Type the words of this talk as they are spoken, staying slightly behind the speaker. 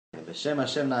B'Shem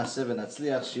Hashem Na'aseh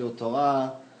V'Natzliach Shiur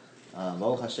Torah.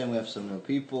 Baruch Hashem, we have some new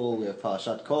people. We have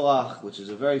Parashat Korach, which is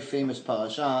a very famous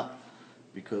parasha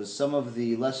because some of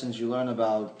the lessons you learn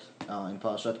about in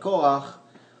Parashat Korach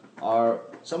are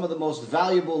some of the most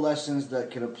valuable lessons that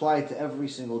can apply to every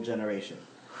single generation.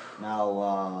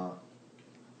 Now,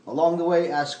 along the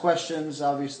way, ask questions.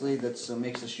 Obviously, that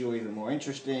makes the shiur even more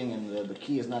interesting, and the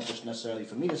key is not just necessarily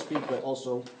for me to speak, but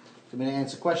also for me to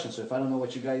answer questions. So if I don't know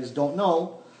what you guys don't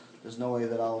know, there's no way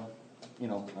that I'll,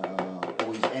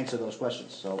 always answer those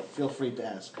questions. So feel free to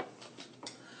ask.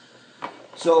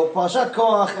 So Parashat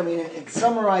Korach, it's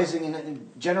summarizing in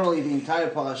generally the entire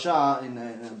parasha in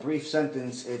a brief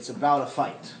sentence. It's about a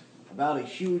fight, about a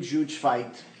huge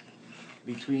fight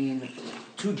between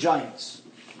two giants.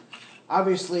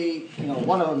 Obviously,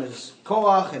 one of them is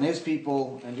Korach and his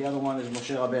people, and the other one is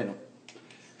Moshe Rabbeinu.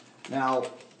 Now,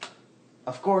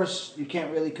 of course, you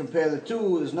can't really compare the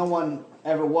two. There's no one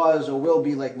ever was or will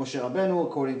be like Moshe Rabbeinu,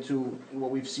 according to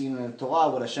what we've seen in the Torah,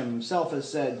 what Hashem Himself has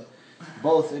said,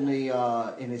 both in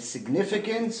His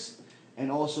significance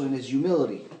and also in His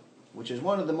humility, which is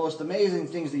one of the most amazing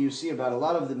things that you see about a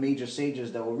lot of the major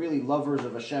sages that were really lovers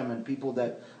of Hashem and people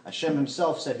that Hashem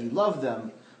Himself said He loved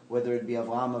them, whether it be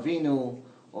Avraham Avinu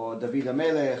or David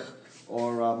HaMelech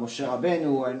or Moshe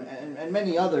Rabbeinu and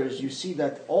many others. You see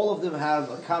that all of them have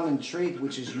a common trait,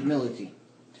 which is humility.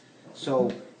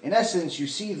 So, in essence, you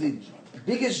see the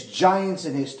biggest giants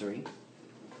in history,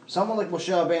 someone like Moshe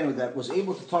Rabbeinu that was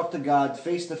able to talk to God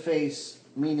face to face,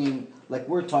 meaning like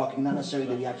we're talking, not necessarily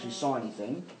that he actually saw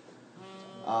anything,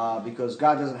 because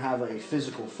God doesn't have a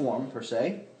physical form per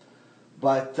se,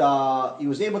 but he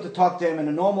was able to talk to him in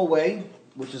a normal way,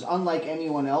 which is unlike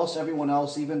anyone else. Everyone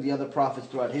else, even the other prophets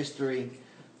throughout history,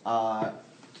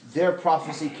 their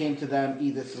prophecy came to them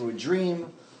either through a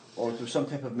dream or through some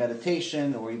type of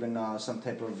meditation or even some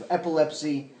type of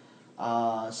epilepsy,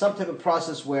 some type of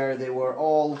process where they were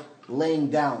all laying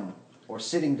down or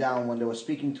sitting down when they were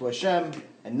speaking to Hashem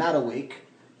and not awake,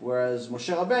 whereas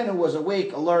Moshe Rabbeinu was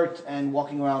awake, alert, and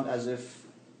walking around as if,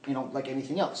 like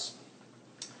anything else.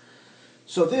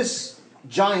 So this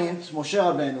giant, Moshe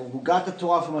Rabbeinu, who got the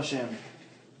Torah from Hashem,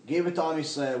 gave it to Am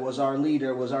Yisrael, was our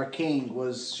leader, was our king,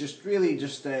 was just really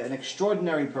an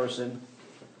extraordinary person,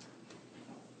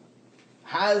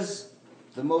 has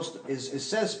the most, it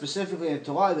says specifically in the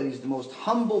Torah that he's the most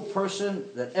humble person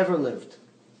that ever lived,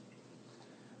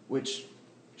 which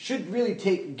should really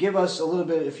give us a little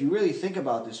bit, if you really think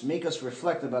about this, make us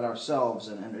reflect about ourselves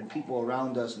and people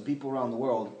around us and people around the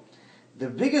world. The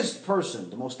biggest person,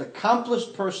 the most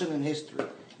accomplished person in history,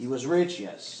 he was rich,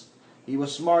 yes. He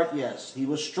was smart, yes. He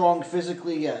was strong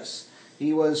physically, yes.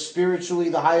 He was spiritually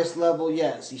the highest level,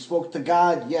 yes. He spoke to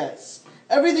God, yes.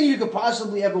 Everything you could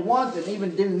possibly ever want and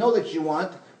even didn't know that you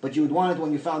want, but you would want it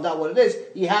when you found out what it is,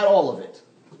 he had all of it.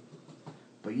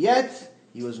 But yet,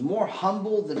 he was more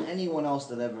humble than anyone else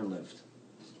that ever lived.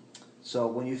 So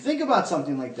when you think about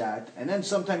something like that, and then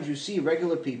sometimes you see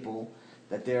regular people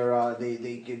that they're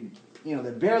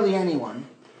barely anyone,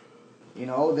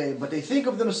 but they think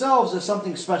of themselves as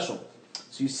something special.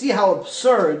 So you see how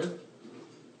absurd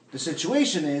the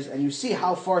situation is, and you see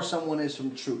how far someone is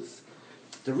from truth.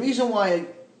 The reason why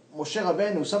Moshe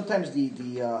Rabbeinu, sometimes the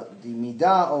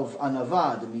midah of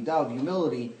anava, the midah of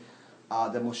humility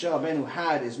that Moshe Rabbeinu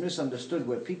had is misunderstood,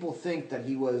 where people think that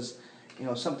he was,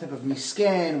 some type of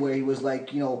misken, where he was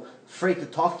afraid to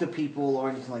talk to people or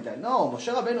anything like that. No,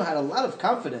 Moshe Rabbeinu had a lot of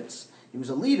confidence. He was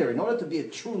a leader. In order to be a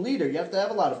true leader, you have to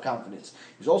have a lot of confidence.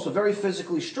 He was also very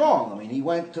physically strong. He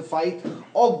went to fight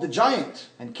Og the giant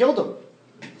and killed him.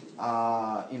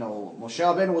 Moshe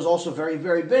Rabbeinu was also very,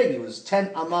 very big. He was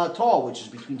 10 amah tall, which is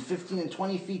between 15 and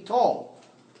 20 feet tall.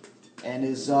 And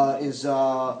his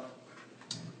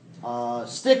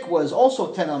stick was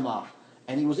also 10 amah.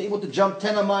 And he was able to jump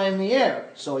 10 amah in the air.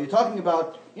 So you're talking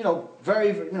about,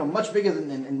 very, much bigger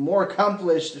and more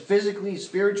accomplished physically,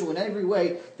 spiritual, in every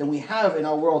way than we have in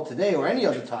our world today or any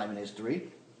other time in history.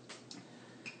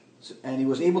 And he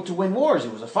was able to win wars. He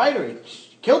was a fighter. He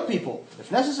killed people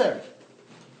if necessary.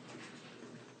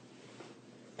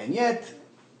 And yet,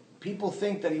 people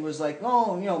think that he was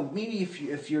maybe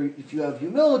if you have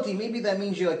humility, maybe that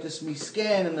means you're like this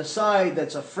misken on the side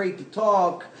that's afraid to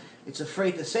talk, it's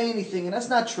afraid to say anything, and that's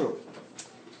not true.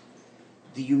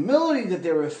 The humility that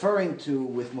they're referring to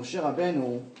with Moshe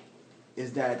Rabbeinu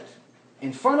is that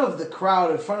in front of the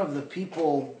crowd, in front of the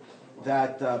people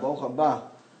that Baruch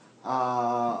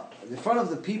Haba, in front of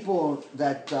the people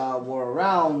that were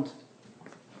around,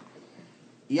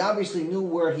 he obviously knew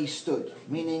where he stood,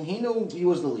 meaning he knew he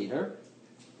was the leader.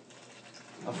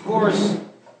 Of course,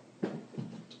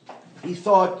 he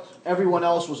thought everyone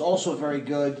else was also very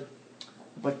good,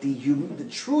 But the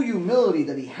true humility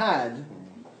that he had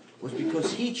was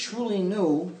because he truly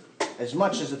knew, as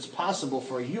much as it's possible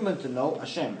for a human to know,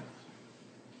 Hashem.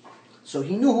 So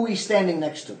he knew who he's standing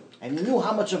next to. And he knew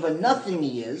how much of a nothing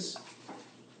he is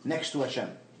next to Hashem.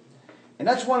 And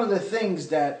that's one of the things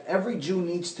that every Jew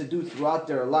needs to do throughout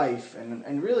their life,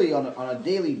 and really on a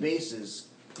daily basis,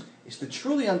 is to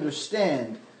truly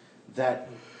understand that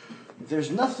there's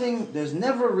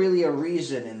never really a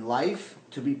reason in life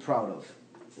to be proud of.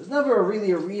 There's never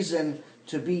really a reason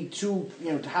to be to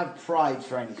have pride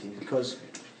for anything. Because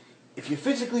if you're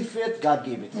physically fit, God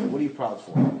gave it to you. What are you proud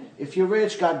for? If you're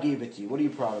rich, God gave it to you. What are you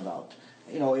proud about?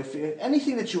 If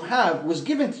anything that you have was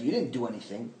given to you, you didn't do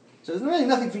anything. So there's really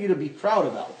nothing for you to be proud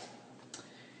about.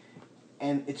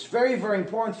 And it's very, very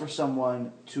important for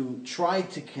someone to try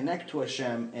to connect to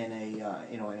Hashem in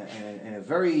a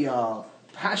very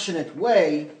passionate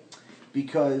way,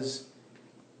 because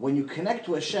when you connect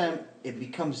to Hashem, it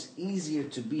becomes easier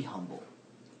to be humble.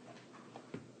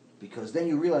 Because then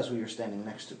you realize who you're standing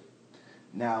next to.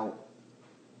 Now,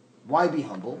 why be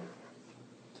humble?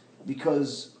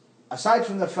 Because aside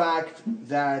from the fact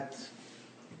that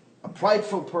a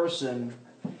prideful person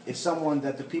is someone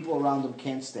that the people around him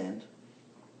can't stand,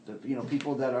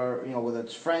 people that are, whether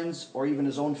it's friends or even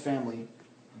his own family,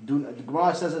 the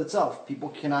Gemara says it itself,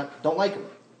 people don't like him.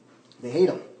 They hate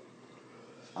him.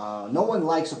 No one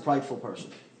likes a prideful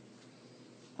person.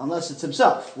 Unless it's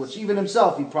himself, which even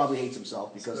himself, he probably hates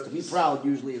himself, because to be proud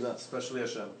usually is especially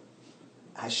Hashem.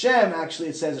 Hashem, actually,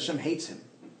 it says Hashem hates him.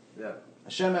 Yeah.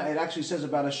 Hashem, it actually says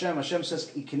about Hashem says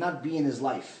he cannot be in his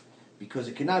life. Because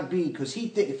it cannot be, because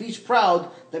if he's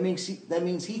proud, that means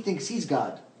he thinks he's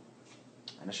God.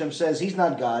 And Hashem says, he's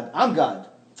not God, I'm God.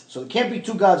 So there can't be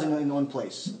two gods in one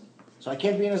place. So I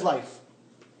can't be in his life.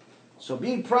 So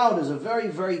being proud is a very,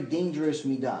 very dangerous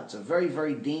midah. It's a very,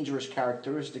 very dangerous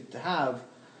characteristic to have,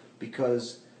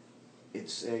 because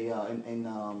it's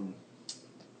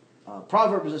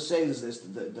Proverbs, it says this,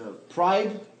 the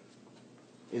pride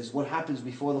is what happens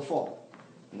before the fall.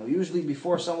 Usually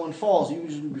before someone falls,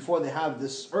 usually before they have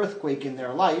this earthquake in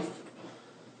their life,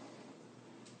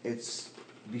 it's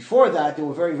before that they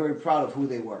were very, very proud of who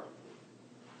they were.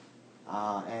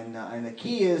 And the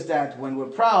key is that when we're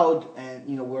proud, and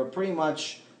we're pretty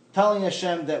much telling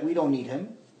Hashem that we don't need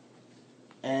Him,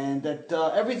 and that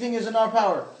everything is in our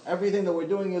power, everything that we're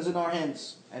doing is in our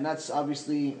hands, and that's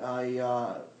obviously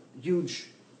a huge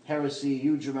heresy,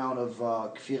 huge amount of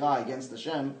kfirah against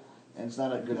Hashem, and it's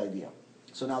not a good idea.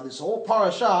 So now this whole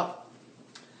parasha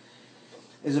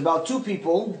is about two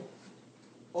people.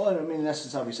 Well, in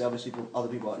essence, obviously other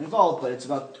people are involved, but it's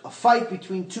about a fight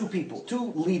between two people,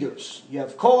 two leaders. You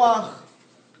have Korach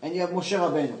and you have Moshe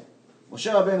Rabbeinu.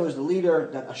 Moshe Rabbeinu is the leader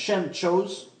that Hashem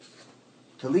chose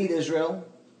to lead Israel.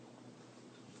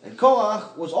 And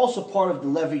Korach was also part of the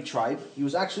Levi tribe. He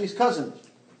was actually his cousin.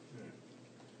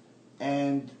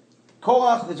 And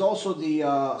Korach is also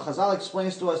Chazal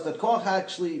explains to us that Korach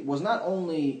actually was not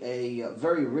only a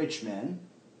very rich man,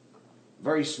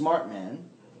 very smart man,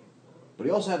 but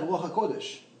he also had Ruach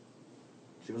HaKodesh.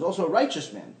 He was also a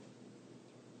righteous man.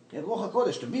 He had Ruach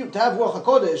HaKodesh. To have Ruach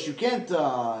HaKodesh, you can't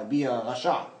be a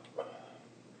Rasha.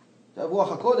 To have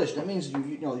Ruach HaKodesh, that means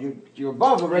you're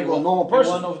above a regular normal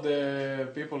person. One of the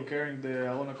people carrying the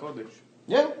Aron HaKodesh.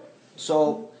 Yeah.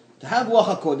 So to have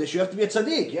Ruach HaKodesh, you have to be a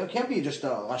tzaddik. You can't be just a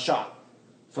Rasha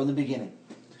from the beginning.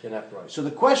 So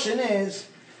the question is,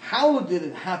 how did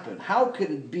it happen? How could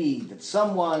it be that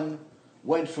someone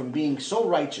went from being so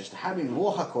righteous to having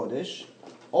Ruach HaKodesh,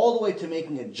 all the way to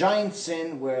making a giant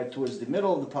sin where towards the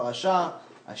middle of the parasha,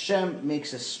 Hashem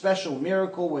makes a special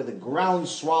miracle where the ground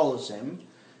swallows him.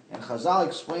 And Chazal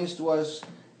explains to us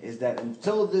is that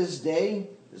until this day,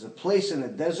 there's a place in the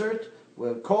desert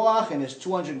where Korach and his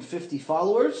 250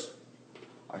 followers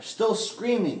are still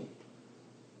screaming,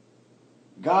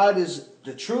 God is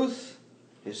the truth,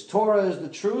 His Torah is the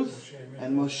truth,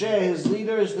 and Moshe, his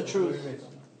leader, is the truth.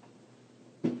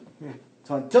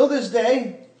 So until this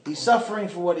day, he's suffering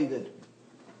for what he did.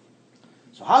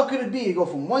 So how could it be? You go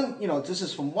from one, this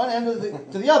is from one end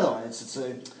to the other one.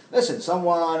 Listen,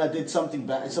 someone did something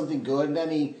bad, something good, and then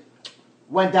he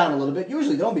went down a little bit.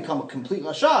 Usually they don't become a complete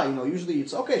rasha. Usually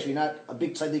it's okay, so you're not a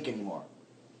big tzaddik anymore.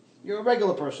 You're a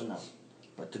regular person now.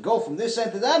 But to go from this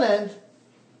end to that end,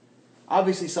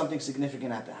 obviously something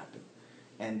significant had to happen.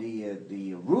 And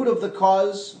the root of the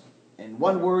cause, in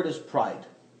one word, is pride.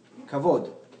 Kavod.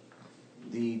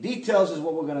 The details is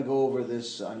what we're going to go over on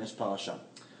this parasha.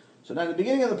 So now in the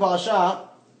beginning of the parasha,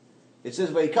 it says,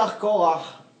 Vayikach Korach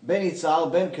ben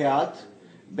Yitzhar ben Kehat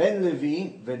ben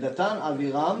Levi ve'Datan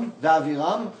Aviram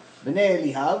ve'Aviram b'nei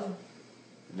Elihav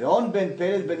Ve'on ben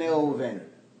Pelet b'nei Reuven.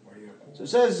 So it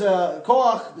says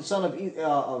Korach, the son of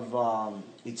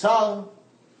Itzal,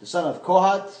 the son of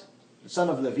Kohat, the son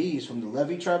of Levi, he's from the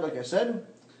Levi tribe, like I said,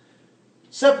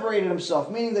 separated himself,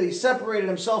 meaning that he separated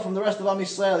himself from the rest of Am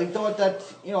Yisrael. He thought that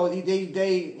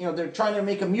they're trying to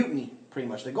make a mutiny, pretty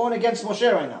much. They're going against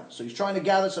Moshe right now, so he's trying to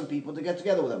gather some people to get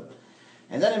together with him.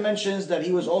 And then it mentions that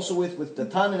he was also with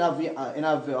Datan and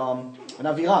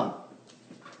Aviram.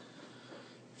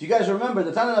 If you guys remember,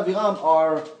 Datan and Aviram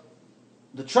are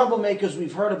the troublemakers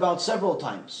we've heard about several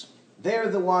times. They're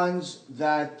the ones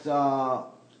that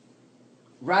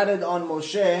ratted on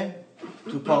Moshe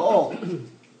to Paro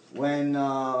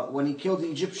when he killed the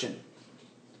Egyptian.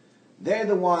 They're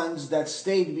the ones that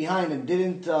stayed behind and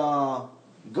didn't go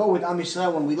with Am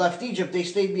Yisrael when we left Egypt. They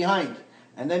stayed behind.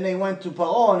 And then they went to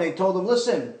Paro and they told him,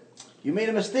 listen, you made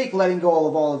a mistake letting go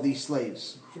of all of these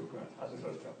slaves.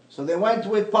 So they went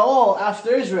with Paro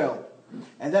after Israel.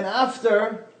 And then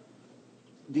after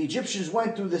the Egyptians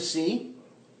went through the sea,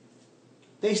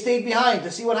 they stayed behind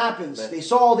to see what happens. They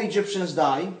saw all the Egyptians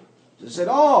die. They said,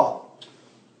 oh,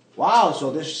 wow,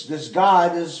 so this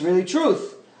God is really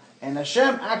truth. And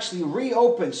Hashem actually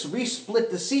resplit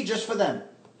the sea just for them.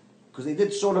 Because they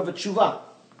did sort of a tshuva.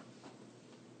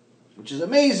 Which is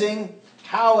amazing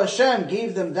how Hashem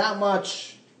gave them that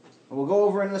much. And we'll go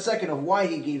over in a second of why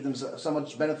He gave them so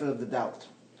much benefit of the doubt.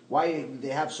 Why they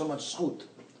have so much schut.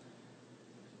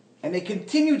 And they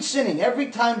continued sinning.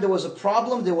 Every time there was a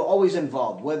problem, they were always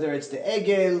involved. Whether it's the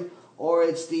Egel, or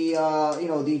it's the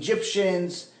the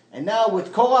Egyptians. And now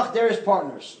with Korach, they're his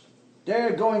partners.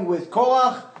 They're going with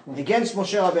Korach against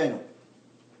Moshe Rabbeinu.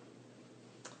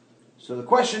 So the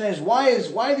question is, why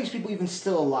are these people even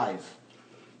still alive?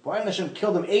 Why didn't Hashem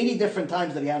kill them 80 different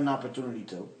times that He had an opportunity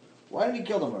to? Why didn't He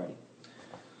kill them already?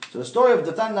 So the story of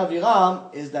Datan and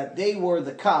Aviram is that they were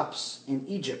the cops in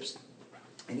Egypt.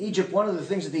 In Egypt, one of the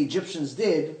things that the Egyptians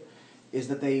did is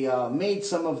that they made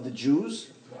some of the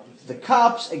Jews the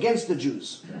cops against the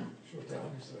Jews.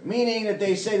 Meaning that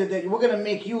they say that we're going to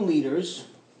make you leaders,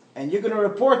 and you're going to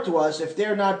report to us if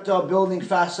they're not building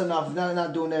fast enough,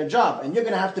 not doing their job, and you're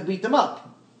going to have to beat them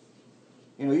up.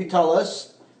 You tell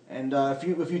us, and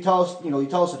if you tell us, you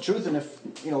tell us the truth, and if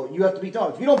you have to beat them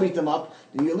up. If you don't beat them up,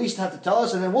 then you at least have to tell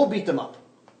us, and then we'll beat them up.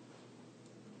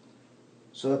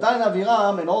 So Datan and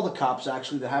Aviram and all the cops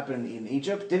actually that happened in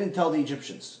Egypt didn't tell the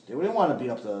Egyptians. They didn't want to beat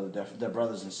up their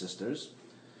brothers and sisters.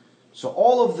 So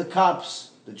all of the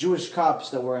cops, the Jewish cops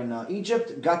that were in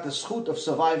Egypt, got the schut of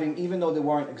surviving even though they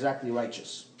weren't exactly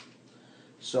righteous.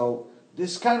 So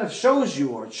this kind of shows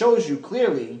you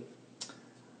clearly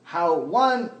how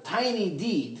one tiny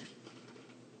deed,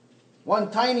 one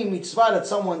tiny mitzvah that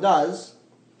someone does,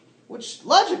 which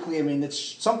logically, it's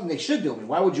something they should do.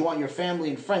 Why would you want your family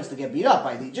and friends to get beat up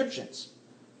by the Egyptians?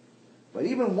 But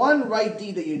even one right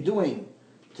deed that you're doing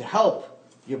to help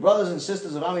your brothers and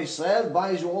sisters of Am Yisrael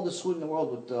buys you all the schut in the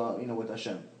world with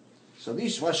Hashem. So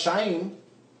these Rashaim,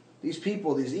 these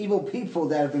people, these evil people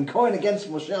that have been going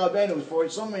against Moshe Rabbeinu for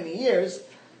so many years,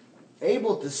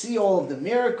 able to see all of the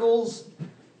miracles,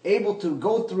 able to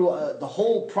go through the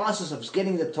whole process of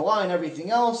getting the Torah and everything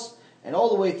else, and all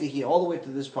the way to here, all the way to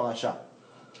this Parashat.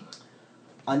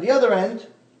 On the other end,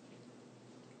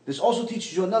 this also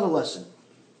teaches you another lesson.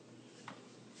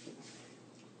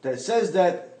 That it says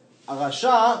that a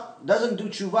Rasha doesn't do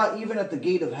tshuva even at the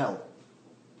gate of hell.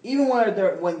 Even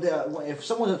if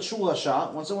someone's a true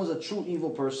Rasha, when someone's a true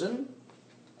evil person,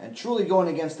 and truly going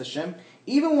against Hashem,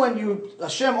 even when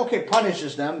Hashem,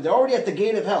 punishes them, they're already at the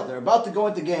gate of hell. They're about to go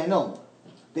into Gehinom.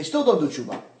 They still don't do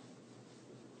tshuva.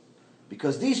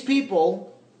 Because these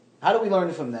people, how do we learn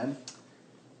it from them?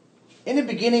 In the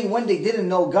beginning, when they didn't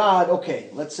know God,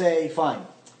 let's say, fine.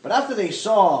 But after they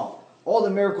saw all the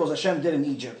miracles Hashem did in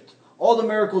Egypt, all the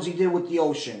miracles He did with the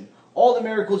ocean, all the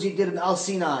miracles He did in Al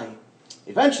Sinai,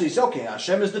 eventually He said,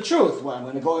 Hashem is the truth. Well, I'm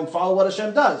going to go and follow what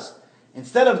Hashem does.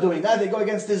 Instead of doing that, they go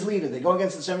against His leader. They go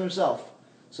against Hashem Himself.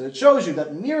 So it shows you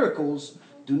that miracles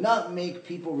do not make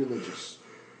people religious.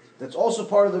 That's also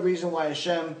part of the reason why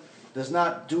Hashem does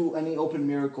not do any open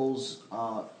miracles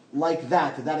like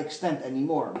that, to that extent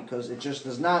anymore, because it just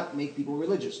does not make people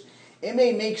religious. It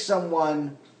may make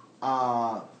someone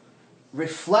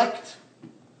reflect,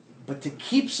 but to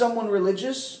keep someone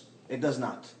religious, it does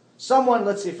not. Someone,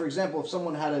 let's say, for example, if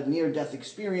someone had a near-death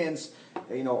experience,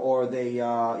 or they,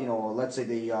 let's say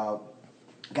they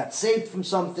got saved from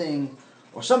something,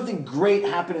 or something great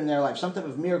happened in their life, some type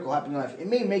of miracle happened in their life, it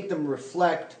may make them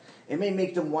reflect. It may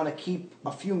make them want to keep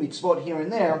a few mitzvot here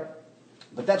and there,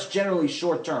 but that's generally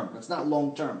short term. That's not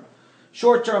long term.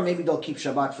 Short term, maybe they'll keep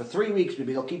Shabbat for 3 weeks,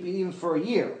 maybe they'll keep it even for a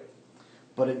year.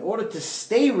 But in order to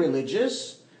stay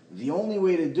religious, The only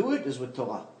way to do it is with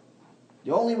Torah.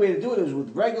 The only way to do it is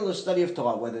with regular study of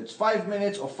Torah, whether it's 5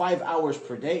 minutes or 5 hours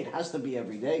per day. It has to be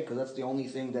every day, because that's the only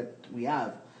thing that we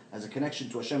have as a connection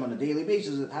to Hashem on a daily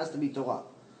basis. It has to be Torah.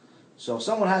 So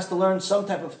someone has to learn some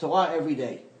type of Torah every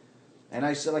day. And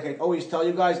I said, like I always tell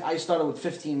you guys, I started with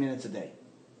 15 minutes a day.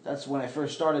 That's when I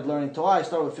first started learning Torah. I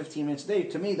started with 15 minutes a day.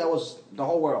 To me, that was the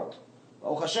whole world.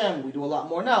 Oh Hashem, we do a lot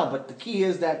more now, but the key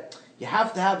is that you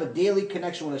have to have a daily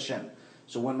connection with Hashem.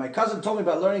 So when my cousin told me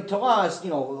about learning Torah,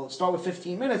 start with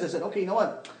 15 minutes, I said, okay, you know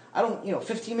what?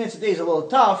 15 minutes a day is a little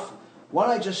tough. Why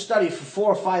don't I just study for 4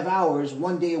 or 5 hours,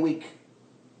 1 day a week?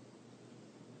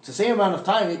 It's the same amount of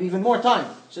time, maybe even more time.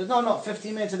 She says, no,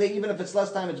 15 minutes a day, even if it's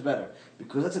less time, it's better.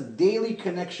 Because that's a daily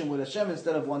connection with Hashem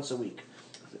instead of once a week.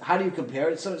 How do you compare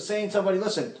it? So saying to somebody,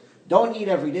 listen, don't eat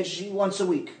every day, just eat once a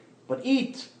week. But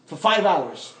eat for 5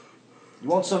 hours. You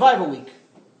won't survive a week.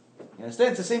 You understand?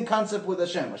 It's the same concept with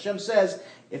Hashem. Hashem says,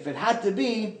 if it had to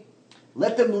be,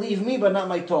 let them leave me, but not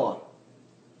my Torah.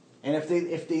 And if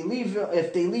they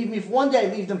leave me for 1 day,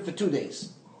 I leave them for 2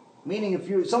 days. Meaning, if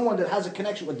you're someone that has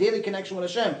a daily connection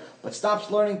with Hashem, but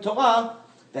stops learning Torah,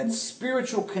 that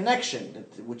spiritual connection,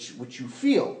 which you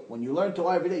feel when you learn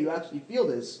Torah every day, you actually feel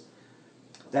this.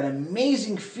 That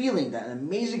amazing feeling, that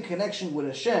amazing connection with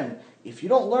Hashem. If you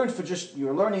don't learn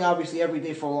you're learning obviously every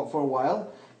day for a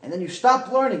while, and then you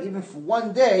stop learning even for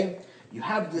 1 day, you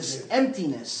have this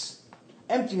emptiness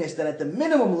that at the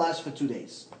minimum lasts for 2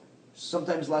 days.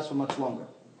 Sometimes lasts for much longer.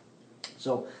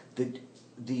 So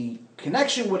the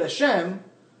connection with Hashem,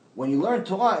 when you learn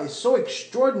Torah, is so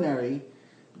extraordinary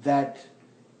that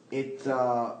it's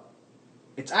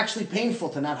actually painful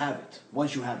to not have it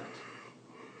once you have it.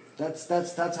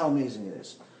 That's how amazing it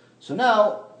is. So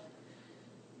now,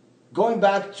 going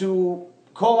back to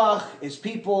Korach, his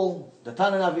people,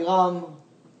 Datan and Aviram,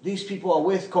 these people are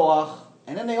with Korach,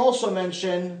 and then they also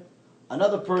mention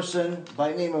another person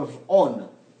by the name of On,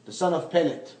 the son of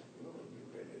Pelet.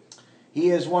 He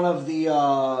is one of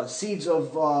the seeds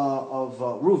of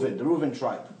Reuven, the Reuven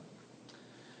tribe.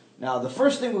 Now, the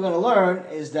first thing we're going to learn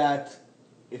is that,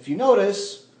 if you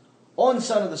notice, On,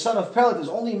 the son of Pelet, is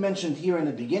only mentioned here in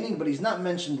the beginning, but he's not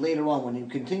mentioned later on. When you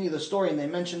continue the story and they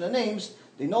mention the names,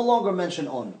 they no longer mention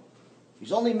On.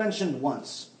 He's only mentioned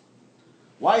once.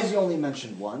 Why is he only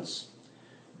mentioned once?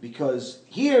 Because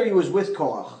here he was with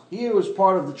Korach. Here he was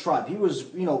part of the tribe. He was,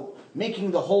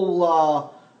 making the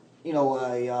whole,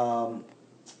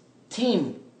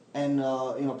 team,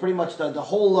 and pretty much the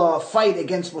whole fight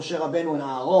against Moshe Rabbeinu and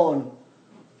Aaron.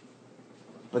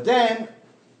 But then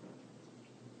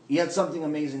he had something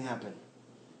amazing happen.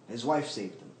 His wife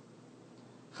saved him.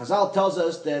 Chazal tells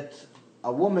us that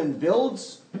a woman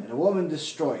builds and a woman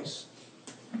destroys.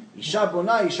 Isha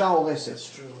bona, Isha horeset.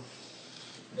 That's true.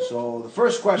 So the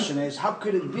first question is, how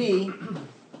could it be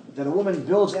that a woman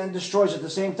builds and destroys at the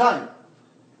same time?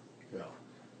 Yeah.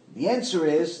 The answer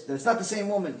is that it's not the same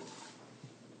woman.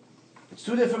 It's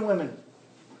 2 different women.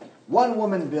 One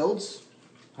woman builds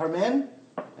her man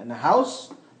and the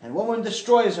house, and one woman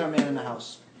destroys her man and the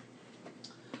house.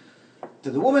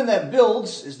 The woman that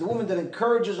builds is the woman that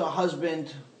encourages her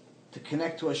husband to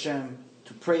connect to Hashem,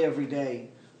 to pray every day,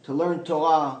 to learn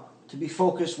Torah, to be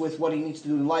focused with what he needs to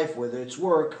do in life, whether it's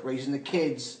work, raising the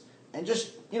kids, and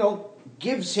just,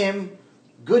 gives him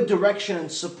good direction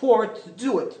and support to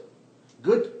do it.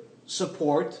 Good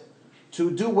support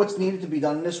to do what's needed to be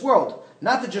done in this world.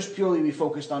 Not to just purely be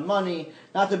focused on money,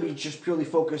 not to be just purely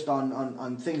focused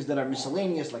on things that are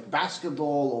miscellaneous, like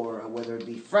basketball, or whether it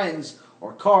be friends,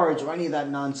 or cards, or any of that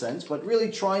nonsense, but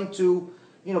really trying to,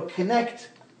 connect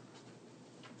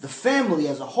the family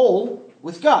as a whole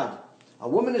with God. A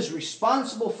woman is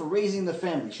responsible for raising the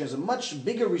family. She has a much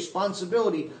bigger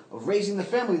responsibility of raising the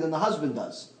family than the husband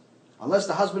does. Unless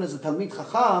the husband is a Talmid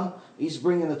Chacham, he's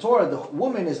bringing the Torah, the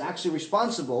woman is actually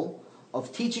responsible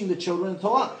of teaching the children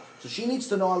Torah. So she needs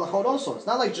to know halachot also. It's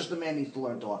not like just the man needs to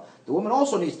learn Torah. The woman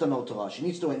also needs to know Torah. She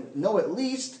needs to know at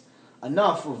least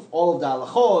enough of all of the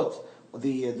halachot,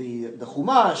 the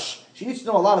Chumash. She needs to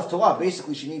know a lot of Torah.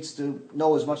 Basically, she needs to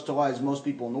know as much Torah as most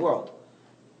people in the world.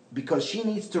 Because she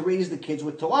needs to raise the kids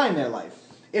with Torah in their life.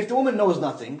 If the woman knows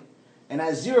nothing and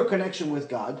has zero connection with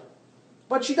God,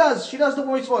 but she does the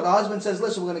mitzvot. The husband says,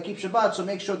 listen, we're going to keep Shabbat, so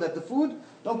make sure that the food,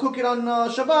 don't cook it on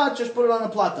Shabbat, just put it on a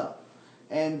plata.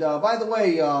 And by the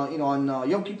way, on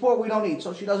Yom Kippur we don't eat,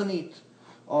 so she doesn't eat.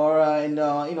 Or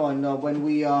when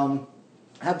we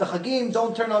have the Chagim,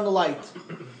 don't turn on the light.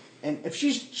 And if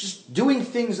she's just doing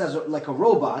things like a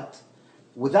robot,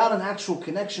 without an actual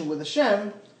connection with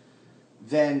Hashem,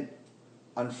 then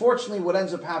unfortunately what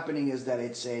ends up happening is that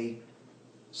it's a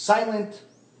silent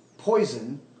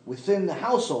poison within the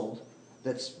household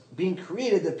that's being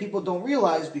created that people don't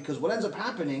realize, because what ends up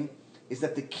happening is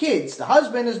that the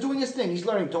husband is doing his thing. He's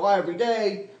learning Torah every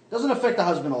day. Doesn't affect the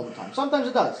husband all the time. Sometimes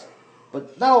it does,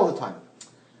 but not all the time.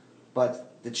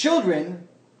 But the children,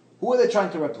 who are they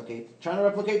trying to replicate? Trying to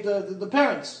replicate the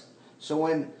parents. So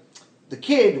when the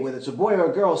kid, whether it's a boy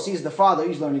or a girl, sees the father,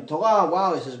 he's learning Torah.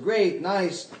 Wow, this is great,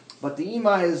 nice. But the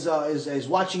ima is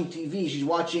watching TV. She's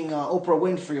watching Oprah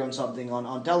Winfrey on something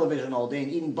on television all day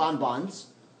and eating bonbons.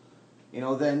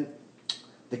 Then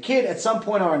the kid at some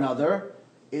point or another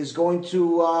is going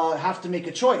to have to make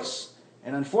a choice.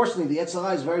 And unfortunately, the Yetzer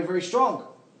Hara is very, very strong.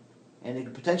 And it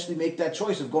could potentially make that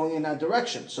choice of going in that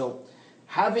direction. So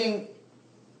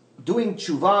doing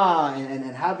tshuva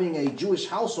and having a Jewish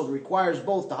household requires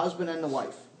both the husband and the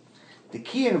wife. The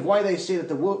key of why they say that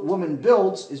the woman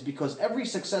builds is because every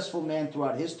successful man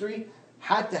throughout history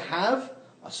had to have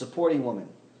a supporting woman.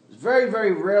 Very,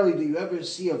 very rarely do you ever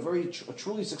see a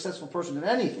truly successful person in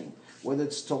anything, whether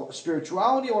it's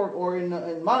spirituality or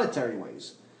in monetary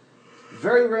ways.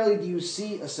 Very rarely do you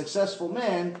see a successful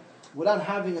man without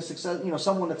having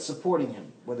someone that's supporting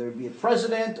him, whether it be a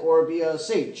president or be a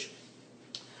sage.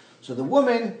 So the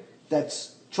woman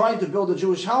that's trying to build a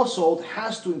Jewish household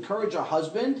has to encourage her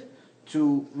husband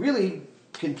to really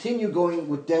continue going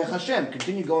with Derech Hashem,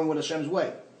 continue going with Hashem's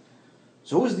way.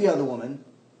 So who's the other woman?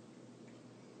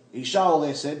 Isha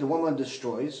Oleset, the woman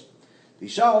destroys. The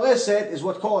Isha Oleset is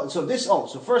what called. So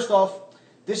first off,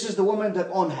 this is the woman that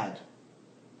On had.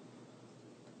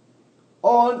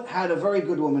 On had a very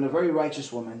good woman, a very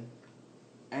righteous woman.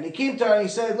 And he came to her and he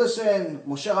said, listen,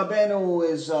 Moshe Rabbeinu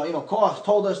is, Korach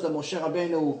told us that Moshe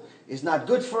Rabbeinu is not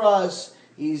good for us.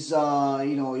 He's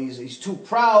too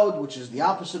proud, which is the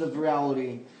opposite of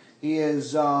reality. He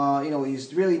is,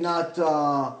 he's really not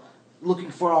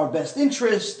looking for our best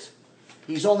interest.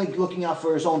 He's only looking out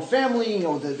for his own family.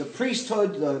 The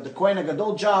priesthood, the Kohen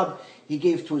HaGadol job, he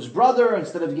gave to his brother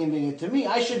instead of giving it to me.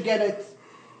 I should get it.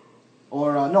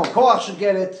 Or, Korach should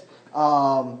get it.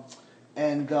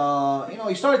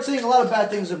 He started saying a lot of bad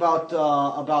things about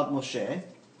Moshe.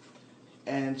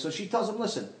 And so she tells him,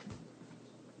 listen,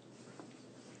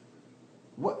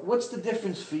 what's the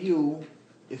difference for you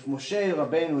if Moshe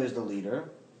Rabbeinu is the leader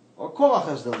or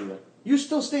Korach is the leader? You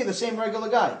still stay the same regular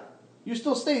guy. You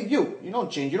still stay you. You don't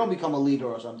change. You don't become a leader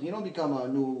or something. You don't become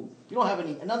you don't have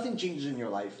nothing changes in your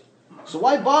life. So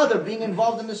why bother being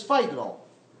involved in this fight at all?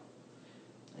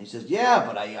 And he says, yeah,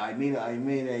 but I made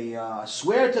a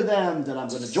swear to them that I'm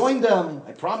going to join them.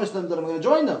 I promised them that I'm going to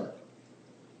join them.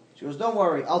 She goes, don't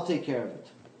worry, I'll take care of it.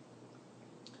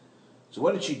 So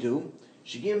what did she do?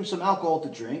 She gave him some alcohol to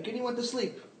drink and he went to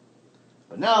sleep.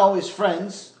 But now his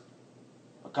friends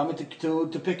are coming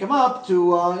to pick him up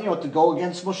to go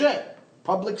against Moshe.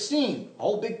 Public scene, a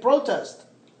whole big protest.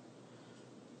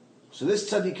 So this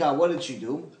tzadikah, what did she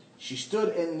do? She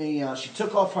stood she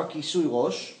took off her kisui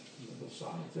rosh,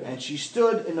 and she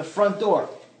stood in the front door,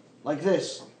 like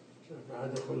this,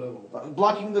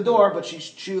 blocking the door, but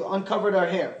she uncovered her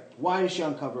hair. Why did she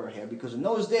uncover her hair? Because in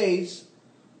those days,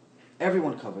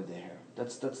 everyone covered their hair.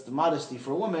 That's the modesty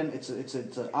for a woman. It's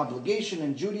an obligation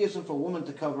in Judaism for a woman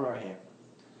to cover her hair.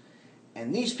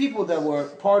 And these people that were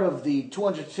part of the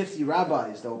 250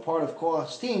 rabbis that were part of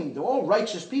Korach's team, they're all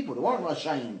righteous people. They weren't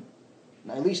Rashayim.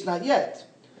 At least not yet.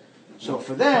 So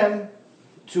for them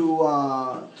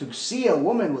to see a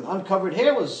woman with uncovered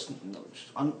hair was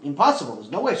impossible.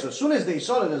 There's no way. So as soon as they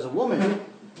saw that there's a woman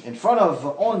in front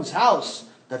of On's house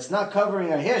that's not covering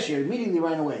her hair, she immediately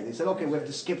ran away. They said, okay, we have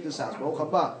to skip this house.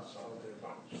 Baruch haba.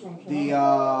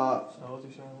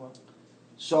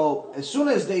 So as soon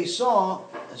as they saw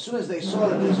that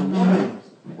there's a woman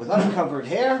with uncovered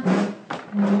hair,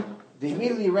 they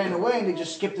immediately ran away and they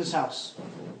just skipped his house.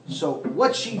 So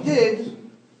what she did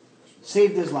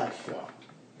saved his life.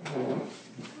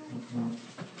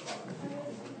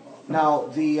 Now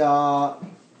the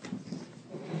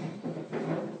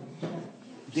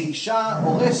Isha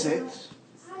Oreset,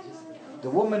 the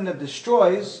woman that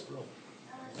destroys,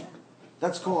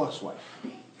 that's Korach's wife.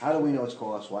 How do we know it's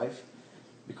Korach's wife?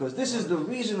 Because this is the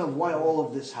reason of why all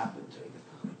of this happened.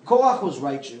 Korach was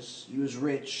righteous, he was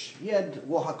rich, he had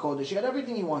Ruach HaKodesh, he had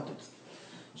everything he wanted.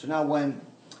 So now when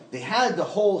they had the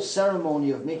whole ceremony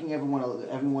of making everyone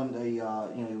he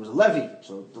was a Levi.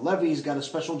 So the Levi's got a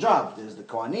special job. There's the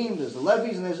Kohanim, there's the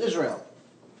Levi's, and there's Israel.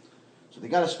 So they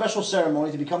got a special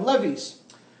ceremony to become Levi's.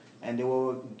 And they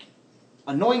were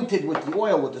anointed with the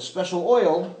oil, with the special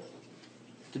oil,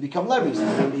 to become Levi's.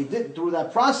 And when they did through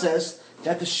that process, they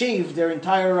had to shave their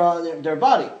entire their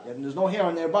body. And there's no hair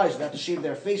on their body, so they had to shave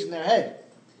their face and their head.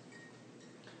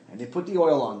 And they put the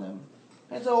oil on them.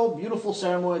 And it's a whole beautiful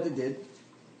ceremony that they did.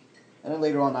 And then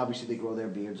later on, obviously, they grow their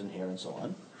beards and hair and so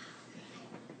on.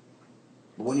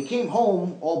 But when he came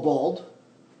home, all bald,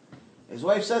 his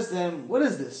wife says to him, what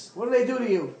is this? What did they do to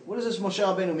you? What is this Moshe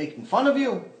Rabbeinu making fun of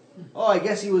you? Oh, I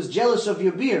guess he was jealous of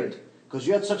your beard, because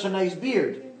you had such a nice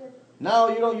beard. Now,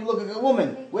 you look like a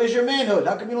woman. Where's your manhood?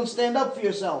 How come you don't stand up for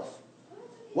yourself?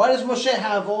 Why does Moshe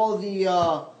have all the,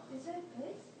 all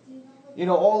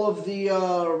of the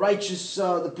righteous,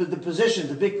 the position,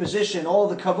 the big position, all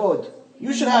the kavod?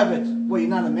 You should have it. What, you're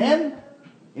not a man?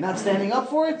 You're not standing up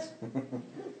for it?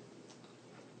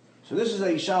 So this is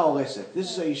a Isha Oreset.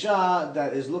 This is a Isha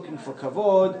that is looking for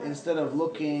kavod instead of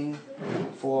looking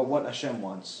for what Hashem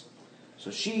wants.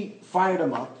 So she fired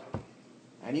him up,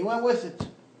 and he went with it.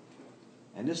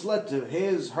 And this led to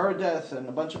her death, and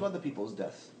a bunch of other people's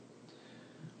death.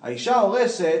 Isha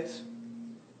Oreset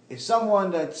is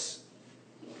someone that's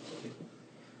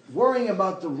worrying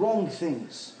about the wrong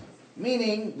things.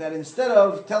 Meaning that instead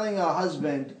of telling her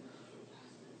husband,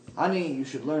 honey, you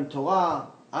should learn Torah,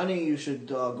 honey, you should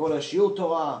go to Shiur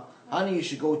Torah, honey, you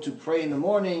should go to pray in the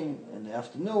morning, in the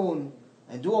afternoon,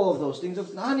 and do all of those things.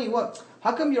 Honey, what?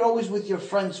 How come you're always with your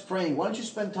friends praying? Why don't you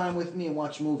spend time with me and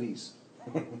watch movies?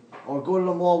 Or go to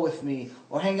the mall with me,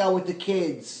 or hang out with the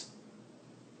kids?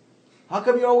 How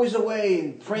come you're always away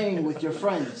and praying with your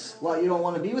friends? What, you don't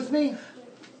want to be with me?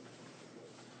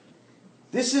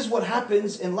 This is what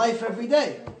happens in life every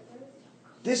day.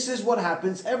 This is what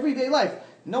happens everyday life.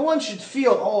 No one should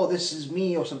feel, oh, this is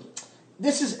me or something.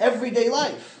 This is everyday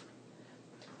life.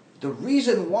 The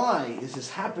reason why this is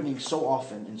happening so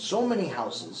often in so many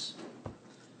houses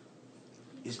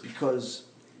is because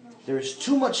there is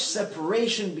too much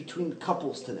separation between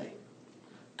couples today.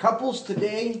 Couples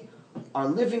today are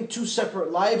living two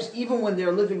separate lives even when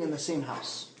they're living in the same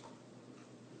house.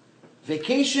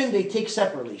 Vacation, they take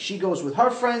separately. She goes with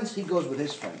her friends, he goes with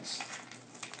his friends.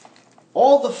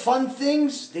 All the fun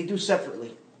things, they do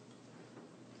separately.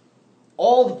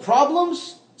 All the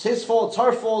problems, it's his fault, it's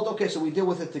her fault, okay, so we deal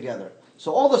with it together.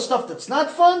 So all the stuff that's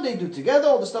not fun, they do together.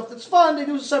 All the stuff that's fun, they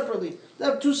do separately. They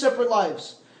have two separate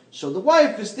lives. So the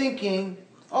wife is thinking,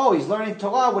 oh, he's learning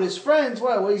Torah with his friends.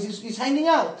 Well, he's hanging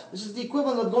out. This is the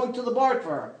equivalent of going to the bar for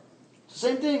her. It's the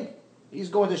same thing. He's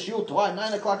going to Shiur Torah at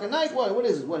 9 o'clock at night. What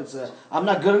is it? I'm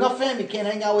not good enough for him. He can't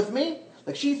hang out with me.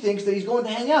 Like she thinks that he's going to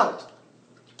hang out.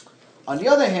 On the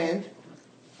other hand,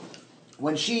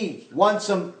 when she wants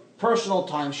some personal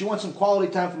time, she wants some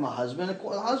quality time from her husband.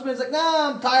 The husband's like,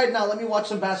 nah, I'm tired now. Let me watch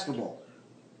some basketball.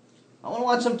 I want to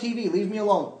watch some TV. Leave me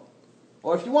alone.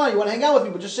 Or if you want to hang out with me,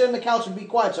 but just sit on the couch and be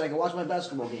quiet so I can watch my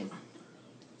basketball game.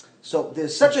 So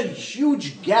there's such a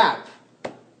huge gap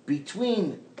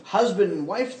between husband and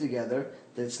wife together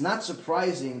that it's not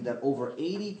surprising that over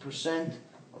 80%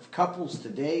 of couples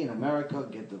today in America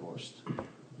get divorced.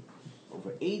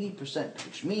 Over 80%,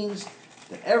 which means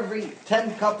that every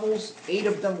 10 couples, 8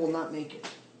 of them will not make it.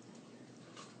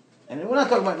 And we're not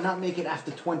talking about not make it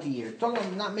after 20 years. We're talking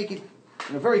about not make it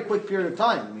in a very quick period of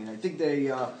time. I mean, I think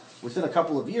they, within a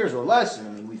couple of years or less, I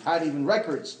mean, we've had even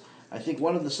records. I think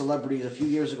one of the celebrities a few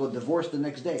years ago divorced the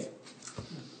next day.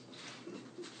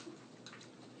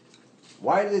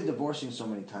 Why are they divorcing so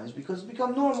many times? Because it's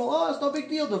become normal. Oh, it's no big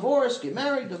deal. Divorce, get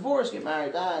married, divorce, get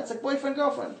married. It's like boyfriend,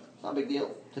 girlfriend. It's not a big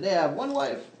deal. Today I have one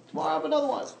wife. Tomorrow I have another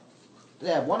wife.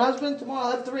 Today I have one husband. Tomorrow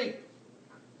I'll have 3.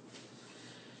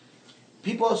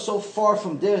 People are so far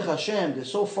from Derech Hashem. They're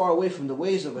so far away from the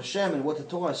ways of Hashem and what the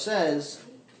Torah says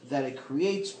that it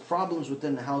creates problems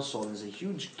within the household. There's a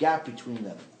huge gap between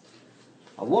them.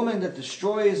 A woman that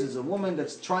destroys is a woman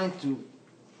that's trying to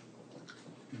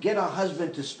get her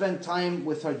husband to spend time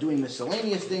with her doing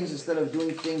miscellaneous things instead of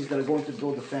doing things that are going to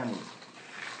build a family.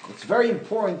 It's very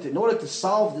important in order to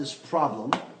solve this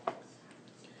problem,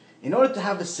 in order to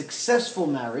have a successful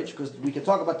marriage, because we can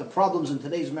talk about the problems in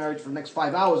today's marriage for the next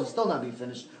 5 hours and still not be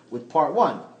finished with part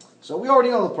 1. So we already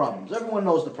know the problems. Everyone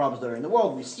knows the problems that are in the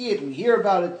world. We see it, we hear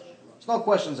about it. There's no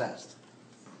questions asked.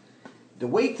 The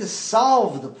way to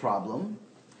solve the problem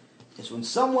is when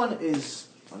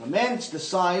a man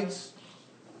decides,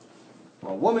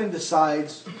 or a woman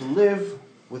decides to live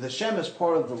with Hashem as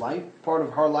part of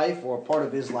her life or part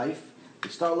of his life. They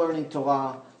start learning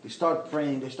Torah, they start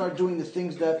praying, they start doing the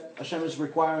things that Hashem is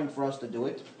requiring for us to do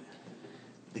it.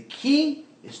 The key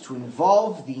is to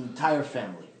involve the entire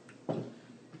family.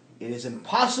 It is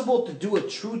impossible to do a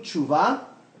true tshuva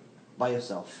by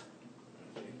yourself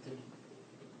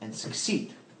and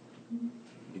succeed.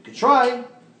 You could try,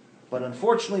 but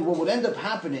unfortunately what would end up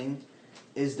happening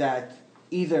is that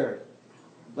either,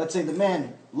 let's say the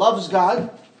man loves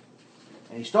God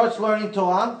and he starts learning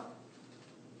Torah,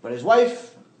 but his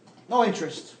wife, no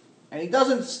interest. And he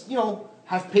doesn't,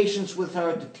 have patience with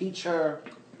her, to teach her,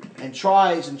 and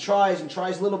tries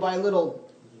little by little.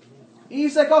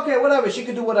 He's like, okay, whatever. She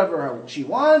can do whatever she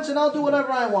wants, and I'll do whatever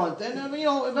I want. And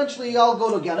eventually I'll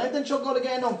go to Gehinom, and then she'll go to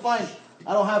Gehinom. Fine.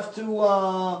 I don't have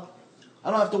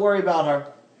to worry about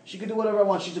her. She can do whatever I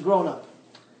want. She's a grown up.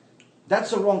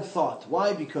 That's a wrong thought.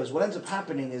 Why? Because what ends up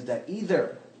happening is that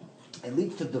either it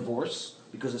leads to divorce,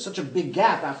 because there's such a big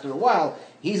gap after a while.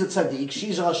 He's a tzaddik,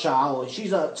 she's a rasha, or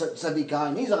she's a tzaddikah,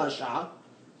 and he's a rasha.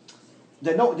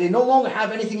 They no longer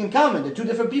have anything in common. They're two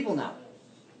different people now.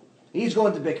 He's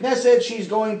going to Beit Knesset, she's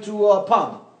going to a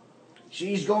pub.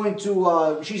 She's reading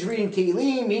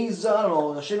Tehillim, he's, I don't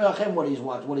know, Hashem Elachem,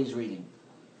 what he's reading.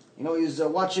 He's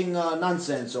watching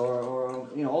nonsense or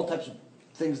all types of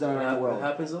things that are in the world. It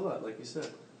happens a lot, like you said.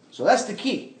 So that's the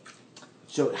key.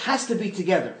 So it has to be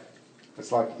together.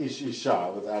 It's like Ish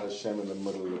Isha, without Hashem in the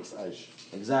middle, it's Aish.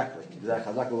 Exactly.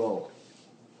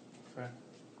 Fair.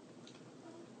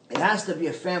 It has to be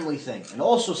a family thing. And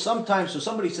also sometimes, so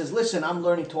somebody says, listen, I'm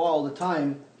learning Torah all the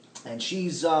time, and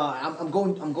she's, I'm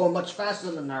going much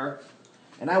faster than her,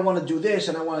 and I want to do this,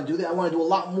 and I want to do that, I want to do a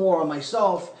lot more on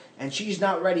myself, and she's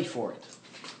not ready for it.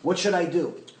 What should I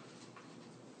do?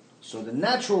 So the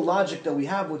natural logic that we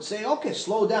have would say, okay,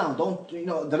 slow down.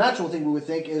 The natural thing we would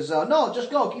think is, no,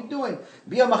 just go, keep doing.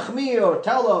 Be a machmir, or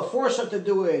tell her, force her to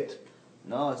do it.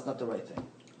 No, it's not the right thing.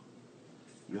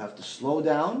 You have to slow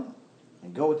down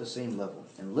and go at the same level.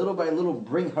 And little by little,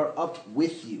 bring her up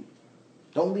with you.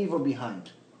 Don't leave her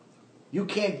behind. You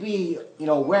can't be,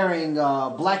 wearing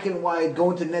black and white,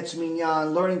 going to Netz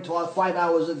Minyan, learning Torah 5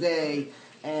 hours a day,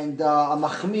 and a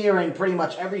machmir in pretty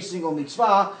much every single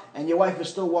mitzvah, and your wife is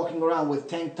still walking around with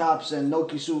tank tops and no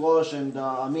kisur rosh and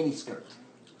a mini skirt.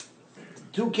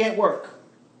 Two can't work.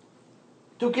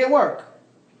 You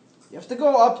have to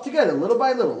go up together, little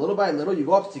by little. You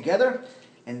go up together,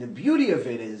 and the beauty of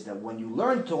it is that when you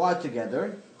learn Torah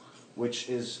together, which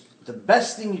is the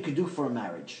best thing you could do for a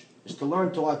marriage, is to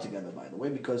learn Torah together, by the way,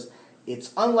 because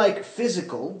it's unlike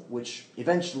physical, which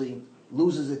eventually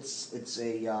loses its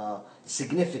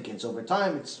significance over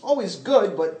time. It's always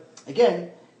good, but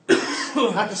again, it's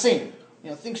not the same.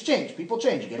 Things change. People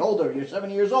change. You get older. You're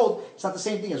 70 years old. It's not the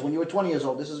same thing as when you were 20 years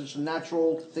old. This is just a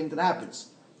natural thing that happens.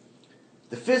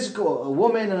 The physical, a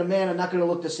woman and a man are not going to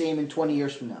look the same in 20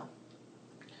 years from now.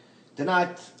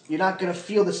 You're not going to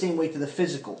feel the same way to the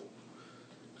physical.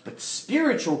 But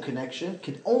spiritual connection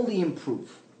can only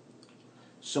improve.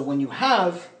 So when you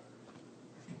have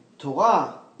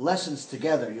Torah lessons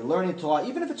together, you're learning Torah,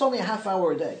 even if it's only a half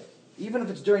hour a day, even if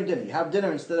it's during dinner. You have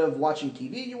dinner, instead of watching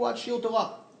TV, you watch Shiur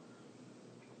Torah.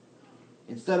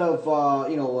 Instead of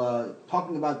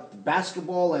talking about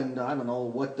basketball and I don't know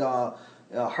what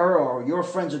her or your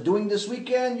friends are doing this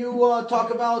weekend, you talk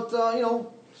about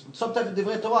some type of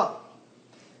divrei Torah.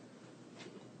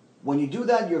 When you do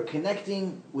that, you're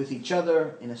connecting with each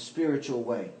other in a spiritual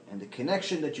way, and the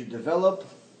connection that you develop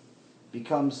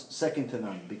becomes second to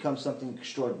none, becomes something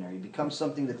extraordinary, becomes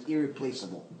something that's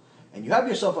irreplaceable. And you have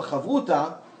yourself a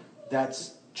chavruta that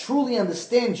truly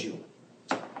understands you.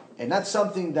 And that's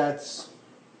something that's,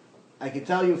 I can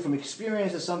tell you from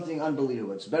experience, is something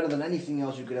unbelievable. It's better than anything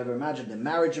else you could ever imagine. The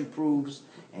marriage improves,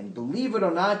 and believe it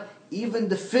or not, even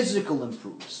the physical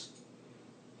improves.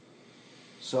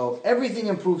 So everything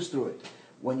improves through it.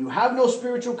 When you have no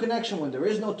spiritual connection, when there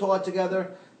is no Torah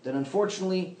together, then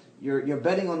unfortunately, you're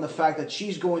betting on the fact that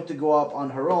she's going to go up on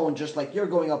her own, just like you're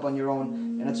going up on your own,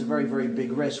 and that's a very, very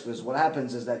big risk, because what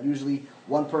happens is that usually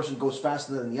one person goes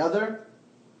faster than the other,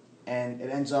 and it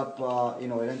ends up,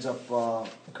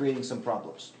 creating some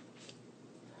problems.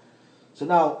 So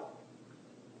now,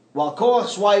 while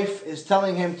Korach's wife is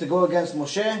telling him to go against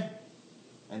Moshe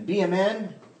and be a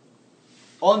man,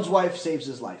 On's wife saves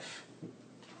his life.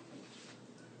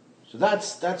 So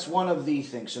that's one of the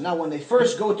things. So now when they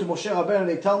first go to Moshe Rabbeinu,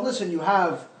 they tell him, listen, you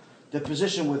have the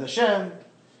position with Hashem,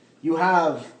 you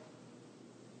have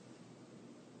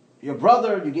your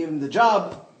brother, you gave him the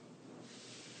job.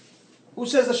 Who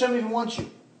says Hashem even wants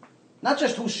you? Not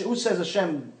just who says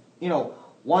Hashem,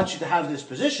 wants you to have this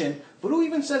position, but who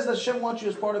even says that Hashem wants you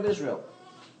as part of Israel?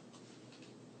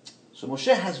 So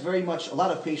Moshe has a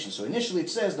lot of patience. So initially it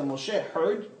says that Moshe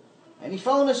heard, and he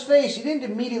fell on his face. He didn't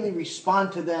immediately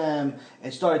respond to them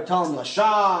and started telling them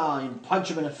Lasha and punch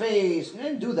him in the face. He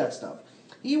didn't do that stuff.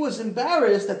 He was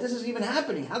embarrassed that this is even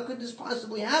happening. How could this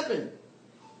possibly happen?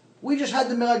 We just had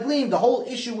the Meraglim, the whole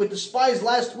issue with the spies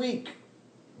last week.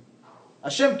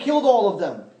 Hashem killed all of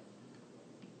them.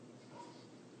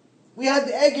 We had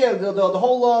the Egel, the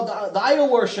whole the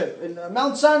idol worship in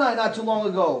Mount Sinai not too long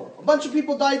ago. A bunch of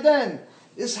people died then.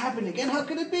 This happened again. How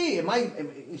could it be?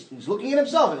 He's looking at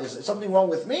himself. Is something wrong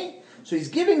with me? So he's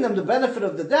giving them the benefit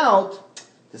of the doubt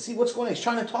to see what's going on. He's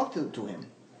trying to talk to him.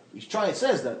 It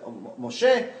says that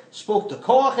Moshe spoke to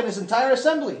Korach and his entire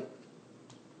assembly.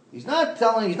 He's not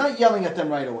yelling at them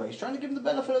right away. He's trying to give them the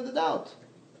benefit of the doubt.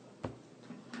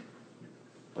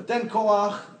 But then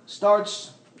Korach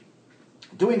starts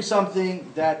doing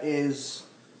something that is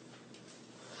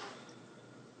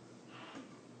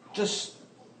just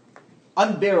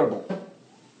unbearable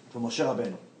for Moshe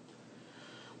Rabbeinu.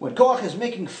 When Korach is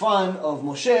making fun of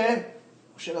Moshe,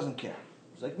 Moshe doesn't care.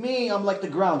 He's like, me, I'm like the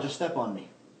ground, just step on me.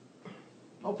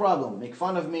 No problem. Make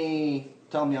fun of me,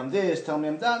 tell me I'm this, tell me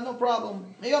I'm that, no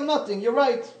problem. Hey, I'm nothing, you're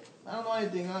right. I don't know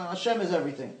anything. Hashem is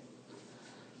everything.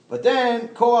 But then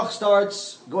Korach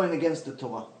starts going against the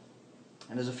Torah.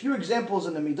 And there's a few examples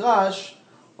in the Midrash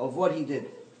of what he did.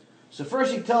 So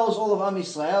first he tells all of Am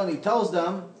Yisrael, and he tells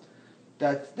them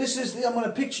that I'm going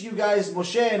to picture you guys,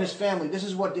 Moshe and his family. This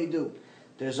is what they do.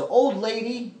 There's an old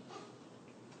lady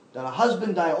that a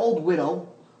husband died, old widow.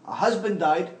 A husband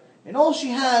died, and all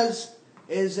she has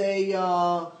is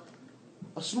a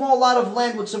small lot of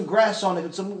land with some grass on it,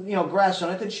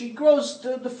 and she grows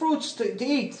the fruits to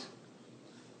eat.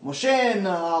 Moshe and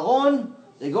Aaron,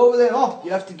 they go over there. Oh,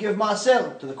 you have to give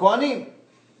maaser to the Kohanim.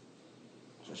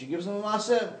 So she gives them a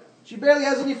maaser. She barely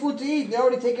has any food to eat. They're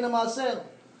already taking a maaser.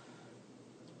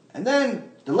 And then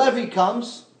the Levi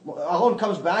comes. Aaron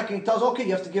comes back and he tells, okay,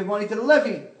 you have to give money to the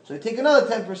Levi. So they take another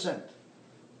 10%.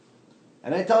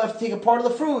 And they tell her you have to take a part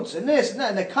of the fruits and this and that.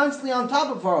 And they're constantly on top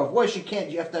of her. Boy,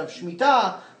 you have to have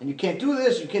Shemitah, and you can't do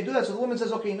this, you can't do that. So the woman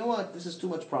says, okay, you know what? This is too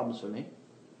much problems for me.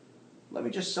 Let me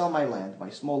just sell my land, my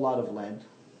small lot of land,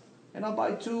 and I'll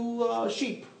buy 2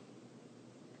 sheep.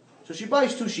 So she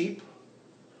buys 2 sheep.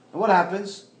 And what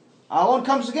happens? Aaron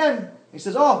comes again. He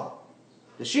says, oh,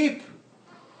 the sheep,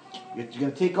 you're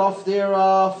going to take off their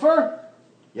fur.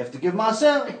 You have to give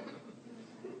maaser.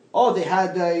 Oh, they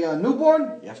had a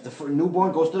newborn.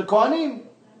 Newborn goes to the Kohanim.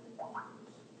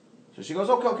 So she goes,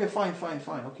 okay, fine.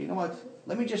 Okay, you know what?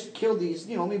 Let me just kill these,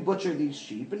 let me butcher these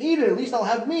sheep and eat it. At least I'll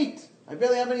have meat. I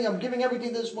barely have any. I'm giving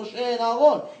everything to this Moshe and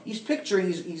Aaron. He's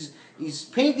picturing, he's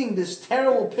painting this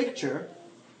terrible picture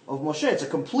of Moshe. It's a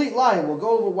complete lie, and we'll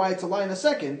go over why it's a lie in a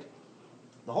second.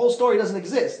 The whole story doesn't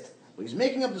exist. But he's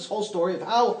making up this whole story of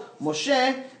how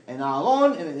Moshe and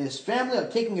Aaron and his family are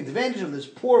taking advantage of this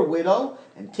poor widow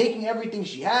and taking everything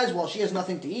she has while she has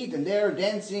nothing to eat, and they're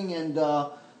dancing and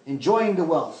enjoying the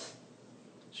wealth.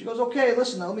 She goes, okay,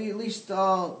 listen, let me at least,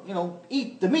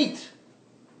 eat the meat.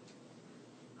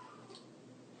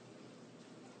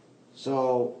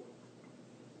 So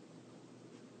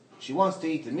she wants to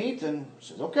eat the meat and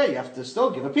says, okay, you have to still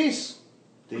give a piece.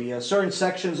 The certain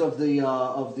sections of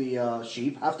the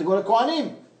sheep have to go to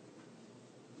Kohanim.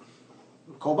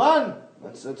 Korban.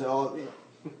 That's all.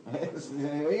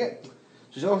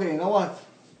 She says, okay, you know what?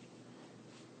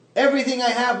 Everything I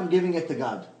have, I'm giving it to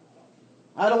God.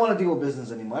 I don't want to deal with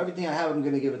business anymore. Everything I have, I'm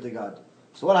going to give it to God.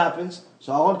 So what happens?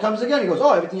 So Aaron comes again. He goes,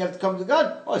 oh, everything you have to come to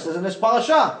God. Oh, it says in this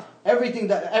Parashat, everything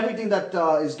that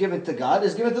is given to God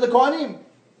is given to the Kohanim.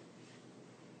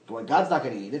 Well, God's not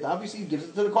going to eat it. Obviously, he gives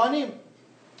it to the Kohanim.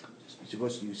 She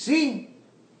goes, you see,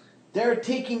 they're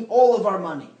taking all of our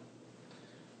money.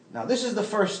 Now, this is the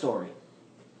first story.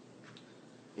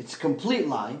 It's a complete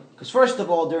lie, because first of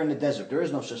all, they're in the desert. There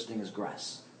is no such thing as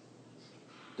grass.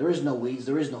 There is no weeds.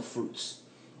 There is no fruits.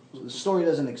 So the story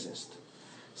doesn't exist.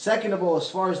 Second of all, as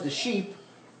far as the sheep,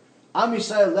 Am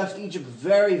Yisrael left Egypt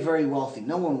very, very wealthy.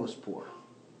 No one was poor.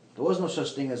 There was no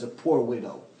such thing as a poor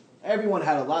widow. Everyone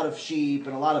had a lot of sheep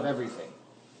and a lot of everything.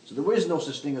 So there is no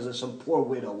such thing as some poor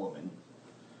widow woman.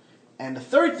 And the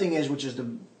third thing is, which is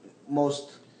the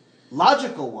most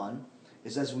logical one,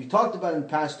 is as we talked about in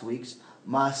past weeks,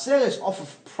 maaser is off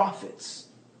of profits.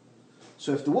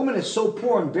 So if the woman is so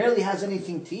poor and barely has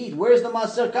anything to eat, where is the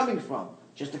maaser coming from?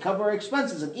 She has to cover her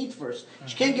expenses and eat first.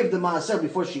 She can't give the maaser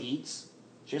before she eats.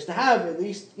 She has to have at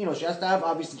least,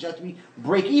 obviously she has to be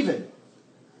break even.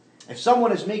 If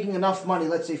someone is making enough money,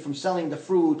 let's say from selling the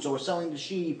fruits or selling the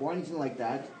sheep or anything like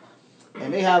that,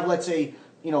 and they have, let's say,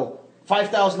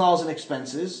 $5,000 in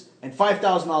expenses and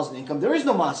 $5,000 in income, there is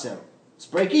no maaser. It's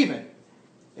break even.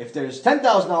 If there's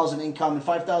 $10,000 in income and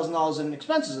 $5,000 in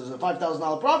expenses, there's a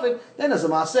 $5,000 profit, then there's a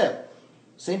maaser.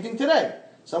 Same thing today.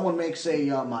 Someone makes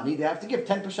money, they have to give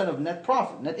 10% of net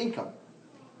profit, net income.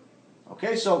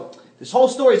 Okay, so this whole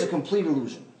story is a complete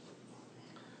illusion.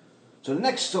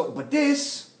 So but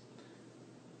this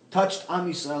touched Am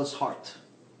Yisrael's heart.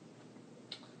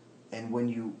 And when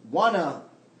you want to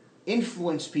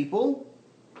influence people,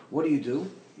 what do? You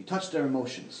touch their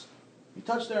emotions. You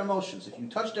touch their emotions. If you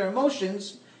touch their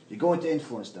emotions, you're going to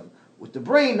influence them. With the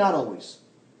brain, not always.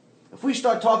 If we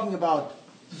start talking about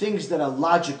things that are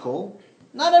logical,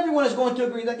 not everyone is going to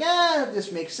agree that,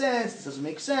 this makes sense, this doesn't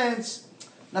make sense,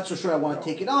 not so sure I want to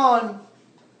take it on.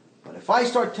 But if I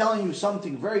start telling you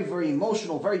something very, very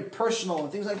emotional, very personal,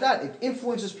 and things like that, it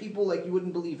influences people like you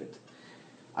wouldn't believe it.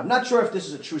 I'm not sure if this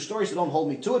is a true story, so don't hold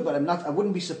me to it, but I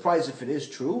wouldn't be surprised if it is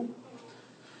true.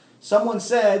 Someone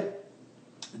said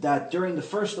that during the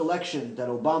first election that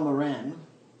Obama ran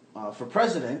for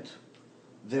president,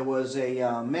 there was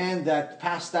a man that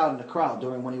passed out in the crowd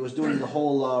when he was doing the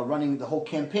whole running the whole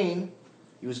campaign.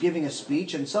 He was giving a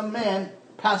speech, and some man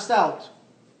passed out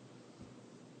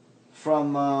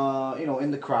from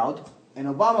in the crowd, and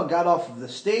Obama got off of the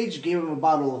stage, gave him a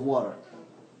bottle of water,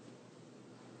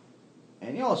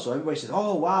 and so everybody said,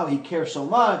 "Oh wow, he cares so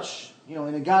much,"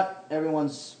 and it got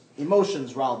everyone's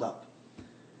emotions riled up.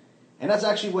 And that's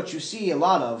actually what you see a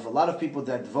lot of people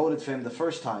that voted for him the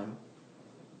first time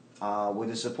were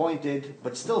disappointed,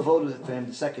 but still voted for him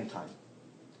the second time.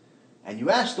 And you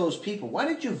ask those people, why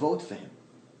did you vote for him?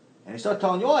 And they start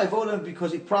telling you, I voted him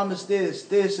because he promised this,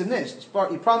 this, and this.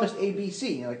 He promised ABC.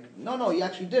 And you're like, no, he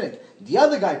actually didn't. The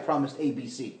other guy promised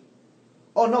ABC.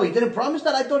 Oh, no, he didn't promise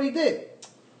that? I thought he did.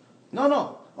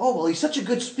 No. Oh, well, he's such a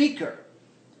good speaker.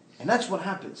 And that's what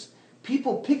happens.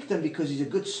 People pick him because he's a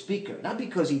good speaker, not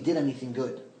because he did anything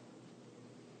good.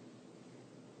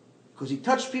 Because he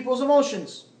touched people's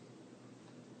emotions.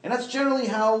 And that's generally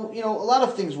how, a lot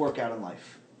of things work out in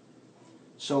life.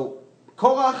 So,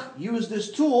 Korach used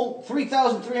this tool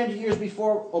 3,300 years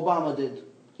before Obama did.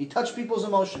 He touched people's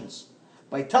emotions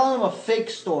by telling them a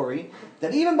fake story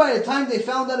that even by the time they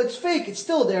found out it's fake, it's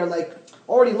still there, like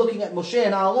already looking at Moshe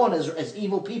and Aaron as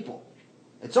evil people.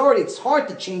 It's hard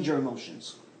to change your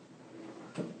emotions.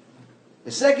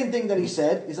 The second thing that he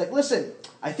said is like, listen,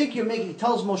 he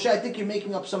tells Moshe, I think you're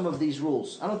making up some of these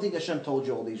rules. I don't think Hashem told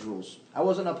you all these rules. I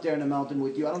wasn't up there in the mountain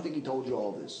with you. I don't think he told you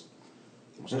all this.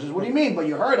 Moshe says, what do you mean? But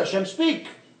you heard Hashem speak.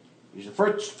 These are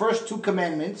the first two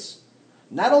commandments.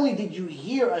 Not only did you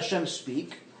hear Hashem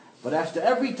speak, but after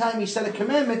every time he said a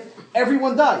commandment,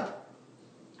 everyone died.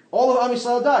 All of Am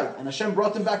Yisrael died. And Hashem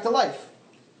brought them back to life.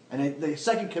 And the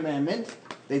second commandment,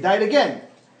 they died again.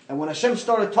 And when Hashem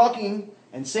started talking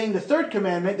and saying the third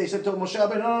commandment, they said to Moshe,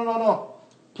 no.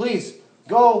 Please,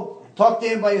 go, talk to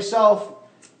him by yourself,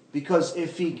 because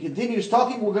if he continues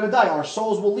talking, we're going to die. Our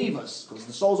souls will leave us, because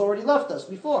the souls already left us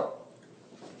before.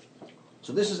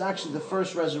 So this is actually the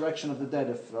first resurrection of the dead.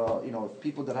 If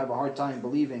people that have a hard time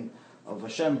believing of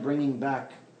Hashem bringing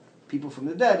back people from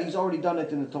the dead, he's already done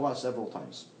it in the Torah several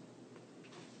times.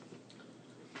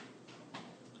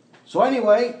 So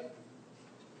anyway,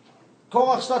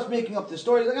 Korach starts making up this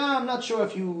story. He's like, I'm not sure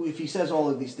if he says all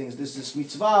of these things. This is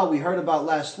mitzvah we heard about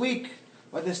last week,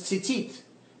 but this tzitzit.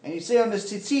 And you say on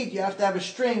this tzitzit, you have to have a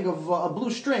string of a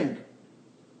blue string.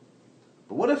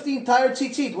 But what if the entire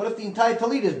tzitzit, what if the entire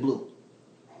talit is blue?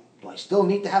 Do I still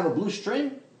need to have a blue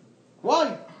string?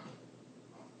 Why?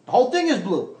 The whole thing is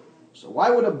blue. So why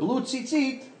would a blue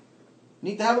tzitzit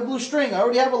need to have a blue string? I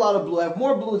already have a lot of blue. I have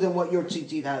more blue than what your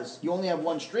tzitzit has. You only have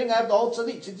one string. I have the whole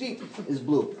tzitzit is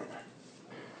blue.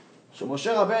 So Moshe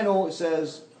Rabbeinu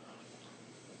says,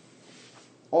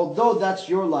 although that's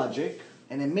your logic,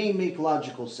 and it may make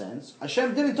logical sense,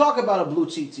 Hashem didn't talk about a blue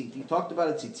tzitzit. He talked about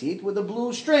a tzitzit with a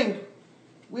blue string.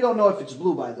 We don't know if it's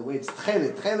blue, by the way. It's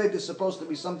tchelet. Tchelet is supposed to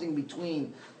be something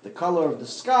between the color of the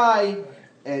sky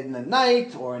in the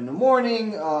night or in the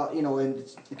morning. And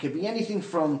it could be anything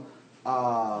from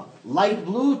light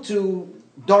blue to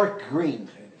dark green.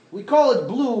 We call it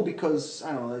blue because,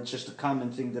 I don't know, it's just a common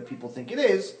thing that people think it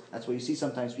is. That's why you see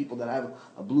sometimes people that have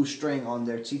a blue string on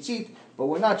their tzitzit, but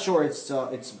we're not sure it's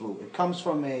blue. It comes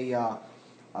from a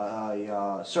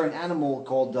certain animal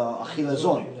called a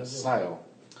chilazon. A snail.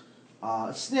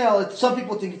 Snail. Some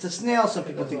people think it's a snail, some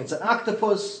people think it's an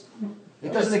octopus.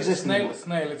 It doesn't exist anymore.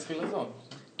 Snail, it's chilazon.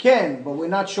 Can, but we're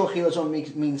not sure chilazon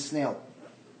means snail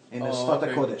in the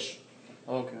Sfat HaKodesh.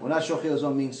 Okay. We're not sure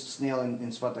chilazon means snail in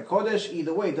Sfat HaKodesh.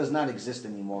 Either way, it does not exist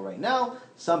anymore right now.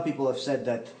 Some people have said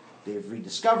that they've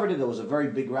rediscovered it. There was a very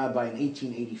big rabbi in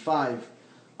 1885.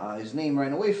 His name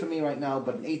ran away from me right now,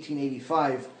 but in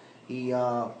 1885, he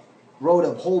wrote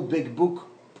a whole big book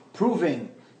proving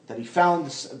that he found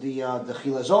the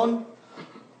chilazon,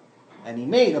 and he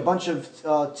made a bunch of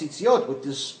tzitziot with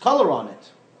this color on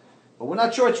it. But we're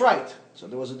not sure it's right. So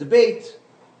there was a debate.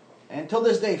 And until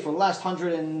this day, for the last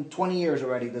 120 years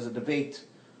already, there's a debate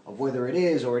of whether it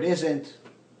is or it isn't.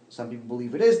 Some people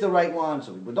believe it is the right one,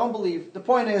 some people don't believe. The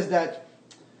point is that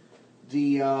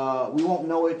we won't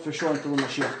know it for sure until the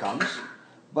Mashiach comes.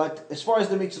 But as far as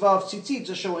the mitzvah of tzitzit,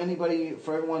 just so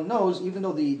for everyone knows, even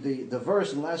though the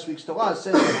verse in last week's Torah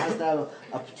says it has to have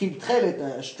a ptil tchelet,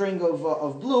 a string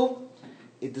of blue,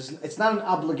 it's not an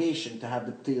obligation to have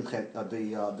the ptil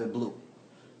tchelet, the blue.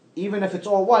 Even if it's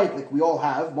all white, like we all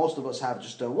have, most of us have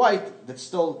just a white, that's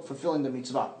still fulfilling the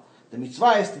mitzvah. The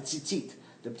mitzvah is the tzitzit.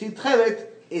 The ptil tchelet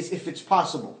is if it's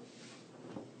possible.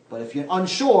 But if you're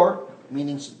unsure,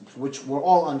 meaning which we're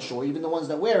all unsure, even the ones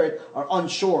that wear it are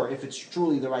unsure if it's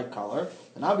truly the right color,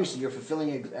 then obviously you're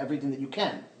fulfilling everything that you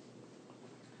can.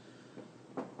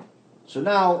 So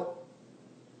now,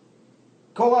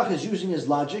 Korach is using his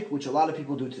logic, which a lot of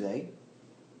people do today,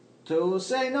 to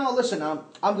say, no, listen, I'm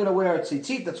going to wear a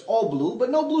tzitzit that's all blue, but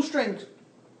no blue strings.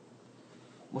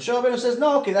 Moshe Rabbeinu says,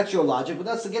 no, okay, that's your logic, but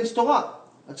that's against Torah.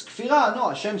 That's kfirah. No,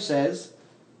 Hashem says,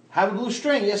 have a blue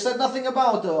string. He has said nothing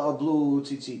about a blue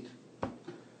tzitzit.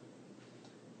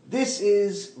 This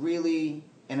is really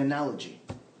an analogy.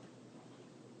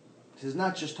 This is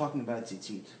not just talking about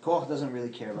tzitzit. Korach doesn't really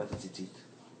care about the tzitzit.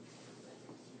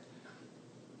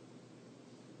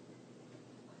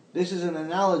 This is an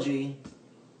analogy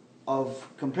of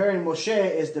comparing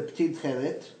Moshe is the ptil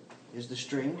tchelet, is the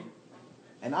string,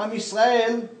 and Am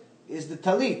Yisrael is the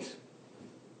talit.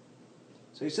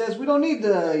 So he says, we don't need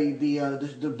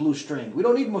the blue string. We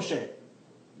don't need Moshe,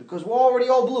 because we're already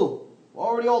all blue. We're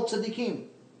already all tzaddikim.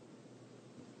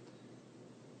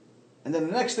 And then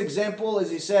the next example, as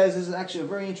he says, is actually a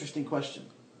very interesting question.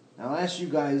 Now I'll ask you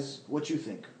guys what you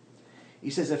think. He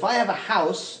says, if I have a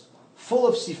house full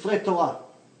of sifrei Torah,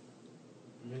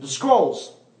 the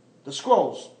scrolls,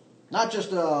 not just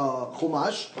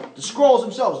chumash, the scrolls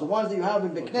themselves, the ones that you have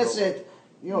in the Knesset,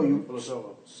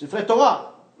 sifrei Torah,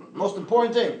 most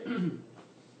important thing.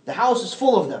 The house is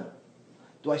full of them.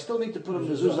 Do I still need to put a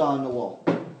mezuzah on the wall?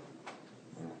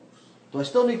 Do I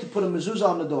still need to put a mezuzah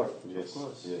on the door? Yes,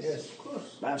 Of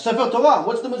course. I have Sefer Torah.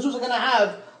 What's the mezuzah going to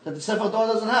have that the Sefer Torah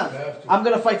doesn't have? I'm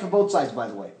going to fight for both sides, by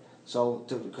the way. So,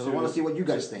 because I want to see what you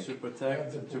guys think. To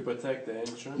protect the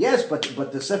entrance. Yes,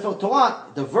 but the Sefer Torah,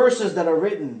 the verses that are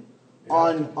written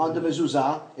on the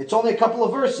mezuzah, it's only a couple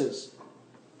of verses.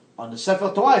 On the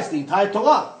Sefer Torah, it's the entire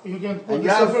Torah. You can put And the you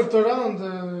have- Sefer Torah on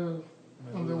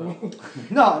the wall.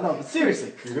 No, but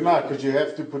seriously, You cannot, because you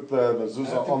have to put the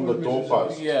mezuzah on the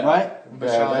doorpost. Yeah. right?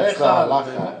 That's the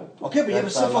halacha. Okay, but you have a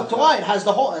That's Sefer halacha. Torah. It has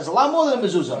there's a lot more than a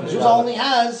mezuzah. Mezuzah only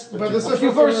has But the a Sefer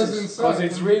few Torah is verses. inside. Because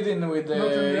it's reading with Not in the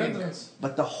the entrance.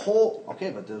 But the whole,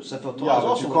 but the Sefer Torah is Yeah, but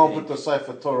also you can't with put the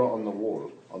Sefer Torah on the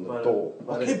wall, on the door.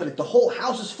 Okay, but the whole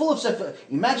house is full of Sefer.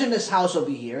 Imagine this house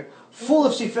over here, full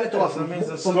of Sefer Torah. That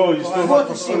means the No, you still What not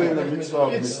to fulfilling the mitzvah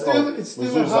of It's still a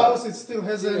mezuzah. house, it still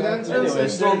has an entrance, Anyway,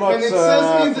 and, still not, and it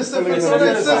says in the fulfilling Sefer the Torah,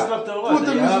 it mitzvah. says, put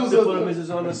the You have to put a mezuzah.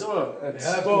 mezuzah on the door. It's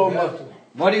You have so to, much.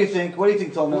 What do you think? What do you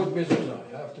think, Tomer? Put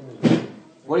mezuzah. You have to mezuzah.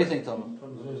 What do you think, Tomer? Put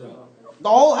mezuzah. The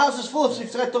whole house is full of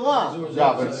Sefer Torah.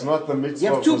 Yeah, but it's not the mitzvah.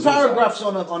 You have two of mezuzah. paragraphs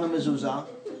on a mezuzah,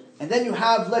 and then you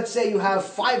have, let's say, you have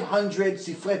 500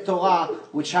 Sefer Torah,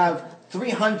 which have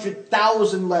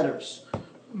 300,000 letters.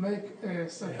 Make a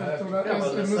Sefer Yeah, Torah yeah, as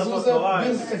but a the Sefer mezuzah, Torah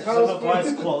build is- a Sefer house, Torah is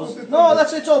put it- closed. put it No, on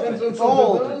it's open. entrance It's of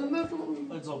all the open. door, and that will-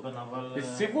 It's open, אבל... It's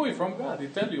ציווי from God, he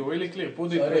tell you really clear,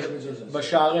 put it צריך מזוזה.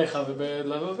 בשעריך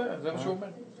זה מה שהוא אומר.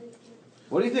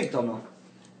 What do you think, Tomer?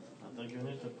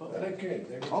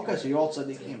 Okay, so you're all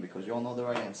tzaddikim because you all know the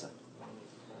right answer.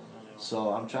 So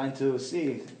I'm trying to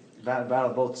see, battle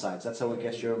both sides. That's how it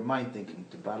gets your mind thinking,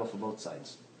 to battle for both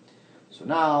sides. So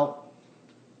now,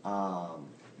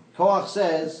 Korach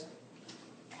says,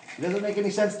 it doesn't make any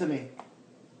sense to me.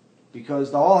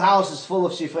 Because the whole house is full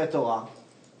of Sifrei Torah.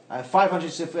 I have 500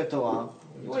 Sifrei Torah.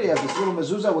 What do you have, this little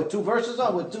mezuzah with 2 verses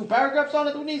on, with 2 paragraphs on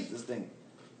it? Who needs this thing?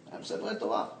 I have Sifrei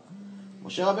Torah.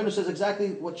 Moshe Rabbeinu says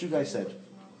exactly what you guys said.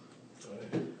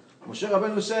 Moshe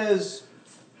Rabbeinu says,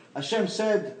 Hashem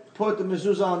said, put the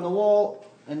mezuzah on the wall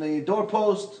and the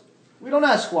doorpost. We don't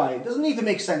ask why. It doesn't need to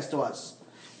make sense to us.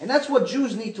 And that's what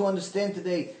Jews need to understand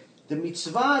today. The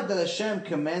mitzvah that Hashem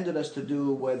commanded us to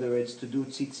do, whether it's to do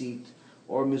tzitzit,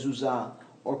 or mezuzah,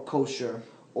 or kosher,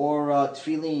 or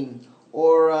tefillin,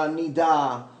 or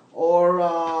nidah, or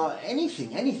anything,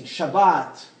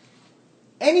 Shabbat,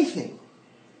 anything.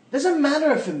 Doesn't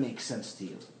matter if it makes sense to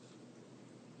you.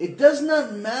 It does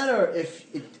not matter if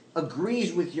it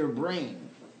agrees with your brain.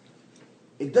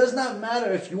 It does not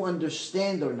matter if you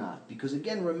understand or not. Because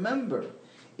again, remember,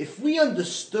 if we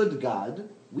understood God,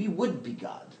 we would be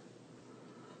God.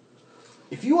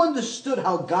 If you understood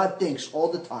how God thinks all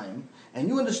the time, and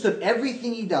you understood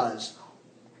everything He does,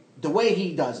 the way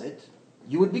He does it,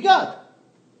 you would be God.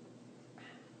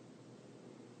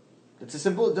 That's a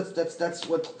simple, that's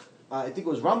what, I think it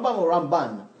was Rambam or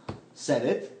Ramban said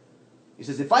it. He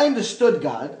says, if I understood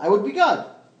God, I would be God.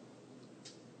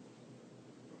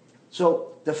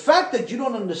 So the fact that you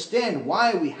don't understand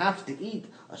why we have to eat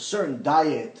a certain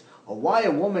diet, or why a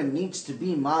woman needs to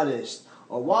be modest,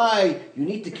 or why you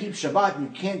need to keep Shabbat and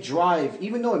you can't drive,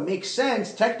 even though it makes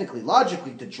sense, technically,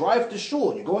 logically, to drive to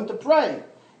shul, you're going to pray.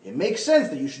 It makes sense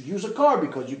that you should use a car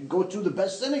because you can go to the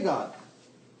best synagogue.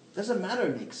 It doesn't matter,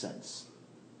 it makes sense.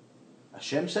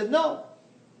 Hashem said no.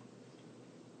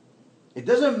 It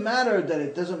doesn't matter that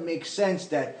it doesn't make sense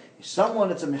that someone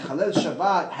that's a Mechalel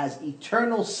Shabbat has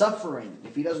eternal suffering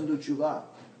if he doesn't do tshuva.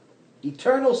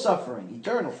 Eternal suffering,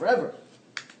 eternal, forever.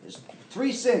 There's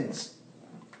 3 sins.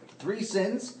 3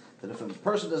 sins that if a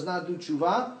person does not do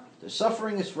tshuva, the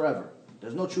suffering is forever.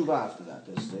 There's no tshuva after that.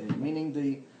 Meaning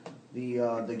the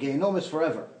Gehinom is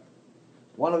forever.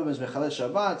 One of them is Mechalel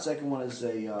Shabbat, second one is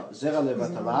a Zera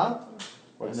Levatala.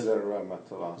 What's Zera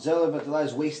Matala? Zera Levatala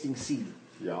is wasting seed.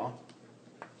 Yeah.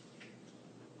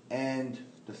 And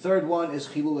the third one is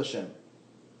Chilul Hashem.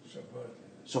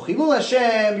 So Chilul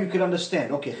Hashem, you can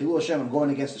understand. Okay, Chilul Hashem, I'm going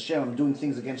against Hashem, I'm doing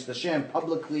things against Hashem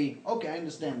publicly. Okay, I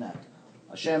understand that.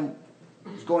 Hashem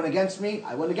is going against me.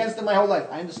 I went against him my whole life.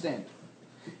 I understand.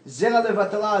 Zera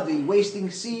Levatala, the wasting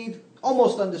seed,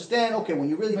 almost understand. Okay, when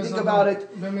you really think about it,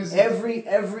 every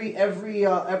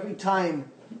time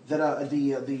that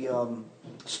the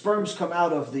sperms come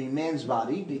out of the man's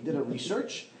body, they did a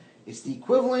research. It's the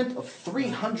equivalent of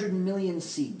 300 million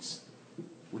seeds,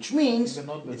 which means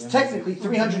it's technically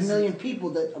 300 million people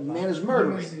that a man is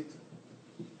murdering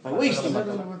by wasting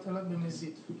them.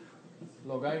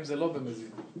 לא, גם אם זה לא במזיד.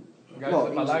 גם אם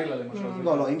זה בלילה למשל.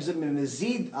 לא, אם זה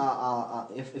במזיד,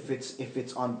 if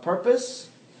it's on purpose,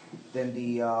 then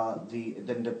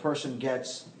the person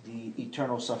gets the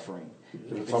eternal suffering.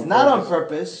 If it's not on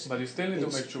purpose, but you still need to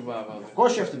make tshuva. Of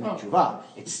course you have to make tshuva.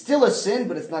 It's still a sin,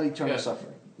 but it's not eternal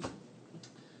suffering.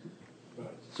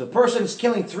 So a person is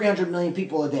killing 300 million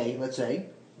people a day, let's say.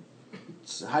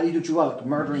 So how do you do tshuva? Like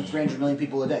murdering 300 million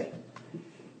people a day.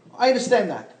 I understand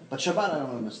that. But Shabbat I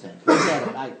don't understand. Let's say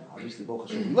I obviously Baruch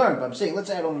Hashem learn, but I'm saying, let's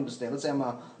say I don't understand. Let's say I'm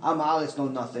Alex, know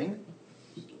nothing.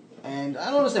 And I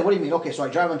don't understand. What do you mean? Okay, so I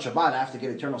drive on Shabbat, I have to get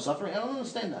eternal suffering? I don't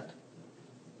understand that.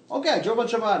 Okay, I drove on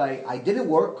Shabbat, I didn't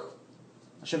work.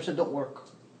 Hashem said don't work.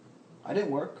 I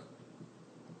didn't work.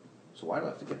 So why do I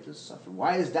have to get this suffering?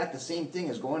 Why is that the same thing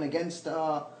as going against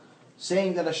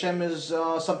saying that Hashem is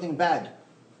something bad?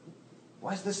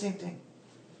 Why is it the same thing?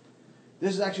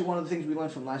 This is actually one of the things we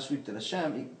learned from last week, that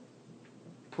Hashem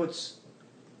puts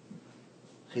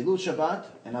Chilul Shabbat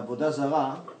and Avodah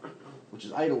Zarah, which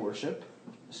is idol worship,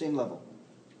 the same level.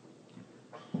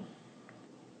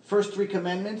 First 3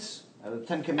 commandments out of the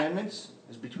 10 commandments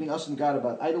is between us and God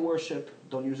about idol worship.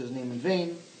 Don't use His name in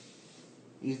vain.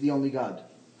 He's the only God.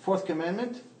 4th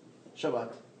commandment,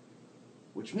 Shabbat,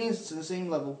 which means it's in the same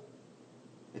level.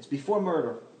 It's before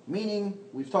murder. Meaning,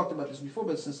 we've talked about this before,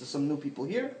 but since there's some new people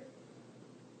here,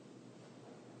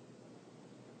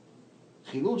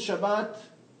 Chilul Shabbat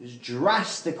is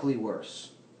drastically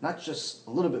worse. Not just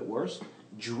a little bit worse,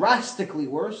 drastically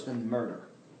worse than murder.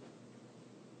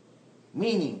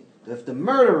 Meaning that if the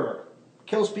murderer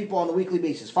kills people on a weekly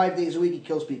basis, 5 days a week he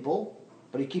kills people,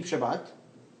 but he keeps Shabbat.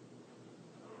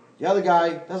 The other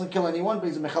guy doesn't kill anyone, but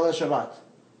he's a Mechalel Shabbat.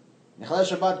 Mechalel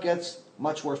Shabbat gets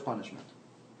much worse punishment.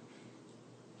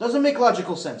 Doesn't make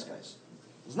logical sense, guys.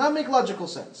 Does not make logical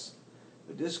sense.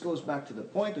 But this goes back to the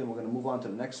point, and we're going to move on to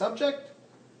the next subject.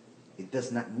 It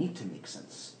does not need to make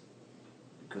sense.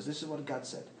 Because this is what God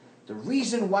said. The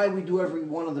reason why we do every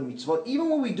one of the mitzvot, even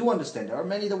when we do understand, there are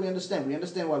many that we understand. We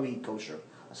understand why we eat kosher.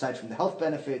 Aside from the health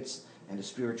benefits and the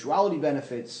spirituality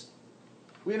benefits,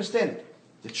 we understand it.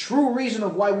 The true reason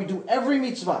of why we do every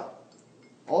mitzvah,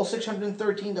 all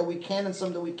 613 that we can and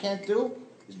some that we can't do,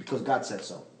 is because God said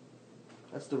so.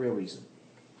 That's the real reason.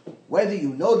 Whether you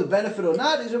know the benefit or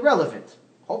not is irrelevant.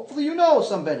 Hopefully you know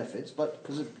some benefits, but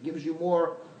because it gives you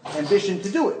more ambition to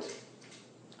do it.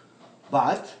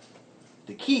 But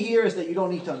the key here is that you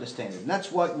don't need to understand it. And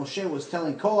that's what Moshe was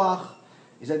telling Korach,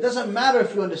 is that it doesn't matter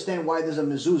if you understand why there's a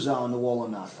mezuzah on the wall or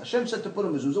not. Hashem said to put a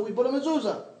mezuzah, we put a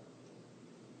mezuzah.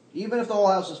 Even if the whole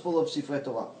house is full of Sifrei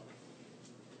Torah.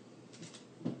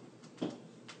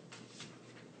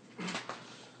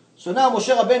 So now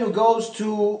Moshe Rabbeinu goes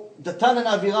to Datan and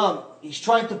Aviram. He's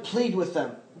trying to plead with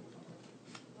them.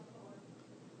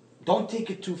 Don't take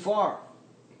it too far.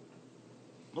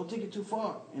 Don't take it too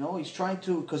far. You know, he's trying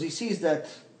to, because he sees that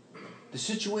the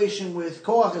situation with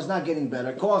Korach is not getting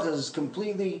better. Korach is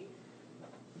completely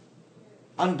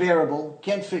unbearable.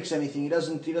 Can't fix anything. He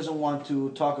doesn't want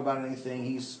to talk about anything.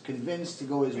 He's convinced to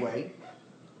go his way.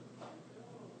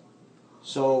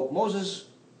 So Moses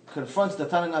confronts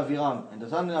Datan and Aviram, and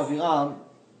Datan and Aviram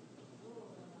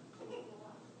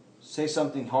say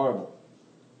something horrible.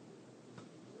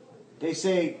 They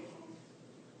say,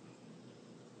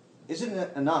 isn't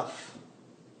it enough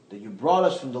that you brought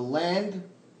us from the land,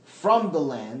 flowing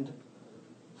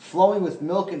with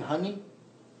milk and honey,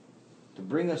 to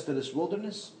bring us to this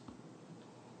wilderness?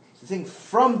 It's the thing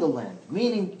from the land,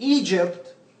 meaning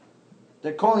Egypt.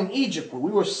 They're calling Egypt, where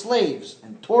we were slaves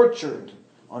and tortured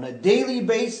on a daily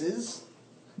basis,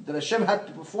 that Hashem had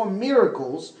to perform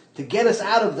miracles to get us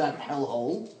out of that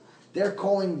hellhole. They're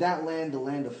calling that land the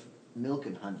land of milk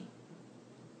and honey.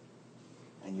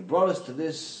 And you brought us to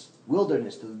this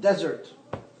wilderness, to the desert.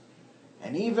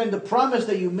 And even the promise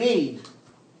that you made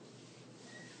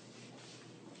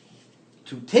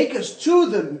to take us to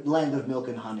the land of milk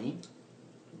and honey,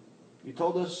 you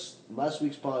told us in last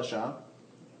week's parasha,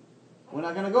 we're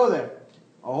not going to go there.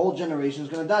 Our whole generation is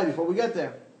going to die before we get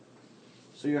there.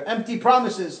 So your empty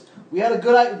promises. We had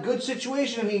a good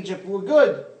situation in Egypt. We're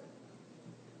good.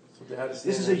 So they had to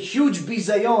This is a huge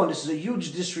bizayon. This is a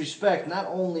huge disrespect, not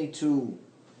only to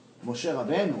Moshe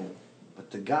Rabbeinu, but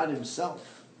to God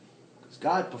Himself. Because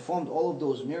God performed all of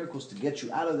those miracles to get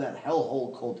you out of that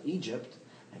hellhole called Egypt,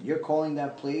 and you're calling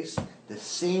that place the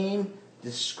same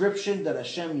description that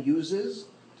Hashem uses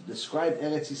to describe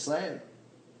Eretz Yisrael.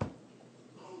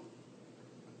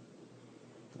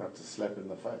 Not to slap in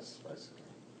the face, basically.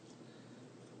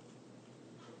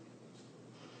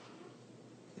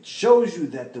 It shows you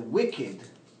that the wicked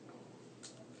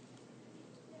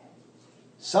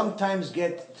sometimes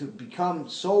get to become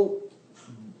so,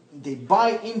 they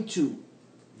buy into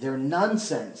their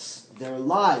nonsense, their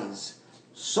lies,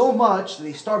 so much that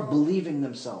they start believing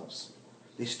themselves.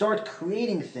 They start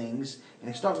creating things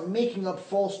and they start making up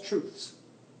false truths.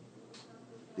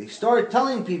 They start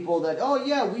telling people that, oh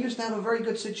yeah, we used to have a very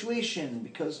good situation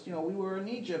because, we were in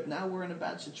Egypt, now we're in a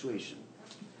bad situation.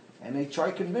 And they try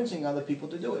convincing other people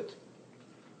to do it.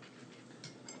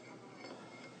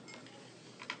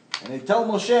 And they tell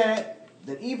Moshe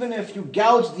that even if you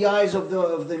gouge the eyes of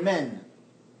the men,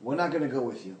 we're not going to go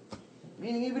with you.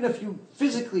 Meaning even if you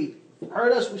physically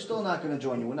hurt us, we're still not going to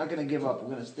join you. We're not going to give up. We're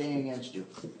going to stay against you.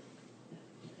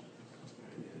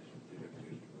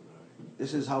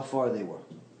 This is how far they were.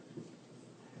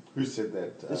 Who said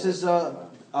that? This is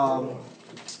Datan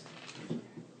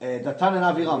and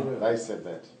Aviram. They said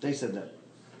that. They said that.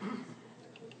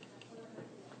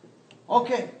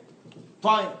 Okay,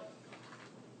 fine.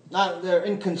 Now they're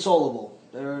inconsolable.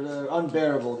 They're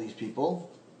unbearable, these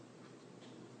people.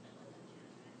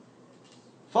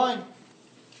 Fine.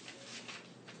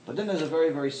 But then there's a very,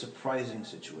 very surprising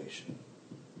situation.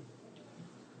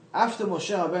 After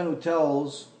Moshe Rabbeinu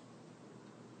tells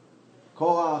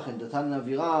Korach and Datan and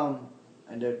Aviram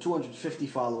and their 250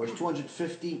 followers,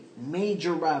 250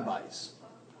 major rabbis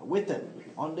are with them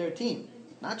on their team.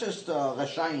 Not just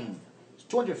Rashayim. It's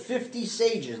 250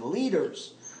 sages,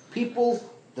 leaders, people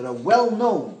that are well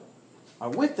known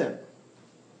are with them.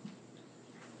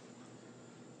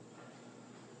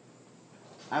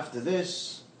 After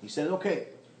this, he said, okay,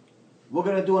 we're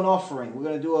going to do an offering. We're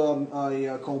going to do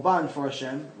a korban for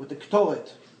Hashem with the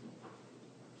ktoret,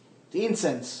 the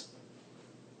incense.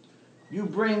 You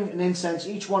bring an incense,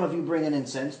 each one of you bring an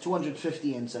incense,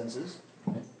 250 incenses.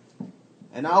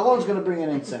 And Aaron's going to bring an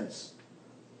incense.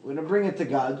 We're going to bring it to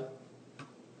God.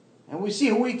 And we see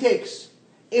who he takes.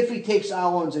 If he takes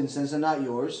Aaron's incense and not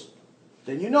yours,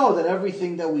 then you know that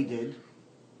everything that we did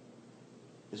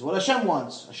is what Hashem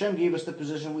wants. Hashem gave us the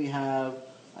position we have.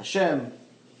 Hashem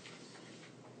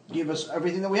gave us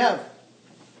everything that we have.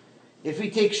 If he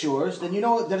takes yours, then you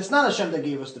know that it's not Hashem that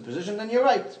gave us the position, then you're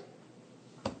right.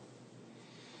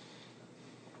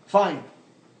 Fine.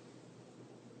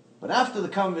 But after the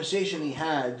conversation he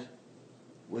had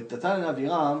with Datan and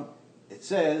Aviram, it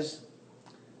says,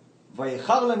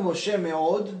 "Vayichar Moshe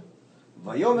me'od,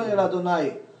 vayomer el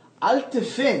Adonai, al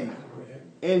tefen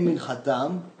el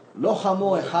minchatam, lo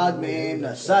chamo echad mehem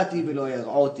nasati velo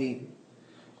yar'oti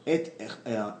et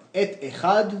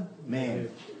echad mehem."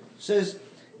 Says,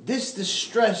 this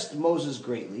distressed Moses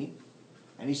greatly,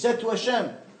 and he said to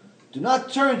Hashem, "Do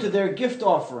not turn to their gift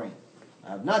offering. I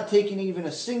have not taken even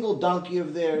a single donkey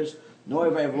of theirs, nor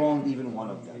have I wronged even one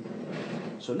of them."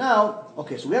 So now,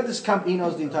 okay, so we have this he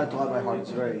knows the entire Torah by heart. It's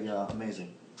very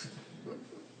amazing.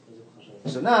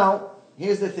 So now,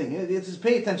 here's the thing. Just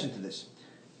pay attention to this.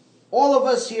 All of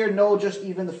us here know just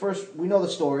even we know the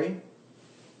story.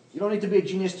 You don't need to be a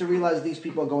genius to realize these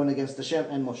people are going against Hashem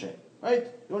and Moshe, right?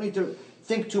 You don't need to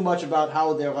think too much about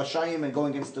how they're Rashayim and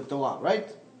going against the Torah,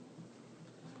 right?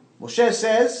 Moshe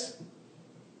says,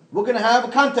 we're going to have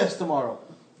a contest tomorrow.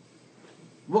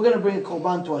 we're going to bring a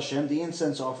korban to Hashem, the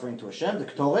incense offering to Hashem, the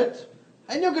ktoret,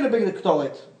 and you're going to bring the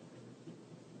ktoret.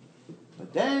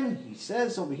 But then he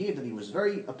says over here that he was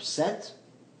very upset,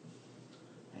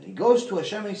 and he goes to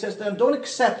Hashem and he says to him, don't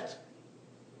accept.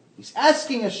 He's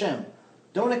asking Hashem,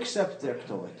 don't accept their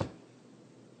ktoret.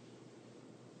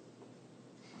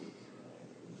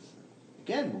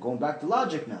 Again, we're going back to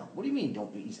logic now. What do you mean?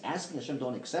 He's asking Hashem,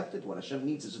 don't accept it? What Hashem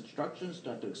needs is instructions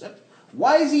not to accept it?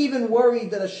 Why is he even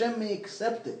worried that Hashem may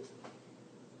accept it?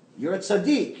 You're a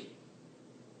tzaddik.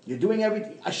 You're doing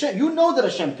everything. Hashem, you know that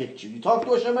Hashem picked you. You talk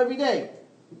to Hashem every day.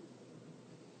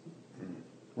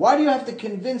 Why do you have to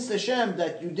convince Hashem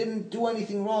that you didn't do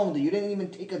anything wrong, that you didn't even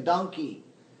take a donkey?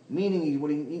 Meaning,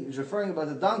 what he's referring about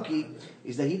the donkey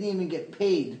is that he didn't even get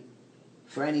paid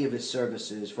for any of his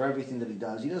services, for everything that he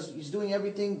does. He's doing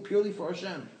everything purely for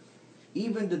Hashem.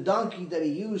 Even the donkey that he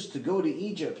used to go to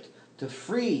Egypt to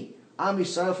free Am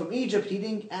Yisrael from Egypt, he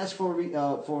didn't ask for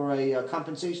a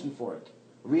compensation for it,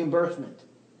 reimbursement.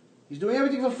 He's doing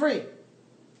everything for free.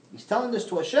 He's telling this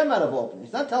to Hashem out of open.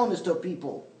 He's not telling this to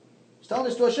people. He's telling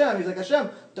this to Hashem. He's like, Hashem,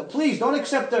 please don't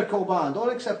accept their korban.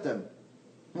 Don't accept them.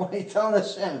 Why are you telling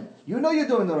Hashem? You know you're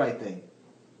doing the right thing.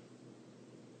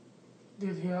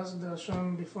 Did he ask the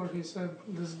Hashem before he said,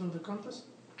 let's do the contest?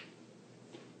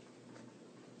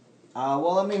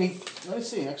 Well, I mean, let me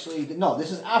see. Actually, no.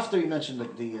 This is after he mentioned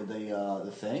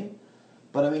the thing.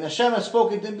 But I mean, Hashem has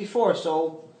spoken to him before,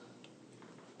 so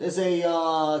there's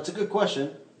it's a good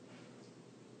question.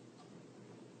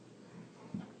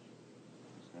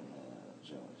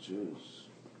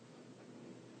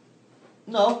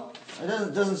 No, it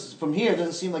doesn't. From here, it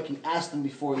doesn't seem like he asked him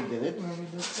before he did it. Maybe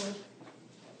this way.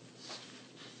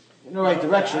 In the right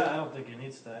direction. I don't think he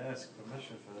needs to ask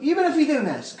permission for that. Even if he didn't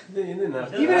ask. He didn't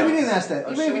have to Even if he didn't ask. ask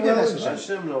that. Even if he didn't ask Hashem.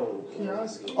 Hashem knows. He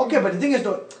asked. Okay, but the thing is,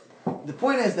 though, the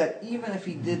point is that even if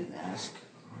he didn't ask,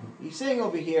 he's saying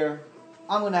over here,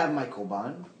 I'm going to have my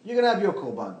korban, you're going to have your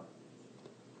korban.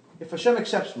 If Hashem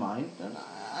accepts mine, then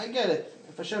I get it.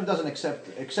 If Hashem doesn't accept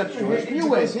yours, you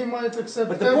win. Because he might accept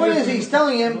But the point is,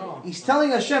 everything. he's telling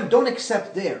Hashem, don't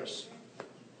accept theirs.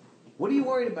 What are you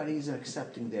worried about? He's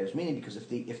accepting theirs, meaning because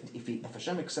if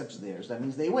Hashem accepts theirs, that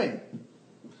means they win.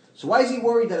 So why is he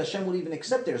worried that Hashem will even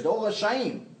accept theirs? They're all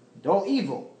Hashaim. They're all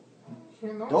evil. He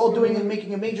knows They're all he doing will- and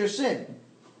making a major sin.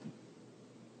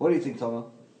 What do you think, Toma?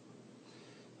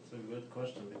 It's a good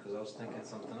question because I was thinking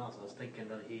something else. I was thinking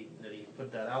that he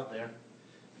put that out there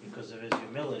because of his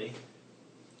humility,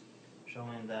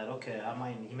 showing that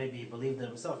maybe he believed in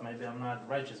himself. Maybe I'm not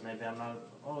righteous. Maybe I'm not.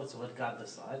 Oh, it's let God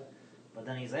decide. But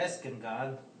then he's asking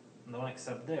God, don't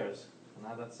accept theirs.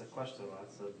 Now that's a question.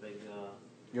 That's a big.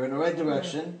 You're in the right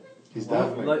direction. He's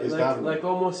davening. He's davening. Like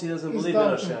almost he doesn't He's believe in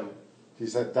davening. Hashem.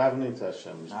 He's davening to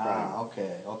Hashem. He's praying.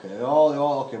 Okay.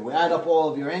 All okay. We add up all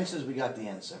of your answers, we got the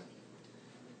answer.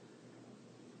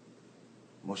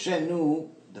 Moshe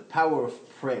knew the power of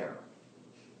prayer.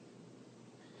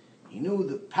 He knew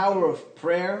the power of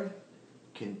prayer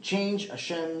can change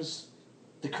Hashem's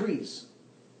decrees.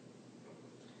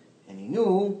 And he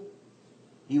knew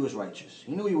he was righteous.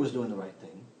 He knew he was doing the right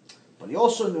thing. But he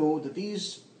also knew that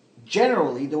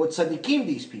generally, they were tzaddikim,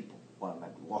 these people.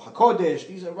 HaKodesh,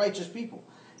 these are righteous people.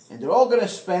 And they're all going to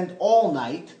spend all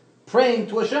night praying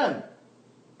to Hashem.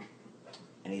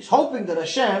 And he's hoping that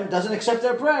Hashem doesn't accept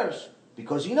their prayers.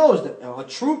 Because he knows that a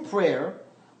true prayer,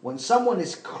 when someone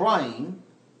is crying,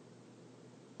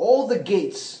 all the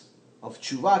gates of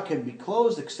tshuva can be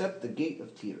closed except the gate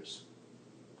of tears.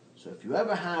 So if you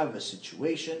ever have a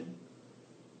situation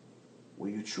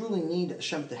where you truly need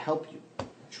Hashem to help you,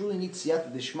 truly need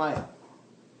siyata d'shmaya,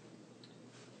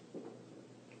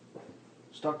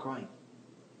 start crying.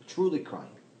 Truly crying.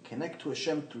 Connect to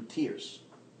Hashem through tears.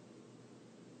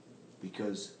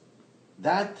 Because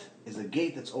that is a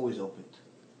gate that's always opened.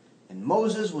 And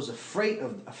Moses was afraid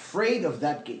of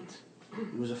that gate.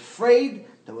 He was afraid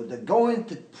that they're going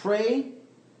to pray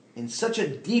in such a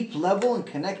deep level and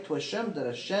connect to Hashem that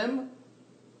Hashem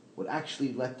would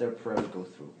actually let their prayers go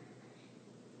through.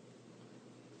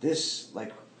 This,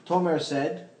 like Tomer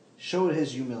said, showed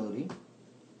his humility.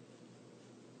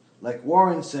 Like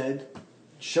Warren said,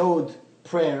 showed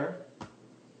prayer.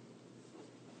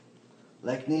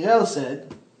 Like Nirel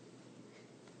said,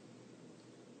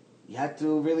 you had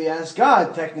to really ask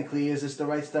God, technically, is this the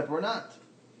right step or not?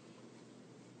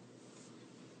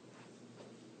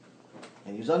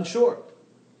 And he was unsure.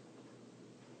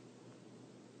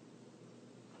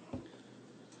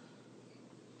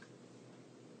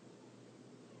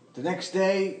 The next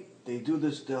day, they do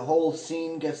this, the whole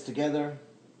scene gets together.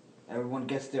 Everyone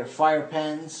gets their fire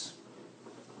pans.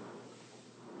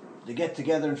 They get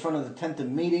together in front of the tent of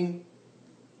meeting.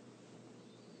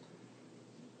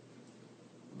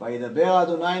 וידבר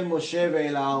אדוני אל משה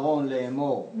ואל אהרון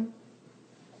לאמור,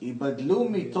 יבדלו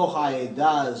מתוך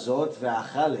העדה הזאת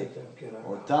ואכלה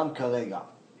אותם כרגע.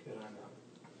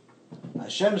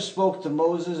 Hashem spoke to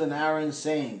Moses and Aaron,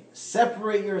 saying,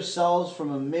 separate yourselves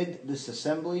from amid this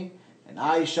assembly, and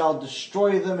I shall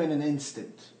destroy them in an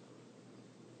instant.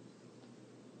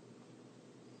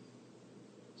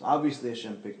 So obviously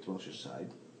Hashem picked Moshe's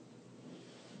side.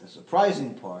 The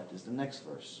surprising part is the next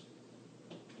verse.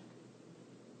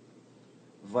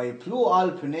 ויפלו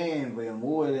על פניהם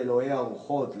ויאמרו אל אלוהי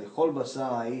הרוחות לכל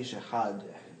בשר האיש אחד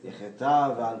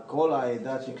יחטא ועל כל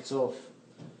העדה תקצוף.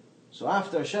 So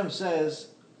after Hashem says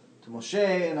to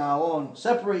Moshe and Aaron,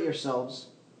 separate yourselves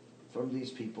from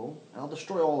these people and I'll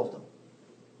destroy all of them.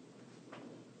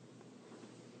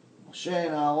 Moshe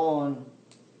and Aaron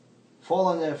fall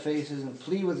on their faces and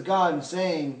plead with God and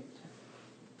saying,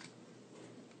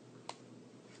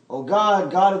 O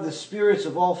God, God of the spirits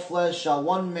of all flesh, shall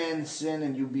one man sin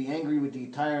and you be angry with the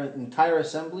entire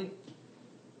assembly?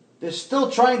 They're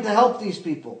still trying to help these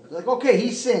people. They're like, okay,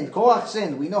 he sinned, Korach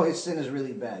sinned, we know his sin is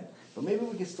really bad, but maybe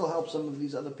we can still help some of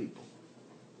these other people.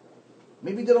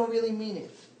 Maybe they don't really mean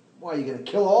it. Why, are you going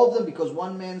to kill all of them because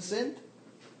one man sinned?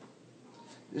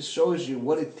 This shows you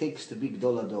what it takes to be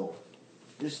Gdol Ador.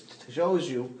 This shows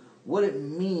you what it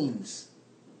means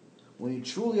when you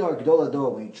truly are Gdol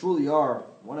Ador, when you truly are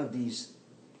one of these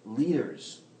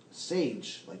leaders,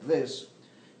 sage like this.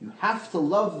 You have to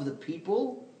love the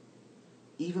people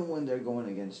even when they're going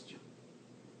against you.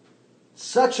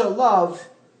 Such a love,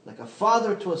 like a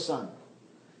father to a son.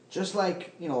 Just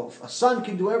like, a son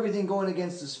can do everything going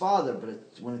against his father,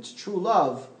 but when it's true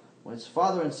love, when it's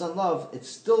father and son love, it's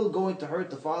still going to hurt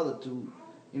the father to,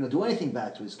 do anything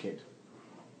bad to his kid.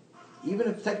 Even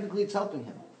if technically it's helping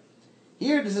him.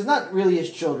 Here, this is not really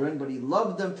his children, but he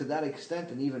loved them to that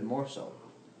extent and even more so.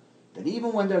 That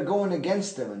even when they're going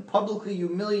against him and publicly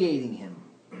humiliating him,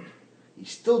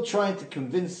 he's still trying to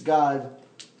convince God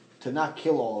to not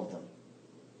kill all of them.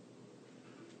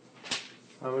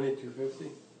 How many? 250?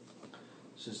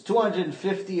 So it's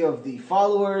 250 of the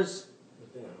followers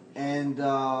and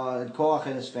Korach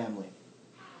and his family.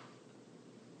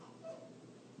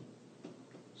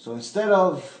 So instead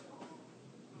of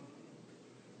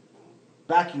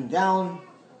backing down,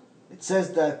 it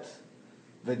says that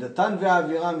ודתן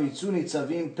ואבירם יצאו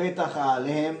ניצבים פתח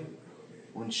עליהם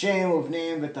ונשיהם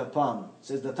ובניהם וטפם. It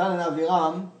says Datan and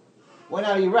Aviram went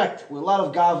out erect with a lot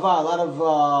of gava, a lot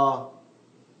of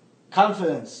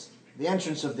confidence. The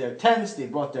entrance of their tents, they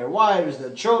brought their wives,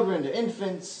 their children, their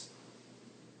infants.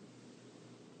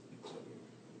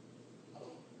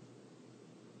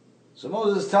 So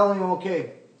Moses is telling them,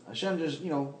 okay, Hashem just,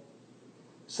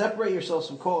 separate yourselves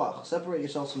from Korach, separate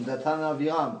yourselves from Datan and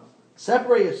Aviram.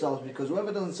 Separate yourselves, because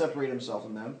whoever doesn't separate himself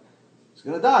from them is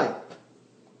going to die.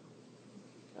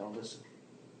 Now listen.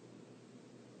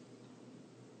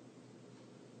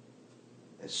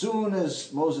 As soon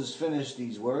as Moses finished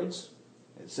these words,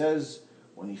 it says,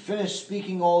 when he finished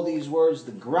speaking all these words,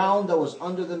 the ground that was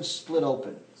under them split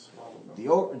open.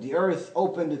 The earth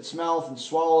opened its mouth and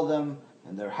swallowed them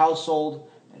and their household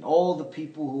and all the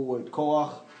people who were at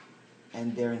Korach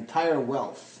and their entire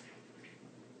wealth.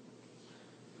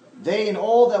 They and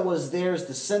all that was theirs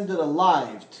descended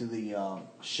alive to the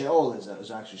Sheol, is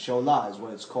actually Sheolah is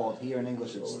what it's called. Here in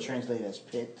English it's translated as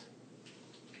pit.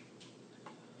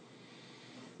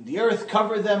 The earth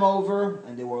covered them over,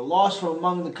 and they were lost from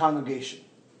among the congregation.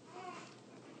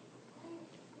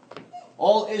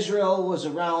 All Israel was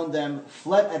around them,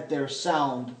 fled at their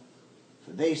sound,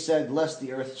 for they said, lest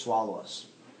the earth swallow us.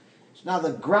 So now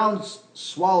the ground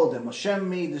swallowed them. Hashem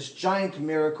made this giant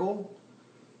miracle,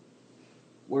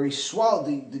 where he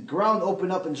swallowed, the ground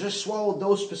opened up and just swallowed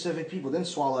those specific people, didn't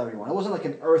swallow everyone. It wasn't like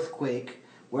an earthquake,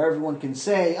 where everyone can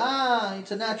say,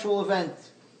 it's a natural event.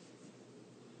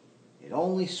 It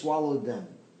only swallowed them.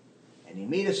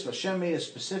 And Hashem made a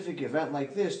specific event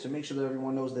like this to make sure that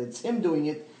everyone knows that it's him doing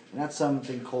it and not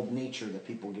something called nature that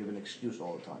people give an excuse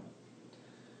all the time.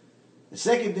 The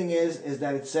second thing is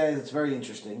that it says, it's very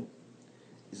interesting,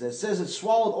 is that it says it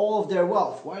swallowed all of their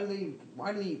wealth. Why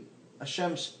did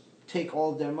Hashem take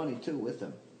all of their money too with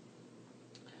them?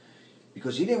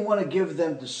 Because he didn't want to give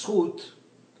them the zchut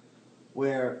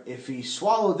where if he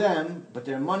swallowed them, but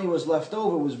their money was left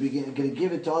over, was going to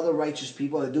give it to other righteous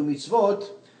people that do mitzvot,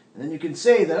 and then you can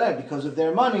say that because of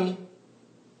their money,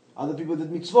 other people did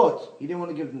mitzvot. He didn't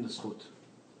want to give them the zchut.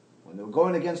 When they were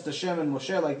going against Hashem and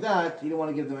Moshe like that, he didn't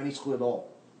want to give them any zchut at all.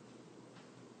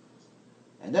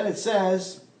 And then it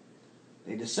says,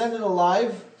 they descended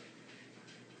alive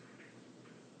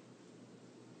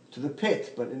to the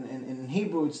pit, but in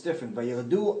Hebrew it's different.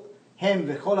 Vayirdu Hem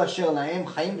v'chol asher lahem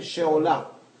chaim she'olah.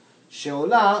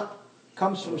 She'olah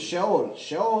comes from Sheol.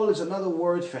 Sheol is another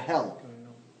word for hell.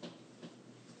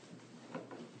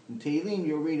 In Tehillim,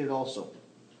 you'll read it also.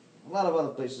 A lot of other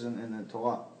places in the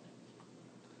Torah.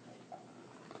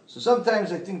 So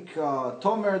sometimes I think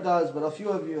Tomer does, but a few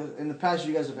of you in the past,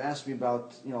 you guys have asked me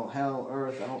about hell,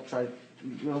 earth.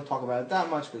 We don't talk about it that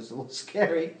much because it's a little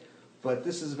scary. But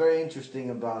this is very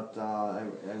interesting about. I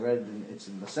read it's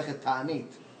in Masechet Ta'anit.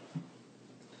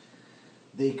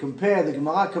 The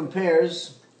Gemara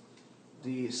compares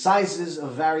the sizes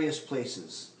of various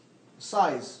places, the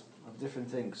size of different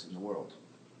things in the world.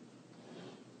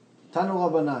 Tanu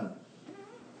Rabbanan.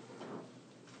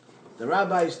 The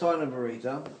rabbi is taught in a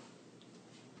Berita.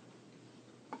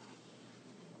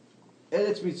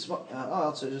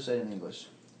 I'll just say it in English.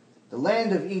 The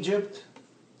land of Egypt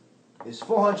is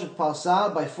 400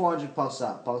 parsa by 400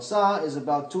 parsa. Parsa is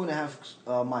about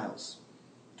 2.5 miles,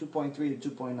 2.3 to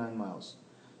 2.9 miles.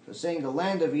 So saying the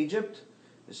land of Egypt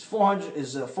is 400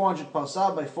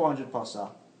 parsa by 400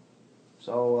 parsa.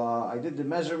 So I did the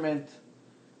measurement.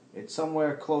 It's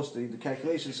somewhere close to the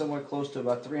calculation. Somewhere close to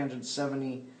about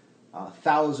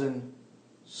 370,000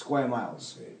 square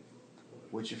miles.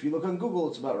 Which, if you look on Google,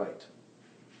 it's about right.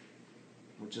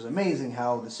 Which is amazing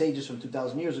how the sages from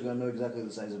 2,000 years ago knew exactly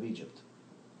the size of Egypt.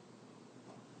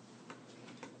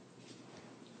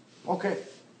 Okay.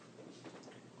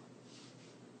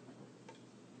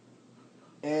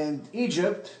 And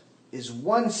Egypt is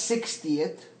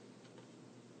 1/60th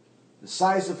the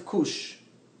size of Cush,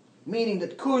 meaning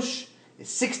that Cush is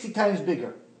 60 times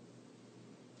bigger.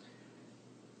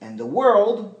 And the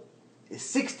world is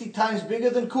 60 times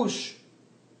bigger than Cush.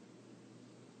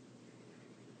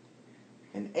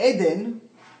 And Eden,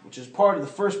 which is part of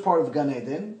the first part of Gan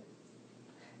Eden,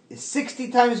 is 60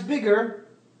 times bigger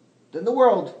than the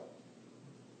world.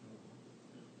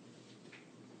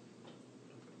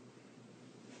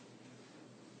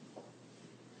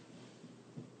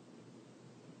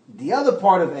 The other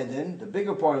part of Eden, the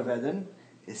bigger part of Eden,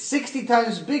 is 60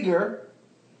 times bigger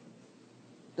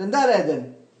than that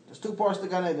Eden. There's two parts to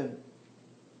Gan Eden.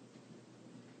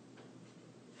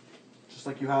 Just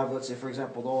like you have, let's say, for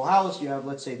example, the whole house, you have,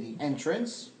 let's say, the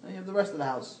entrance, and you have the rest of the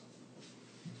house.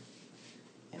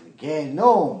 And the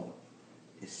Gehinom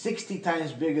is 60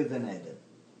 times bigger than Eden.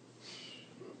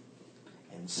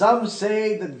 And some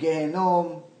say that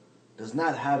Gehinom does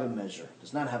not have a measure,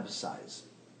 does not have a size.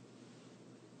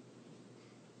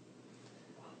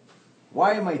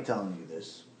 Why am I telling you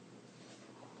this?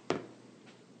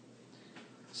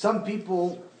 Some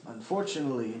people,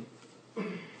 unfortunately,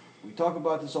 we talk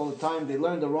about this all the time, they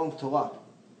learn the wrong Torah.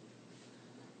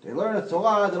 They learn a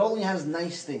Torah that only has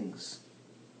nice things.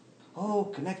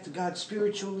 Oh, connect to God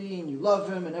spiritually, and you love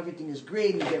Him, and everything is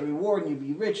great, and you get reward, and you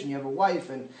be rich, and you have a wife,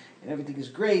 and everything is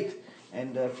great.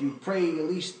 And if you pray at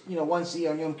least once a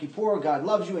year on Yom Kippur, God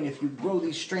loves you, and if you grow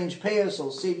these strange payas,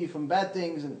 He'll save you from bad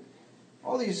things, and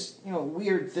all these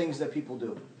weird things that people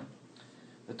do.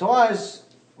 The Torah has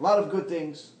a lot of good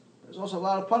things. There's also a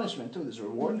lot of punishment too. There's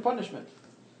reward and punishment.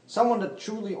 Someone that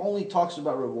truly only talks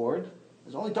about reward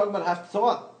is only talking about half the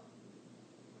Torah.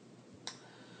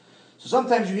 So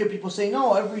sometimes you hear people say,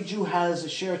 no, every Jew has a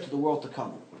share to the world to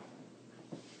come.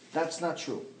 That's not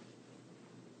true.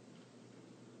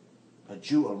 A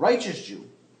righteous Jew,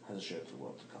 has a share to the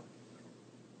world to come.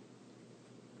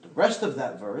 The rest of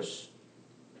that verse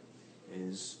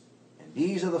is, and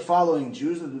these are the following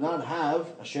Jews that do not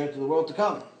have a share to the world to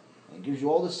come. And it gives you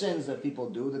all the sins that people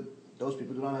do, that those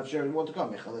people do not have share in the world to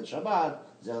come. Mechalel Shabbat,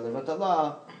 Zer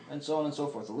Levatala, and so on and so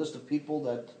forth. A list of people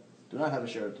that do not have a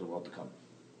share to the world to come.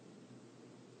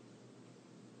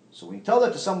 So when you tell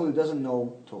that to someone who doesn't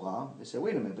know Torah, they say,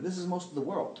 wait a minute, but this is most of the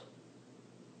world.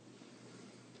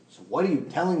 So what are you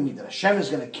telling me, that Hashem is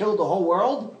going to kill the whole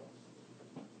world?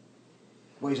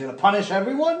 Well, He's going to punish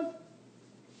everyone?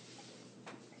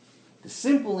 The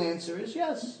simple answer is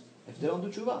yes, if they don't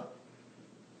do tshuva.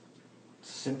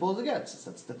 Simple as it gets.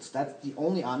 That's the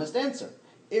only honest answer.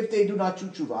 If they do not do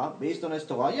tshuva, based on His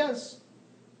Torah, yes.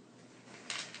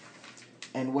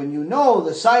 And when you know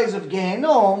the size of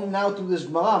Gehinom, now to this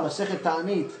Gemara, Masechet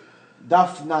Ta'anit,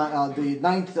 the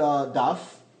ninth daf,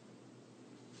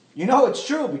 you know it's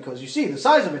true, because you see the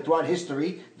size of it throughout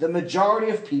history. The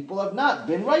majority of people have not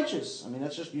been righteous. I mean,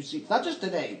 that's just, you see, not just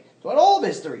today, throughout all of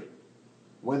history.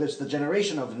 Whether it's the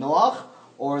generation of Noach,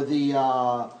 or the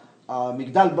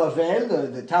Migdal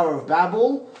Bavel, the Tower of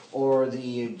Babel, or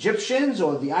the Egyptians,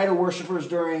 or the idol worshippers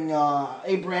during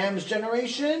Abraham's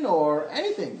generation, or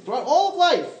anything, throughout all of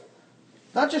life.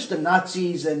 Not just the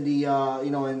Nazis and the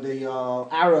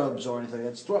Arabs or anything.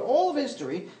 It's throughout all of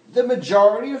history. The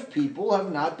majority of people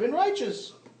have not been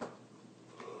righteous.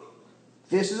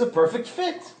 This is a perfect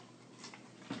fit.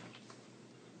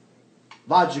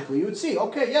 Logically, you would see,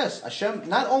 okay, yes, Hashem,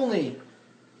 not only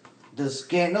does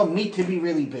Gehinom need to be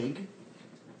really big,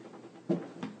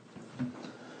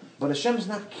 but Hashem's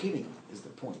not kidding, is the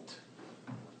point.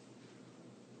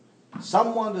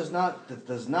 Someone that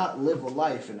does not live a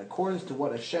life in accordance to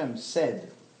what Hashem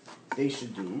said they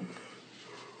should do,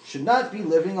 should not be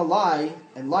living a lie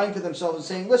and lying to themselves and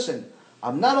saying, listen,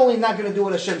 I'm not only not going to do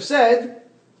what Hashem said,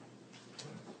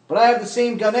 but I have the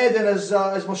same Gan Eden as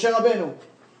Moshe Rabbeinu.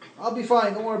 I'll be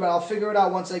fine, don't worry about it, I'll figure it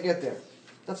out once I get there.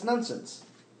 That's nonsense.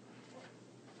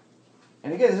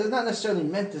 And again, this is not necessarily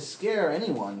meant to scare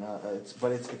anyone,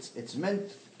 but it's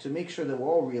meant to make sure that we're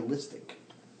all realistic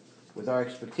with our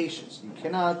expectations. You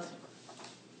cannot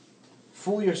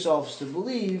fool yourselves to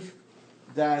believe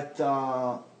that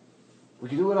we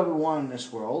can do whatever we want in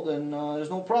this world and there's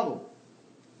no problem.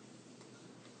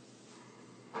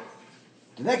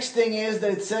 The next thing is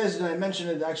that it says, and I mentioned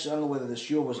it actually, I don't know whether the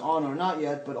shiur was on or not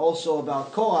yet, but also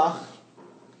about Korach,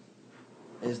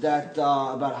 is that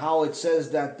about how it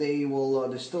says that they will,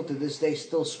 they're still to this day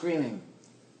still screaming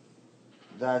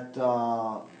that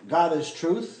God is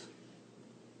truth,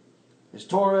 His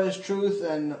Torah is truth,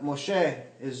 and Moshe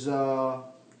is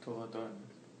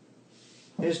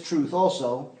truth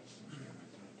also.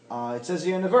 It says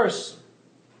here in the verse,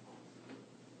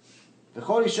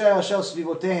 "V'chol Yisrael asher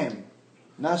svivotehem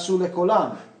nasu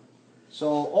lekolam." So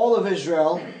all of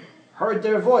Israel heard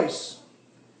their voice.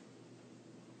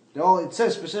 It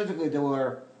says specifically they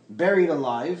were buried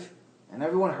alive, and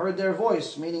everyone heard their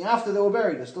voice, meaning after they were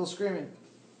buried, they're still screaming.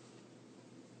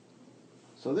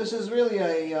 So this is really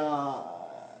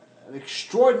an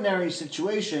extraordinary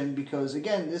situation because,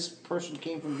 again, this person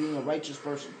came from being a righteous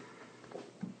person.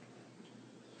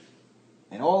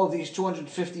 And all of these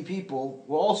 250 people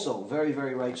were also very,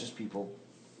 very righteous people.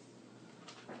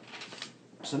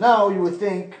 So now you would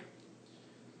think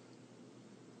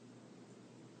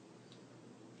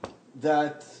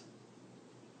that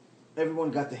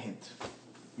everyone got the hint.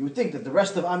 You would think that the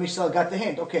rest of Am Yisrael got the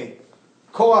hint. Okay,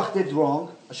 Korach did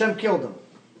wrong, Hashem killed him.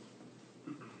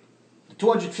 The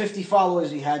 250 followers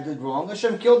he had did wrong,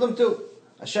 Hashem killed them too.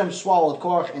 Hashem swallowed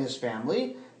Korach and his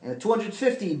family, and the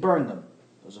 250 he burned them.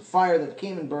 There was a fire that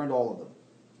came and burned all of them.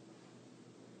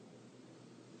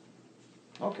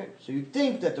 Okay, so you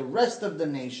think that the rest of the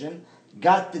nation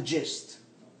got the gist.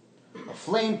 A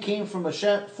flame came from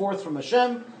Hashem, forth from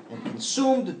Hashem and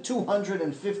consumed the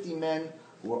 250 men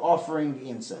who were offering the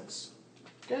incense.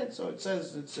 Okay, so it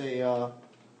says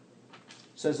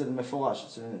says it in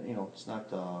Meforash. It's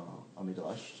not a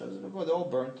midrash. It says they're all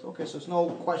burnt. Okay, so it's no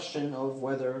question of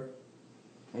whether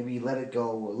maybe let it go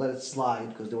or let it slide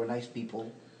because they were nice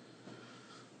people.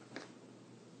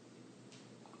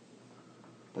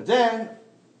 But then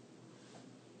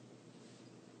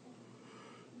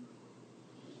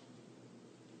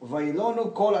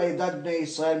וילונו כל עדת בני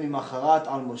ישראל ממחרת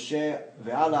על משה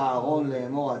ועל אהרון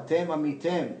לאמור אתם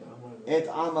עמיתם את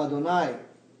עם אדוני.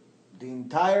 The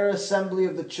entire assembly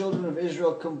of the children of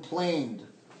Israel complained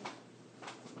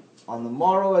on the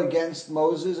morrow against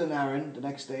Moses and Aaron the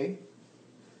next day,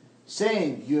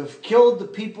 saying, you have killed the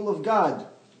people of God.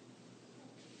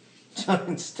 So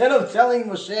instead of telling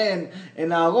Moshe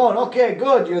and Aaron, okay,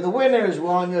 good, you're the winners, we're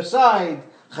on your side,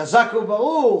 Chazaku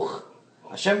Baruch,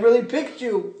 Hashem really picked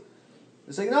you.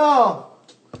 It's like, no,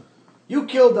 you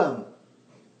killed them.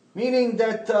 Meaning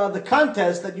that the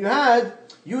contest that you had,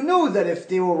 you knew that if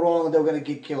they were wrong, they were going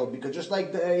to get killed. Because just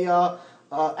like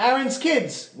Aaron's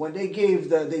kids, when they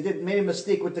made a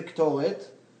mistake with the Ktoret,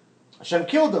 Hashem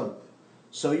killed them.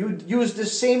 So you used the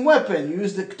same weapon. You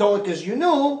used the Ktoret because you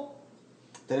knew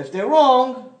that if they're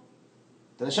wrong,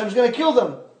 then Hashem's going to kill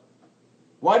them.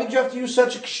 Why did you have to use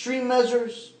such extreme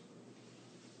measures?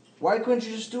 Why couldn't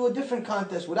you just do a different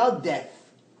contest without death?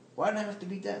 Why did it have to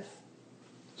be death?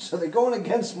 So they're going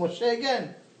against Moshe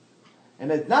again.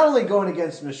 And they're not only going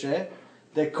against Moshe,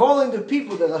 they're calling the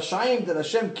people, the Rashaim that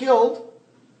Hashem killed,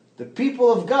 the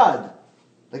people of God.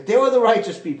 Like they were the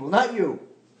righteous people, not you.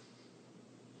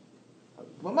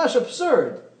 Mamash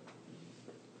absurd.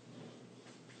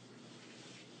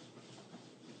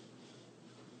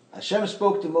 Hashem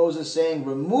spoke to Moses saying,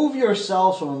 remove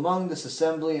yourselves from among this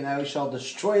assembly and I shall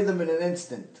destroy them in an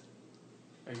instant.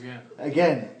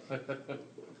 Again.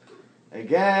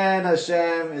 Again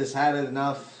Hashem has had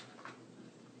enough.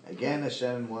 Again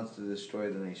Hashem wants to destroy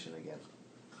the nation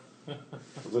again.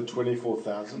 The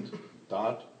 24,000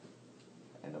 died.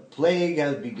 And a plague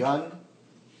has begun.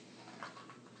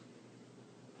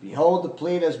 Behold, the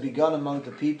plague has begun among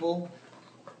the people.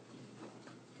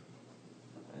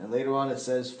 And later on it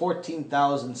says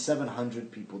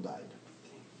 14,700 people died.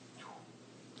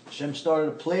 Hashem started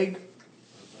a plague.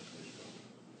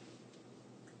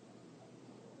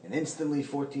 And instantly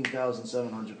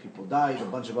 14,700 people died. A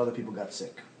bunch of other people got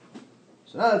sick.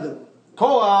 So now the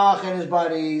Korach and his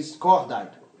buddies, Korach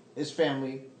died. His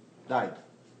family died.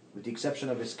 With the exception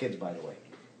of his kids, by the way.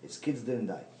 His kids didn't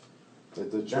die.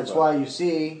 That's why you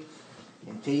see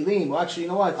in Tehillim, well actually you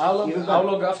know what? How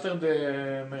long after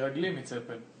the Meraglim it's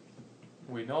happened?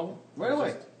 We know? Right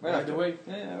away. Right away?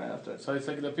 Yeah, right after. So it's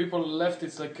like the people left,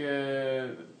 it's like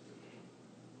 20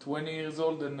 years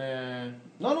old and...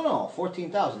 No,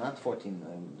 14,000, not 14.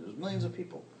 There's millions of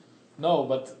people. No,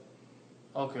 but...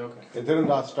 Okay. It didn't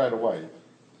die straight away.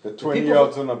 The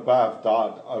 20-year-olds and above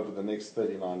died over the next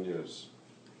 39 years.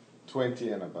 20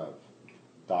 and above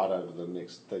died over the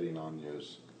next 39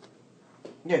 years.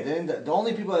 Yeah, the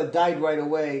only people that died right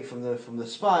away from the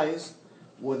spies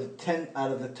were the 10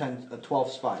 out of the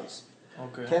 12 spies.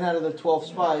 Okay. 10 out of the 12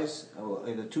 spies,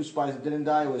 the 2 spies that didn't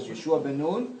die was Yeshua ben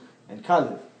Nun and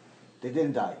Caleb. They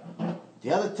didn't die.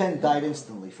 The other 10 died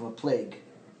instantly from a plague.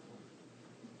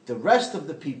 The rest of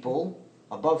the people,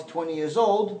 above 20 years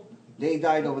old, they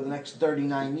died over the next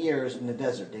 39 years in the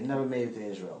desert. They never made it to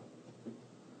Israel.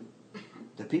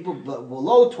 The people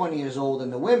below 20 years old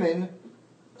and the women,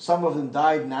 some of them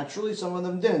died naturally, some of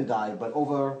them didn't die, but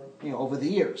over the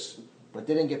years. But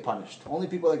they didn't get punished. Only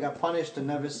people that got punished to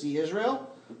never see Israel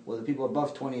were the people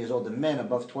above 20 years old, the men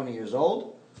above 20 years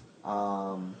old.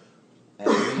 And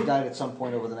they died at some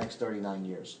point over the next 39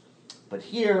 years. But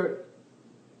here,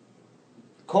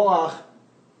 Korach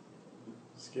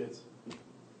His kids.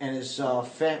 and his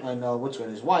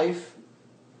his wife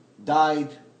died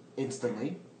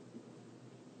instantly.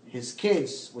 His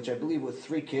kids, which I believe were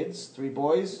 3 kids, 3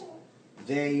 boys,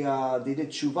 they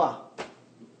did tshuva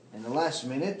in the last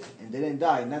minute and they didn't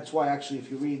die. And that's why actually, if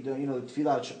you read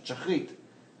Tefillah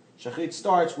Shachrit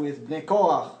starts with Bnei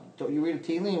Korach. You read a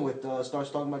Tehillim with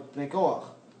starts talking about Bnei Korach.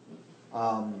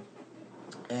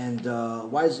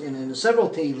 Why is in several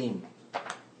Tehillim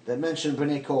that mention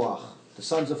Bnei Korach, the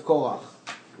sons of Korach?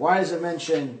 Why does it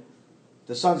mention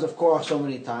the sons of Korach so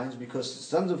many times? Because the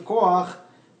sons of Korach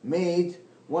made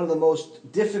one of the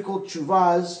most difficult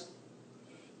tshuvas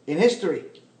in history.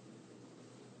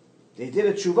 They did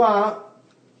a tshuva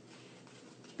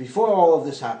before all of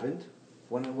this happened.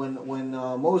 When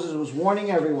Moses was warning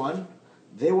everyone,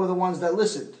 they were the ones that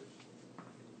listened.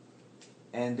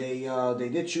 And they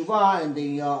did tshuva, and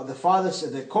the father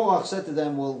said, the Korach said to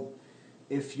them, well,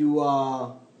 if you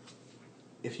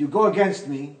go against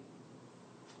me,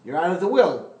 you're out of the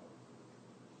will.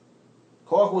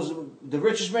 Korach was the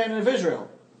richest man of Israel.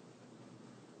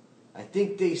 I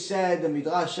think they said, the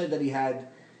Midrash said that he had,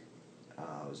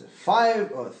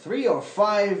 3 or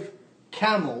 5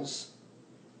 camels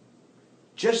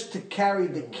just to carry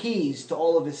the keys to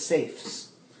all of his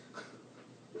safes.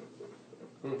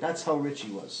 That's how rich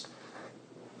he was.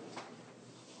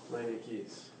 Many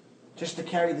keys. Just to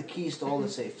carry the keys to all the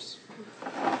safes.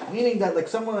 Meaning that like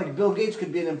someone like Bill Gates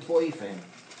could be an employee for him.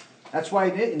 That's why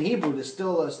in Hebrew there's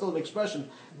still an expression,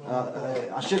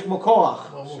 Ashik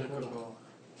Mokorach.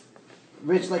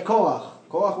 Rich like Korach.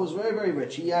 Korach was very, very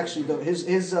rich. He actually,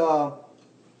 his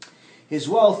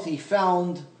wealth he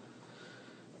found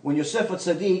when Yosef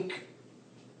HaTzadik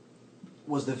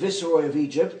was the viceroy of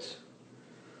Egypt.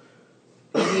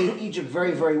 He made Egypt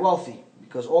very, very wealthy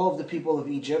because all of the people of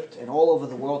Egypt and all over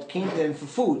the world came to him for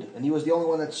food, and he was the only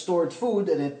one that stored food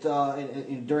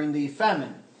during the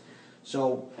famine.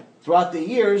 So throughout the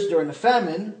years during the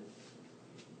famine,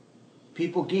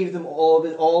 people gave them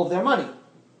all of their money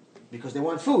because they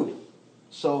want food.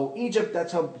 So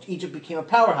that's how Egypt became a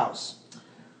powerhouse.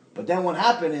 But then what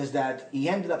happened is that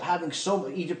Egypt ended up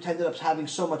having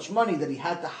so much money that he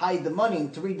had to hide the money in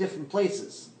 3 different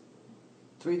places.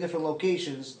 3 different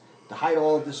locations to hide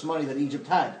all of this money that Egypt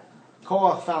had.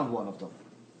 Korach found one of them.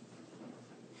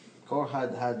 Korach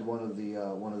had one of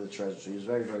the treasures. So he was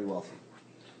very, very wealthy.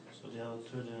 So the other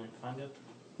 2 didn't find it?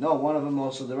 No, one of them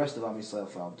also the rest of Am Yisrael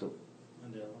found too.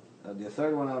 And the other? The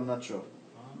third one I'm not sure.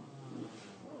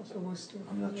 So we're still.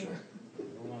 I'm not sure.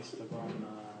 Who wants to go on?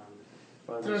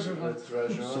 Find Treasure the hunt.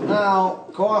 treasure. So now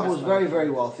Korach was very,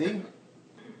 very wealthy,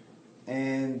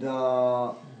 and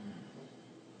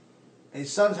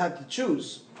his sons had to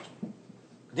choose.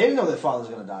 They didn't know their father's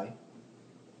going to die.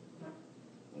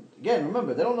 Again,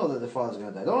 remember, they don't know that their father's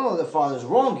going to die. They don't know that their father's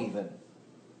wrong even.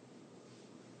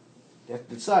 They have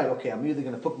to decide, okay, I'm either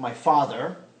going to put my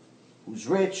father, who's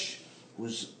rich,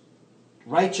 who's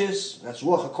righteous, that's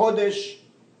Ruach HaKodesh,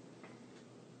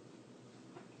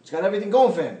 He's got everything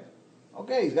going for him.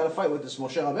 Okay, he's got to fight with this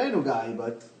Moshe Rabbeinu guy,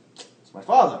 but it's my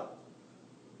father.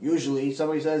 Usually,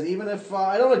 somebody says, even if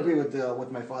I don't agree with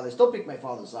my father, I still pick my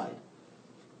father's side.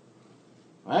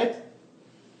 Right?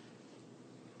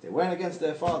 They went against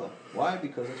their father. Why?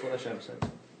 Because that's what Hashem said.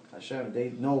 Hashem, they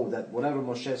know that whatever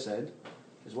Moshe said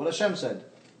is what Hashem said.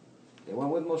 They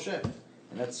went with Moshe.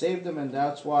 And that saved them, and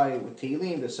that's why with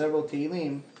Tehillim, there's several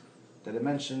Tehillim that it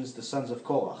mentions the sons of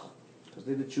Korach, because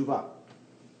they did tshuva.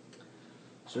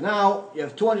 So now you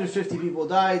have 250 people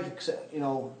died,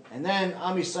 and then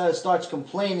Am Yisrael starts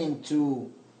complaining to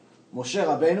Moshe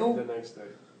Rabbeinu. The next day.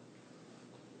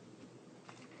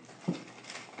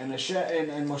 And Moshe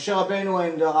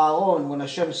Rabbeinu and Aaron, when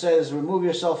Hashem says, remove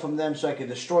yourself from them so I can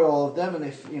destroy all of them, and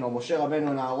if Moshe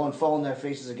Rabbeinu and Aaron fall on their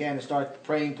faces again and start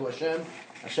praying to Hashem,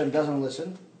 Hashem doesn't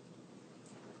listen,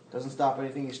 doesn't stop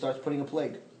anything, he starts putting a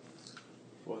plague,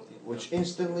 which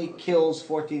instantly kills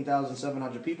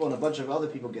 14,700 people, and a bunch of other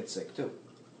people get sick too.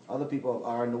 Other people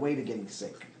are on the way to getting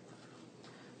sick.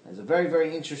 There's a very,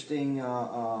 very interesting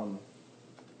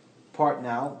part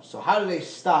now. So how do they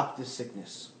stop this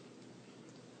sickness?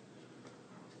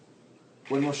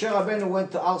 When Moshe Rabbeinu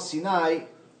went to Al Sinai,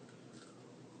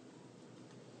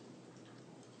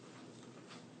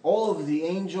 all of the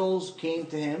angels came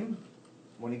to him.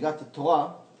 When he got the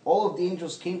Torah, all of the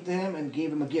angels came to him and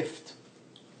gave him a gift.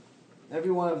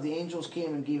 Every one of the angels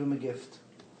came and gave him a gift.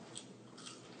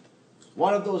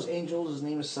 One of those angels, his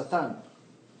name is Satan,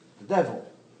 the devil,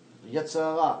 the Yetzer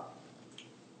Hara.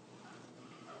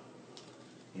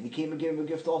 And he came and gave him a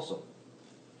gift also.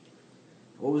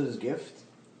 What was his gift?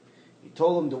 He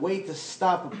told him the way to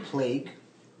stop a plague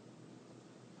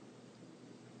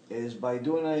is by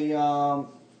doing a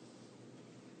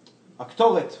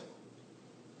ktoret,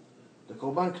 the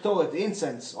korban ktoret, the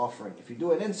incense offering. If you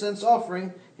do an incense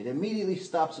offering, it immediately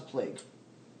stops a plague.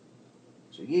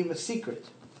 So he gave him a secret,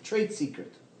 a trade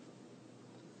secret.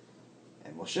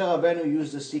 And Moshe Rabbeinu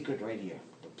used the secret right here.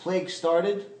 The plague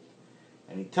started,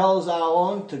 and he tells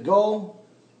Aaron to go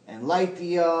and light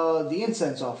the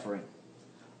incense offering.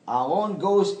 Aaron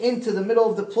goes into the middle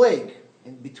of the plague,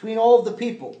 in between all of the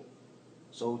people.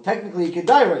 So technically he could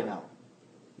die right now.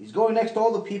 He's going next to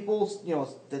all the people,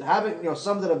 that haven't,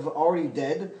 some that have already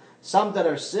dead, some that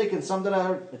are sick, and some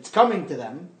that it's coming to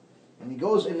them. And he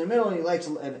goes in the middle and he lights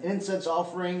an incense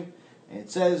offering, and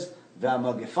it says,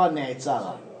 "Ve'amagefa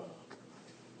ne'etzara."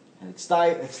 And it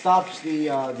stops the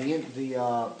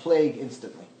plague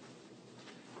instantly.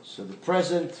 So the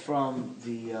present from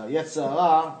the Yetzer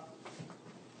Hara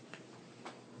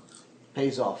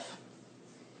pays off.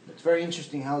 It's very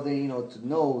interesting how they, to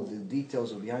know the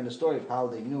details of behind the story of how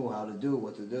they knew how to do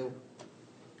what to do.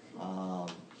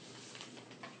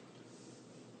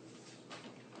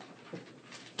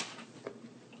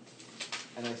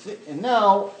 And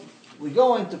now we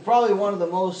go into probably one of the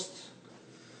most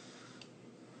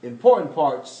important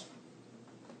parts.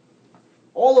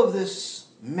 All of this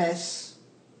mess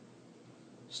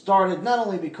started not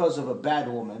only because of a bad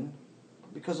woman,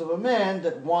 but because of a man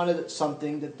that wanted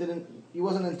something that he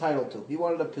wasn't entitled to. He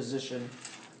wanted a position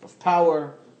of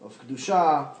power, of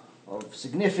kedusha, of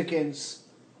significance.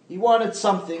 He wanted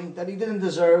something that he didn't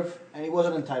deserve and he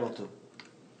wasn't entitled to.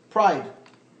 Pride.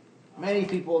 Many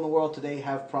people in the world today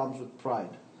have problems with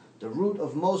pride. The root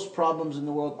of most problems in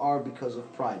the world are because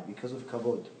of pride, because of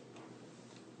kavod.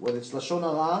 Whether it's lashon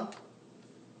hara,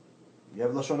 you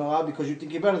have lashon hara because you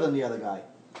think you're better than the other guy.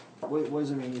 What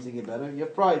does it mean you think you're better? You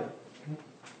have pride.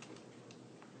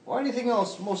 Or anything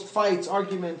else, most fights,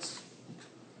 arguments,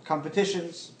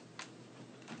 competitions,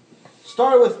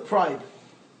 start with pride.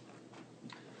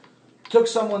 Took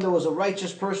someone that was a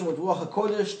righteous person with Ruach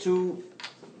HaKodesh to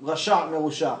Rasha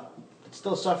Merusha. It's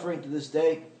still suffering to this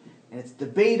day, and it's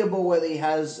debatable whether he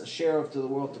has a share of to the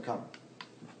world to come.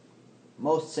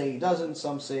 Most say he doesn't,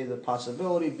 some say the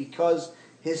possibility, because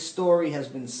his story has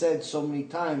been said so many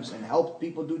times and helped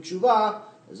people do tshuva,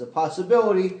 there's a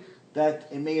possibility that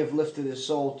it may have lifted his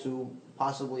soul to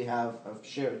possibly have a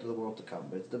share to the world to come.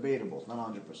 But it's debatable, it's not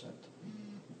 100%.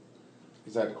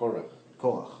 Is that Korach?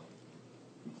 Korach.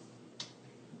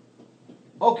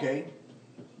 Okay.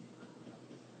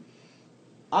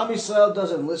 Am Yisrael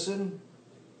doesn't listen.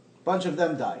 A bunch of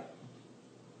them die.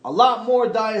 A lot more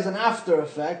die as an after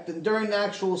effect than during the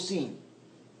actual scene.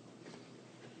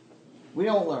 We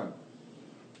don't learn.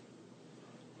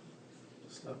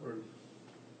 Stubborn.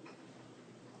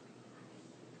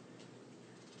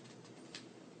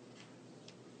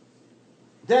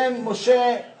 Then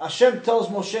Hashem tells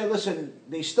Moshe, listen,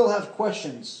 they still have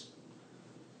questions.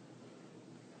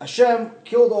 Hashem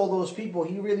killed all those people.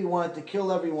 He really wanted to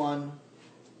kill everyone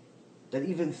that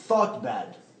even thought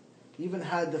bad. even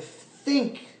had to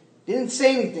think. They didn't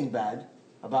say anything bad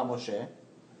about Moshe.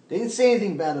 They didn't say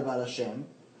anything bad about Hashem.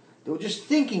 They were just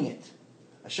thinking it.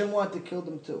 Hashem wanted to kill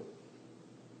them too.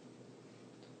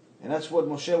 And that's what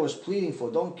Moshe was pleading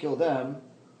for. Don't kill them.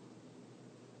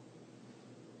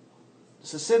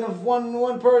 It's a sin of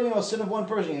one person, sin of one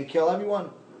person. You kill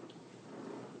everyone.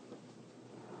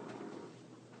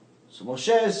 So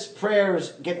Moshe's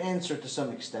prayers get answered to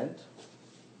some extent.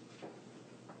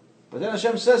 But then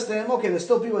Hashem says to him, okay, there's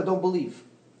still people that don't believe.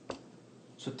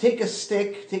 So take a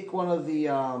stick, take one of the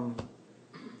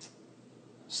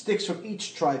sticks from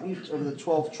each tribe, each of the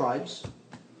 12 tribes,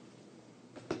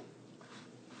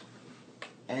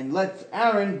 and let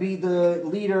Aaron be the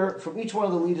leader from each one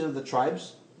of the leaders of the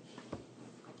tribes.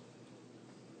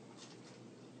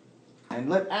 And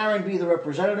let Aaron be the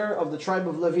representative of the tribe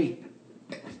of Levi.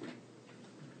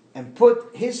 And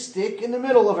put his stick in the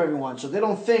middle of everyone, so they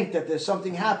don't think that there's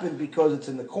something happened because it's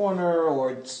in the corner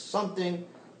or it's something.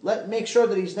 Make sure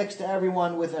that he's next to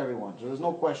everyone, with everyone, so there's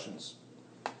no questions.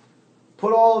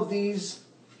 Put all of these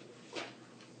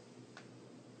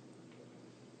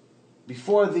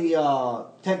before the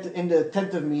in the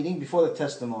tent of meeting, before the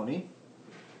testimony,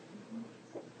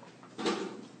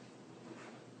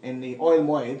 in the oil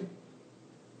moed.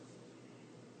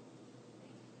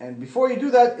 And before you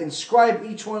do that, inscribe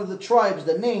each one of the tribes,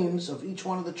 the names of each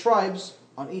one of the tribes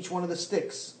on each one of the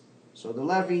sticks. So the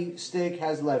Levi stick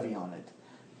has Levi on it.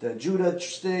 The Judah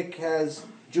stick has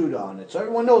Judah on it. So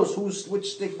everyone knows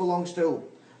which stick belongs to who.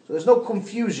 So there's no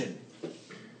confusion.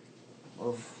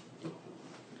 So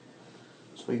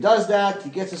he does that, he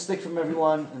gets a stick from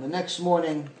everyone, and the next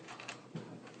morning,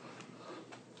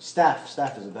 staff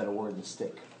is a better word than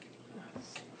stick.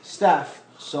 Staff.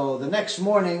 So the next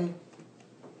morning,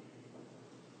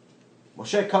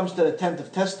 Moshe comes to the tent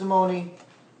of testimony,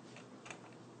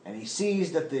 and he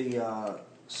sees that the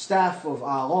staff of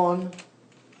Aaron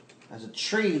has a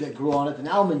tree that grew on it, an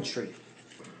almond tree,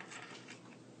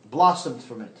 blossomed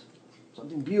from it.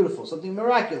 Something beautiful, something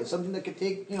miraculous, something that could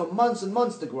take months and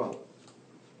months to grow.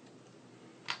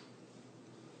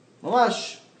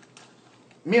 Mamash,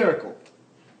 miracle.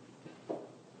 So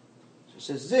he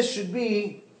says this should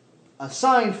be a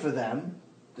sign for them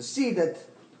to see that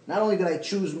not only did I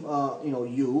choose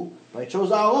you, but I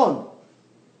chose Aaron.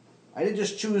 I didn't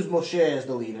just choose Moshe as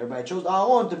the leader, but I chose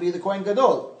Aaron to be the Kohen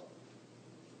Gadol.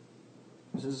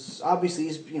 This is obviously,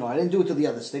 I didn't do it to the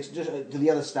other sticks, just to the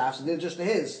other staffs. I did it just to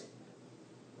his.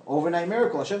 Overnight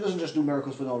miracle. Hashem doesn't just do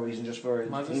miracles for no reason, just for...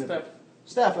 מה זה סטף?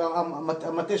 סטף,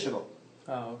 המטה שלו.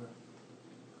 אוקיי.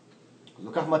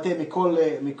 לוקח מטה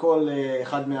מכל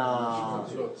אחד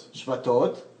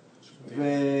מהשבטות, ושם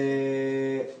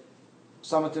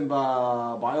אותם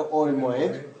באוהל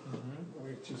מועד,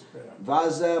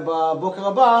 ואז בבוקר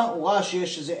הבא הוא ראה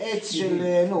שיש איזה עץ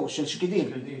של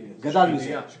שקדים, גדל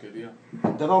מזה.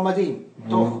 דבר מדהים.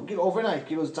 תוך,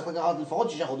 overnight, זה צריך לקחת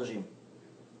לפחות 6 חודשים.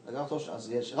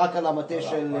 אז יש רק על המטה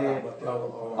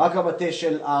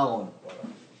של אהרון.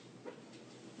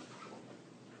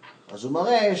 אז הוא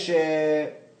מראה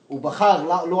שהוא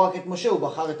בחר לא רק את משה, הוא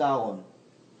בחר את אהרון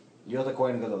להיות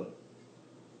הכהן גדול.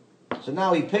 So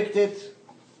now he picked it,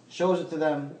 shows it to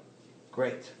them.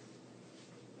 Great.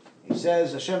 He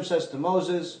says, Hashem says to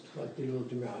Moses,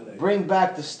 bring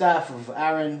back the staff of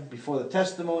Aaron before the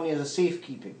testimony as a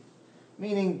safekeeping.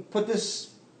 Meaning, put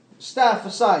this staff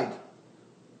aside.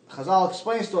 Chazal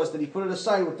explains to us that he put it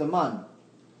aside with the man.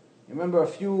 You remember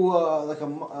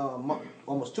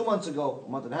almost 2 months ago, a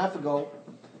month and a half ago,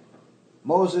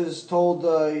 Moses told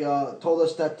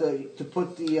us that to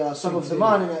put some of the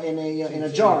man in a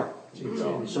jar,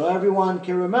 so everyone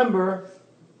can remember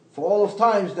for all of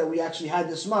times that we actually had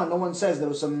this man. No one says there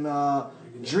was some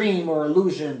dream or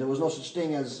illusion. There was no such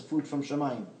thing as food from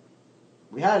Shemayim.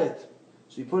 We had it,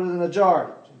 so he put it in a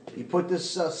jar. He put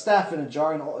this staff in a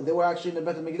jar, and they were actually in the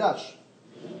Bet HaMikdash.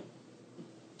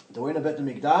 They were in the Bet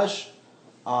HaMikdash,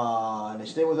 and they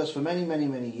stayed with us for many, many,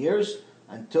 many years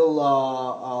until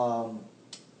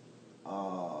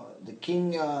the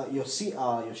king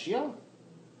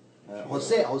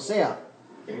Hosea,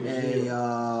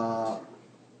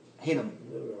 hit him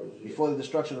before the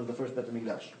destruction of the first Bet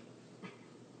HaMikdash.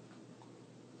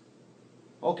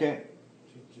 Okay.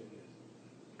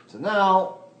 So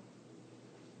now,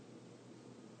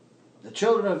 the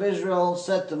children of Israel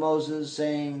said to Moses,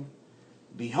 saying,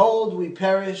 behold, we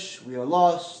perish, we are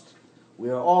lost, we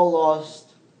are all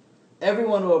lost.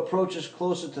 Everyone who approaches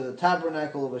closer to the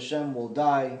tabernacle of Hashem will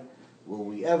die. Will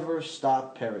we ever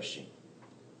stop perishing?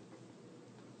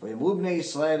 ויאמרו בני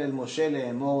ישראל אל משה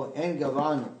לאמור, אין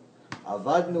גברנו,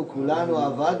 עבדנו כולנו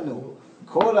עבדנו,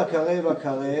 כל הקרב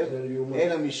הקרב,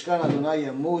 אל המשכן אדוני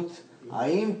ימות,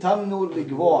 Haim tamnu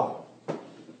ligvoa.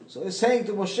 So he's saying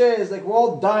to Moshe, it's like we're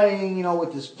all dying,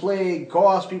 with this plague.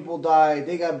 Korach's people died,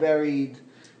 they got buried.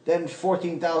 Then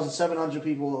 14,700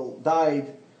 people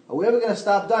died. Are we ever going to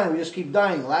stop dying? We just keep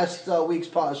dying. Last week's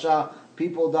Parashat,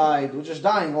 people died. We're just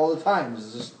dying all the time.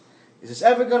 Is this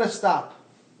ever going to stop?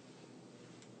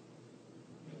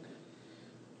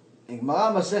 In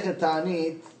Gemara Masechet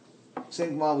Ta'anit, same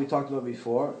Gemara we talked about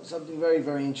before, something very,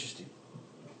 very interesting.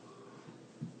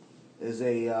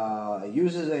 It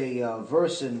uses a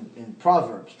verse in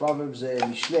Proverbs,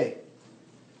 Mishlei.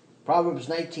 Proverbs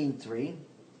 19:3.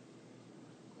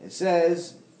 It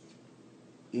says,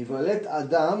 Ivalet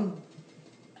Adam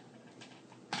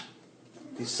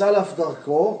tisalaf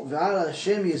darko ve'al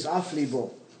Hashem yiz'af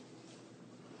libo.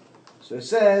 So it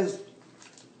says,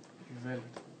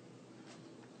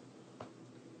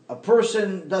 a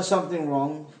person does something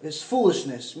wrong, his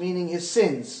foolishness, meaning his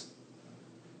sins.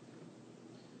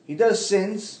 He does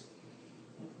sins.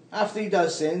 After he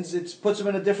does sins, it puts him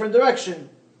in a different direction.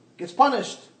 Gets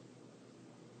punished.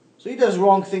 So he does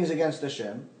wrong things against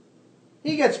Hashem.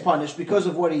 He gets punished because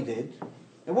of what he did.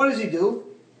 And what does he do?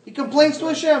 He complains to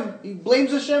Hashem. He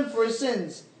blames Hashem for his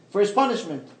sins, for his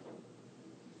punishment.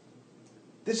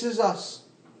 This is us.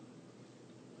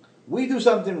 We do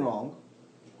something wrong.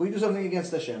 We do something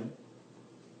against Hashem.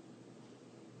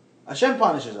 Hashem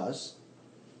punishes us.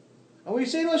 And we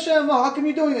say to Hashem, oh, how come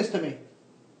you're doing this to me?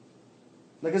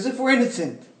 Like as if we're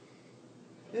innocent.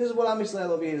 This is what Am Yisrael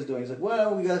over here is doing. He's like,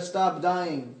 well, we got to stop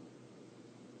dying.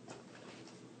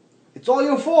 It's all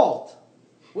your fault.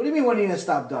 What do you mean when you need to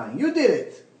stop dying? You did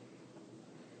it.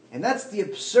 And that's the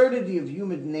absurdity of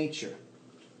human nature.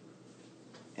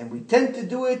 And we tend to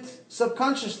do it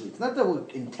subconsciously. It's not that we're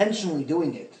intentionally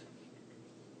doing it.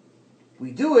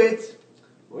 We do it,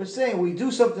 we're saying we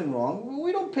do something wrong.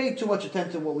 We don't pay too much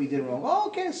attention to what we did wrong. Oh,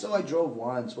 okay, so I drove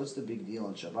once. What's the big deal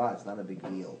on Shabbat? It's not a big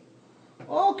deal.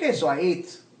 Oh, okay, so I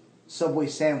ate Subway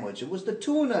sandwich. It was the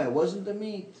tuna. It wasn't the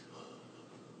meat.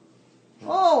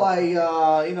 Oh, I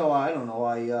don't know.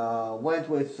 I went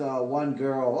with one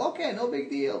girl. Okay, no big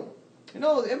deal.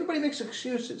 Everybody makes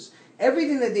excuses.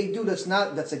 Everything that they do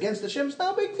that's against Hashem is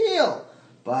not a big deal.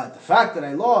 But the fact that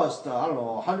I lost,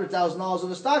 $100,000 in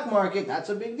the stock market, that's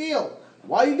a big deal.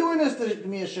 Why are you doing this to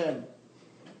me, Hashem?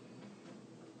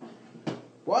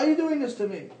 Why are you doing this to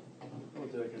me? I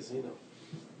went to a casino.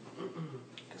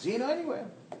 Casino anywhere.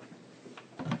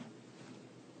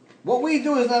 What we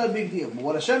do is not a big deal. But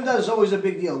what Hashem does is always a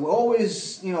big deal. We're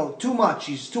always, too much.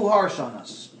 He's too harsh on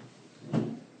us.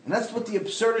 And that's what the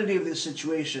absurdity of this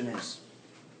situation is.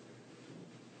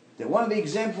 That one of the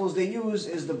examples they use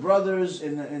is the brothers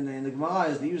in the Gemara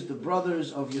is they use the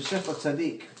brothers of Yosef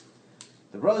HaTzadik.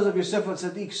 The brothers of Yosef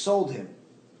HaTzadik sold him.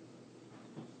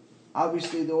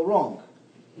 Obviously they were wrong.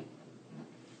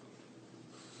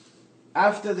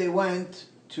 After they went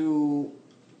to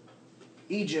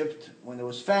Egypt, when there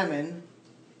was famine,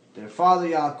 their father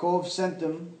Yaakov sent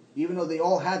them, even though they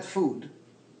all had food,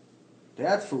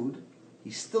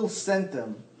 he still sent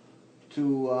them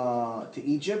to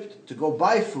Egypt to go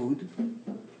buy food,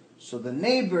 so the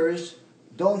neighbors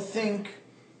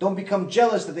don't become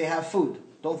jealous that they have food,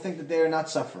 don't think that they are not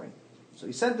suffering. So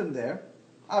he sent them there.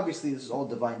 Obviously this is all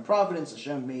divine providence.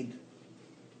 Hashem made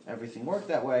everything work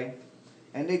that way.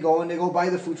 And they go buy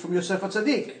the food from Yosef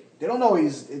HaTzadik. They don't know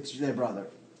it's their brother.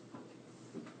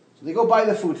 So they go buy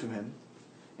the food from him.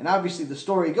 And obviously the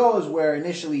story goes where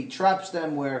initially he traps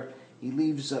them, where he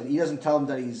leaves, he doesn't tell them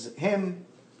that he's him.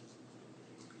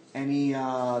 And he,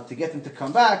 to get them to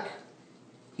come back,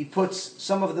 he puts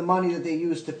some of the money that they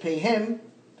used to pay him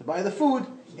to buy the food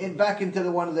back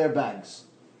into one of their bags.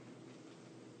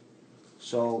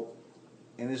 So,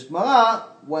 in this Gemara,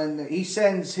 when he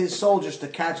sends his soldiers to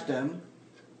catch them,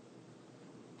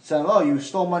 saying, "Oh, you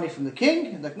stole money from the king?"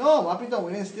 He's like, "No, Mapito,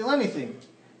 we didn't steal anything."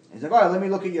 And he's like, "All right, let me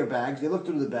look at your bags." They look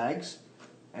through the bags,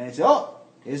 and they say, "Oh,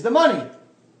 here's the money."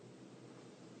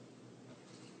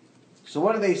 So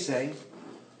what do they say?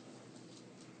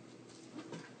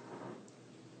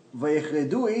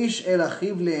 ויחרדו איש אל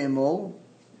אחיו לאמור,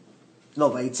 לא,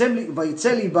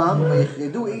 ויצא ליבם,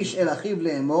 ויחרדו איש אל אחיו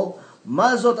לאמור,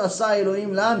 מה זאת עשה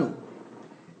אלוהים לנו?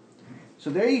 So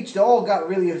they all got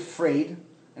really afraid,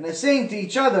 and they're saying to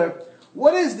each other,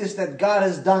 what is this that God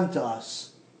has done to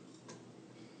us?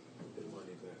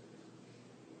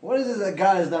 What is this that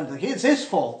God has done to us? It's His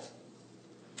fault.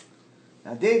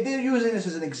 Now they're using this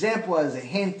as an example, as a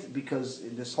hint, because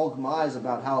this whole Gemara is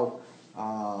about how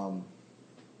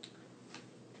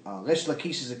Resh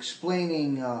Lakish is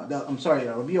explaining, Rabbi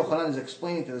Yochanan is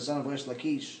explaining to the son of Resh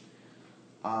Lakish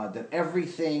that every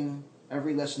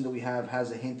lesson that we have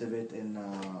has a hint of it in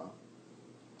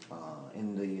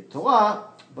in the Torah,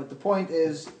 but the point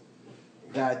is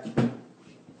that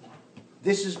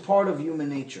this is part of human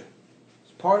nature.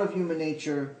 It's part of human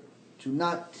nature to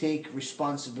not take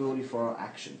responsibility for our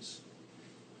actions.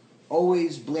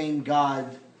 Always blame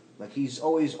God, like He's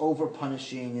always over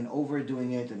punishing and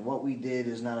overdoing it, and what we did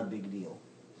is not a big deal.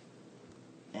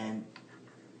 And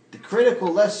the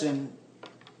critical lesson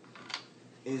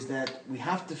is that we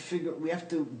have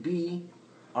to be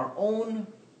our own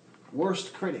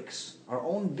worst critics, our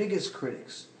own biggest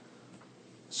critics.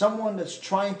 Someone that's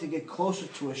trying to get closer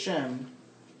to Hashem,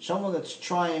 someone that's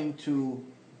trying to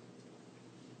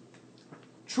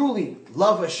truly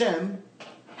love Hashem,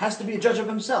 has to be a judge of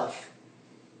himself.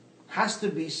 Has to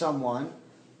be someone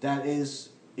that is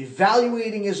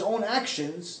evaluating his own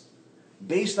actions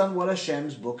based on what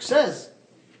Hashem's book says.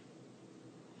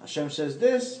 Hashem says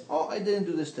this, oh, I didn't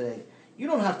do this today. You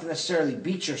don't have to necessarily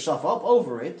beat yourself up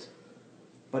over it,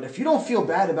 but if you don't feel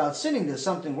bad about sinning, there's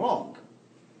something wrong.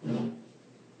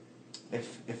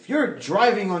 If you're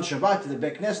driving on Shabbat to the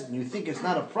Beit Knesset and you think it's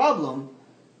not a problem,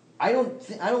 I don't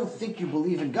think you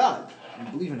believe in God. You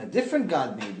believe in a different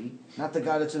God, maybe, not the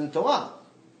God that's in the Torah.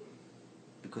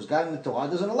 Because God in the Torah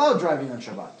doesn't allow driving on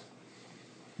Shabbat.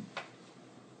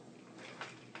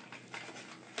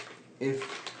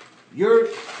 If you're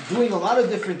doing a lot of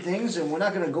different things, and we're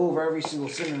not going to go over every single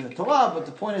sin in the Torah, but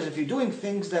the point is, if you're doing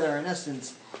things that are in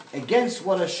essence against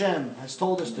what Hashem has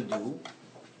told us to do,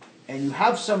 and you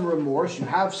have some remorse, you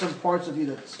have some parts of you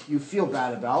that you feel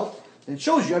bad about, then it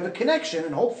shows you have a connection,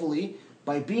 and hopefully,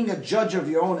 by being a judge of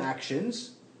your own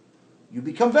actions, you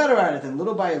become better at it, and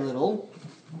little by little,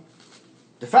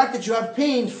 the fact that you have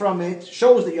pain from it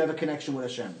shows that you have a connection with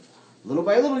Hashem. Little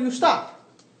by little, you stop.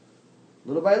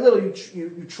 Little by little,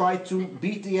 you try to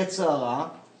beat the Yetzer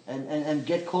Hara and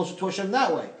get closer to Hashem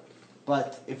that way.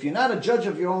 But if you're not a judge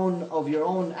of your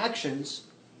own actions,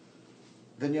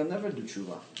 then you'll never do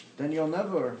tshuva. Then you'll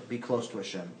never be close to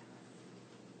Hashem.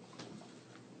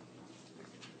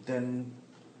 Then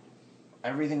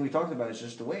everything we talked about is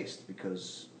just a waste,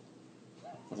 because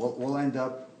we'll end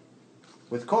up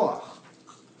with Korach.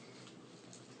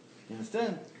 You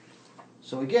understand?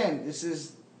 So again, this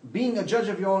is being a judge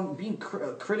of your own, being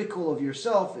critical of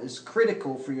yourself is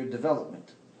critical for your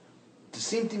development. It's the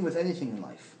same thing with anything in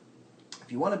life.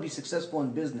 If you want to be successful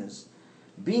in business,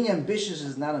 being ambitious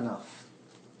is not enough.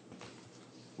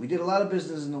 We did a lot of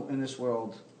business in this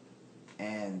world,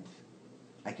 and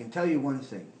I can tell you one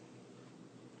thing.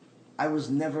 I was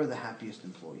never the happiest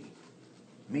employee.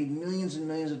 Made millions and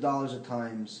millions of dollars at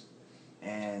times,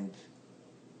 and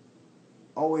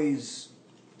always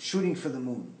shooting for the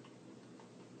moon.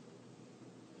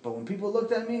 But when people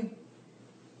looked at me,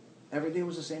 every day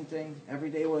was the same thing. Every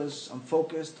day was, I'm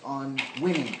focused on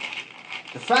winning.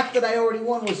 The fact that I already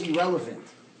won was irrelevant.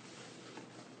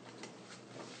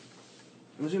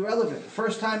 It was irrelevant. The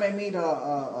first time I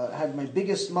had my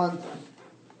biggest month,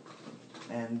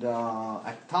 and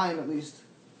at the time at least,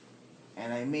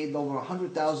 and I made over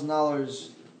 $100,000,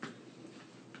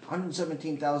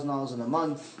 $117,000 in a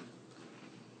month.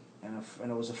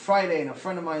 And it was a Friday, and a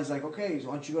friend of mine is like, okay, so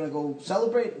aren't you going to go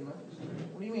celebrate? And I said,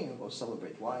 what do you mean go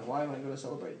celebrate? Why am I going to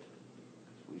celebrate?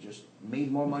 We just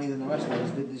made more money than the rest of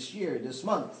us did this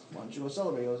month. Why don't you go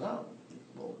celebrate? He goes, oh,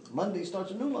 well, Monday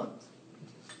starts a new month.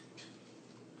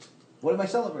 What am I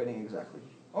celebrating exactly?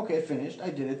 Okay, finished, I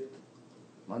did it.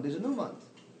 Monday's a new month.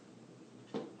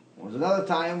 There was another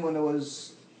time when it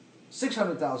was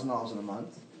 $600,000 in a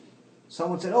month.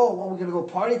 Someone said, oh, well, we're going to go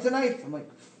party tonight? I'm like,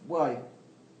 why?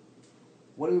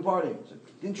 What are we partying? He's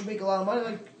like, didn't you make a lot of money?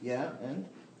 I'm like, yeah, and?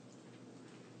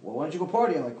 Well, why don't you go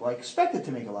party? I'm like, well, I expected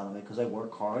to make a lot of money because I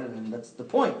work hard, and that's the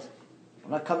point. I'm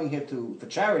not coming here for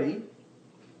charity.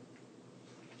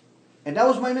 And that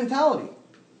was my mentality.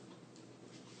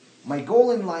 My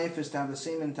goal in life is to have the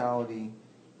same mentality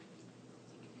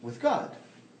with God.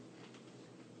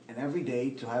 And every day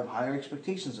to have higher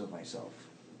expectations of myself.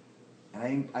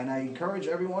 And I encourage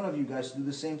every one of you guys to do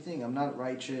the same thing. I'm not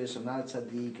righteous, I'm not a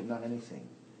tzaddik, I'm not anything.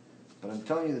 But I'm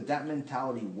telling you that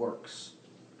mentality works.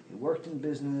 It worked in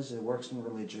business, it works in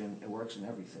religion, it works in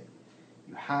everything.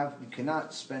 You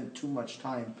cannot spend too much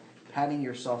time patting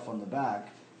yourself on the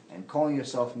back and calling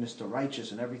yourself Mr.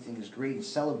 Righteous and everything is great and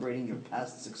celebrating your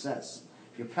past success.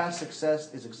 Your past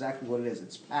success is exactly what it is.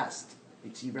 It's past.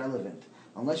 It's irrelevant.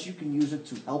 Unless you can use it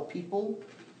to help people,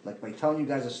 like by telling you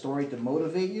guys a story to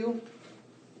motivate you,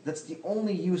 that's the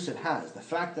only use it has. The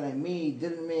fact that I made,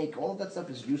 didn't make, all of that stuff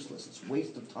is useless. It's a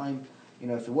waste of time. You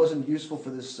know, if it wasn't useful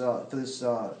for this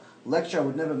lecture, I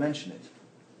would never mention it.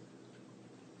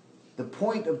 The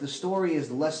point of the story is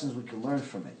the lessons we can learn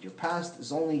from it. Your past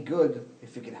is only good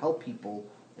if it can help people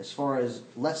as far as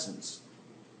lessons.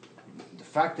 The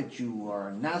fact that you are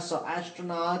a NASA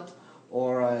astronaut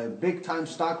or a big-time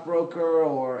stockbroker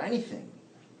or anything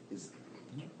is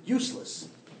useless.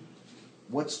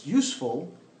 What's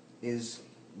useful is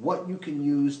what you can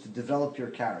use to develop your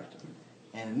character.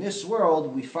 And in this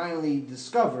world, we finally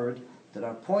discovered that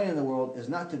our point in the world is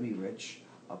not to be rich.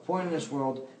 Our point in this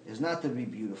world is not to be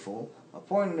beautiful. Our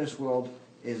point in this world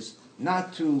is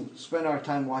not to spend our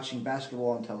time watching basketball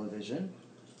on television.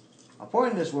 Our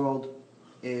point in this world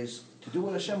is to do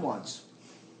what Hashem wants.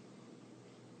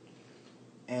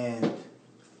 And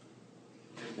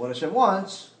what Hashem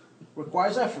wants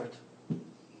requires effort.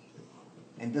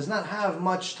 And does not have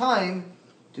much time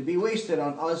to be wasted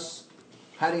on us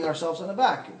patting ourselves on the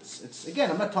back. It's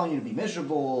again, I'm not telling you to be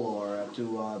miserable or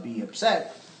to be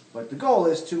upset, but the goal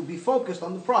is to be focused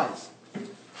on the prize.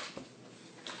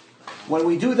 When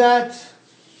we do that,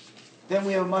 then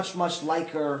we have a much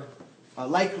likelier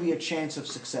chance of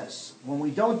success. When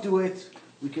we don't do it,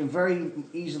 we can very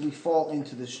easily fall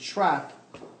into this trap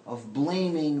of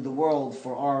blaming the world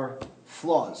for our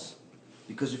flaws.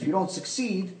 Because if you don't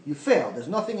succeed, you fail. There's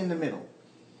nothing in the middle.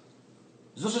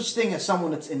 There's no such thing as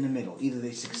someone that's in the middle. Either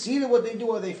they succeed at what they do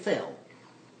or they fail.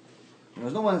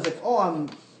 There's no one that's like, oh, I'm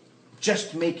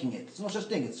just making it. There's no such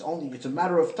thing. It's a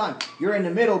matter of time. You're in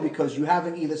the middle because you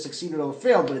haven't either succeeded or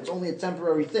failed, but it's only a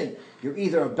temporary thing. You're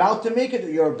either about to make it or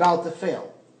you're about to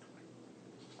fail.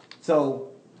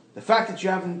 So the fact that you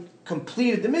haven't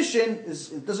completed the mission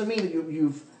it doesn't mean that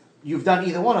you've done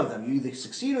either one of them. You either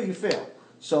succeed or you fail.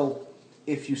 So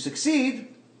if you succeed,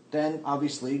 then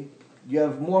obviously you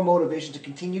have more motivation to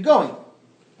continue going.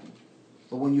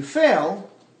 But when you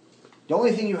fail, the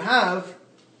only thing you have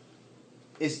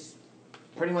is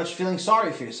pretty much feeling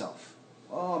sorry for yourself.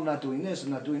 Oh, I'm not doing this, I'm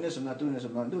not doing this, I'm not doing this,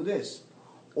 I'm not doing this.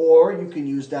 Or you can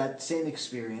use that same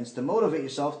experience to motivate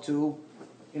yourself to,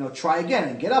 try again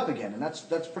and get up again. And that's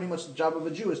pretty much the job of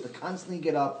a Jew, is to constantly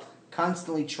get up,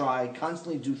 constantly try,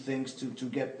 constantly do things to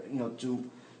get, to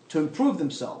improve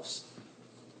themselves.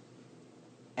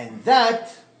 And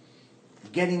that,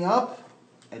 getting up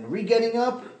and re-getting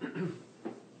up,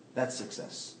 that's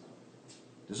success.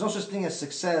 There's no such thing as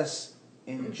success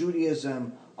in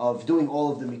Judaism of doing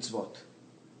all of the mitzvot.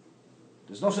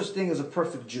 There's no such thing as a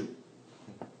perfect Jew.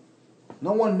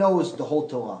 No one knows the whole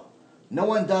Torah. No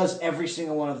one does every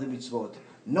single one of the mitzvot.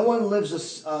 No one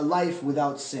lives a life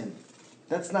without sin.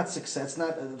 That's not success.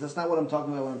 That's not what I'm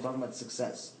talking about when I'm talking about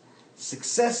success.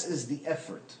 Success is the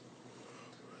effort.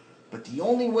 But the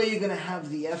only way you're going to have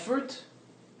the effort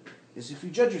is if you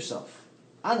judge yourself,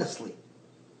 honestly.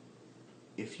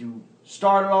 If you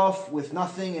started off with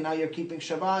nothing and now you're keeping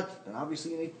Shabbat, then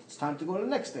obviously it's time to go to the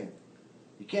next thing.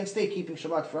 You can't stay keeping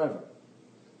Shabbat forever.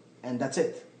 And that's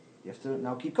it. You have to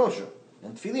now keep kosher,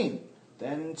 then tefillin,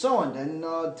 then so on, then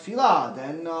tefillah,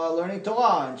 then learning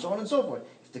Torah, and so on and so forth. You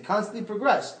have to constantly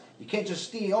progress. You can't just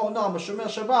stay, oh no, I'm a Shomer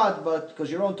Shabbat, but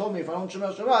because your own told me if I don't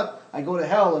Shomer Shabbat, I go to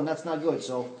hell and that's not good.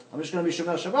 So I'm just going to be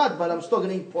Shomer Shabbat, but I'm still going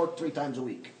to eat pork 3 times a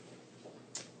week.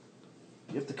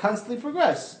 You have to constantly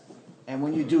progress. And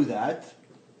when you do that,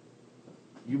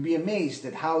 you'll be amazed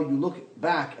at how you look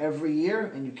back every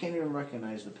year and you can't even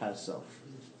recognize the past self.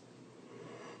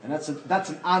 And that's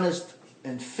an honest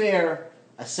and fair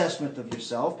assessment of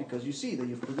yourself because you see that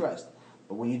you've progressed.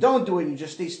 But when you don't do it, you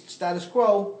just stay status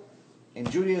quo. In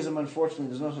Judaism, unfortunately,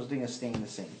 there's no such thing as staying the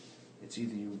same. It's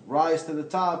either you rise to the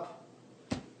top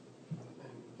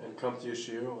and come to your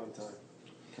shiur one time.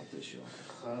 Come to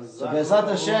Yeshua. So Be'ezrat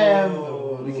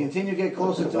Hashem, we continue to get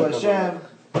closer to Hashem.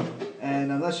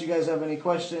 And unless you guys have any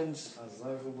questions,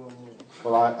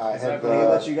 Well, I had I'm going to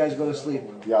let you guys go to sleep.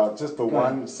 Yeah, just the Go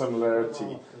ahead. one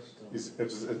similarity is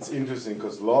it's interesting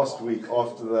because last week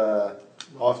after the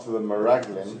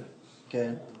Meraglim,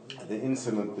 Okay. the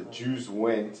incident, the Jews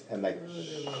went and they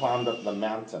climbed up the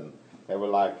mountain. They were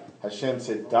like, Hashem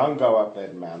said, don't go up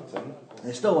that mountain.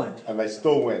 They still went. And they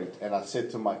still went. And I said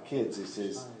to my kids, he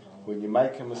says, when you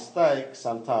make a mistake,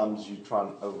 sometimes you try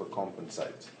and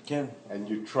overcompensate. Okay. And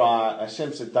you try,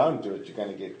 Hashem said, don't do it, you're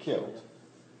going to get killed.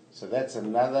 So that's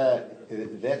an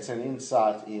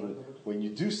insight in when you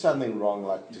do something wrong,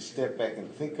 like to step back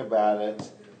and think about it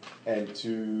and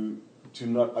to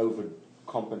not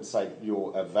overcompensate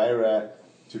your avera,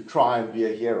 to try and be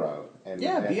a hero. And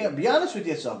be honest with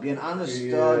yourself. Be an honest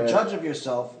judge of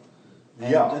yourself.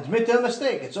 And admit to a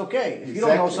mistake. It's okay. If you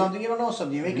don't know something, you don't know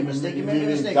something. You make a mistake, you make a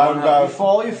mistake. You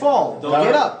fall, you fall.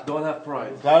 Get up. Don't have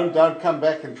pride. Don't come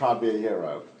back and try and be a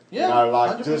hero. Yeah,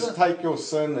 like 100%. just take your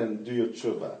sin and do your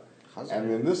tshuva.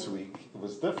 And then this week it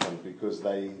was different because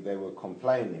they were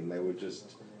complaining. They were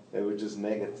just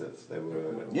negative. They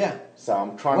were So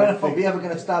I'm trying when to are think. we ever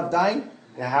going to stop dying?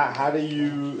 how do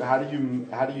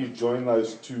you join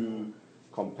those two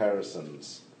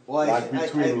comparisons? Well, Like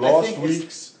between I last think it's-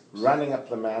 week's running up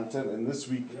the mountain and this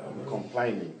week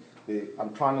complaining.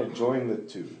 I'm trying to join the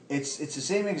two. It's the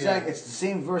same exact. It's the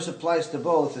same verse applies to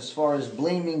both as far as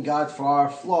blaming God for our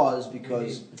flaws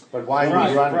because But why are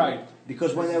Right, you running? right.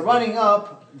 because when they're running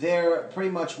up, they're pretty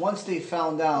much once they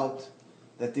found out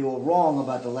that they were wrong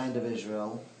about the land of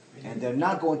Israel and they're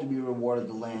not going to be rewarded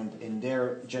the land in their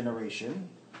generation.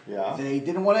 Yeah. They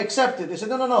didn't want to accept it. They said,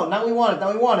 no, now we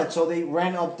want it. So they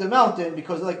ran up the mountain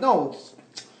because they're like, no,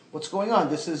 what's going on?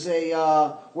 This is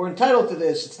we're entitled to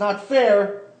this. It's not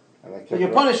fair, And they kept but you're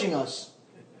running. punishing us.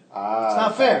 Ah, It's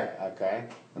not okay, fair. Okay.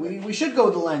 We should go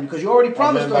to the land because you already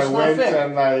promised then us they it's not went fair.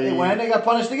 and they- went, they got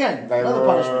punished again. They Another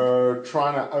punishment. were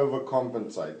trying to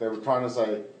overcompensate. They were trying to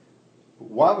say,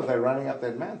 why were they running up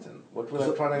that mountain? What were they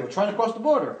They trying were to? trying to cross the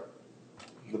border.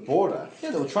 The border.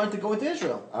 Yeah, they were trying to go into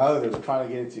Israel. Oh, they were trying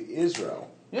to get into Israel.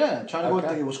 Yeah, trying to go Okay.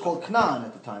 into, it was called Canaan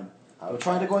at the time. They were Okay.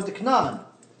 trying to go into Canaan.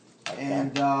 Okay.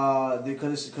 And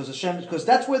because Hashem, because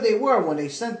that's where they were when they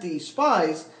sent the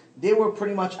spies. They were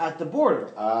pretty much at the border.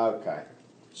 Okay.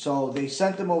 So they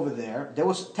sent them over there. There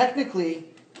was technically,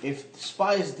 if the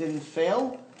spies didn't fail,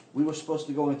 we were supposed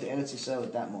to go into Eretz Yisrael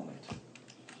at that moment.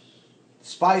 The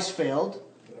spies failed.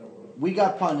 We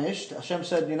got punished. Hashem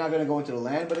said, "You're not going to go into the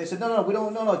land." But they said, "No, we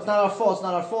don't. No, it's not our fault. It's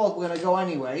not our fault. We're going to go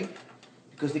anyway,"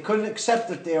 because they couldn't accept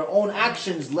that their own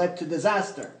actions led to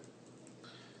disaster.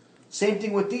 Same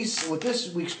thing with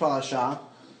this week's parasha.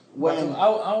 When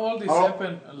how all this Oh.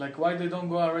 happen? Like, why they don't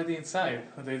go already inside?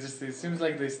 It seems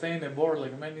like they stay in the board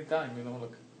like many times,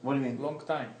 like what do you mean? long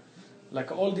time.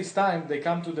 Like all this time they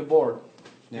come to the board.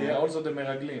 Yeah, also the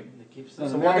meraglim. They keep No,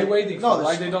 So the what are they Merag- waiting no, for? the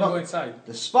Why sp- they don't no. go inside?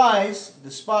 The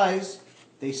spies,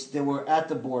 they were at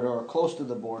the border or close to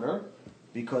the border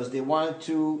because they wanted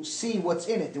to see what's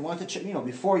in it. They wanted to check,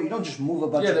 before you don't just move a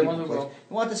bunch Yeah, of they people want to place. go.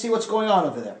 They wanted to see what's going on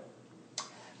over there.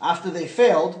 After they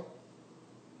failed,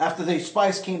 after the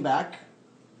spies came back,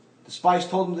 the spies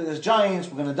told them that there's giants,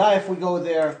 we're going to die if we go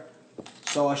there.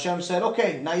 So Hashem said,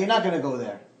 okay, now you're not going to go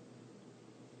there.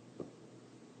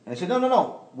 And they said,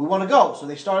 no, we want to go. So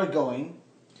they started going.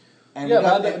 And we Yeah,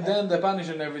 got but then they punish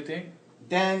and everything.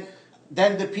 then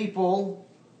the people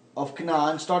of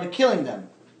Canaan started killing them.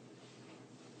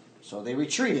 So they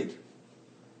retreated.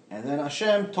 And then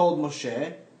Hashem told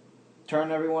Moshe,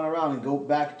 turn everyone around and go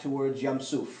back towards Yam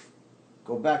Suf.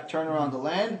 Go back, turn around the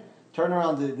land, turn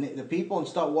around the people and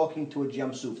start walking towards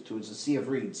Yam Suf, towards the Sea of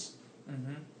Reeds.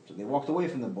 Mm-hmm. So they walked away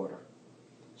from the border.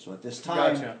 So at this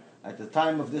time, Gotcha. at the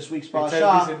time of this week's It says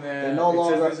parasha, this in they're no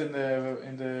longer... It says this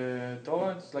in the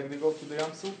Torah. It's like they go to the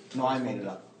Yam Suf. No, I made it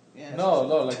up. Yeah, No,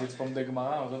 like it's from the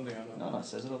Gemara or something. I don't know. No, it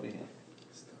says it over here.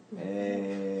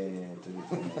 To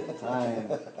the time.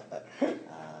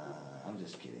 I'm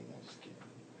just kidding.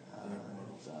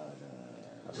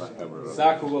 Zaku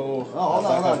Baruch. Oh, hold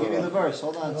on. Give me the verse.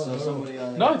 Hold on. So somebody.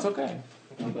 No, it's okay.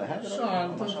 I have it. שאל,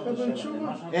 תקבל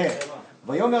תשובה.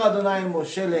 ויאמר אדוני אל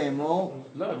משה לאמור.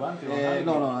 לא, הבנתי.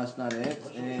 No, that's not it.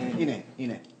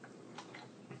 הנה.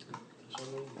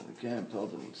 The camp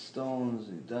told him with stones.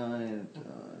 He died.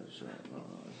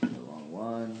 The wrong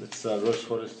one. It's Rosh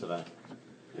Chodesh today.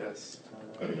 Yes.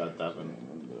 Gotta got that one.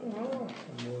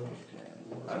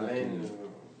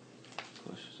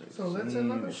 So that's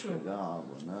another show.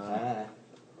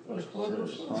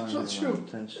 Not true.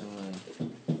 Intentionally.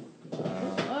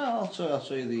 I'll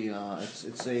show you the.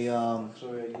 It's a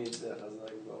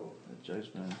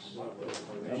judgments.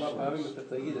 כמה פעמים אתה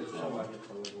תגיד את זה?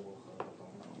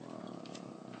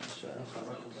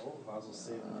 ואז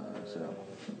עושים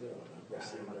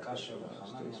מכה של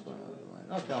חנניה.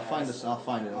 Okay, I'll find this. I'll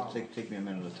find it. It'll take me a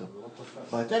minute or two.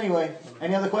 But anyway,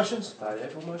 any other questions?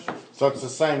 So it's the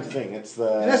same thing. It's the.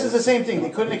 And this is the same thing. They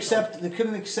couldn't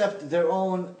accept their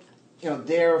own,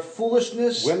 their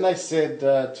foolishness. When they said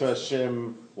to Hashem,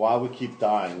 "Why we keep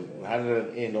dying?" How did it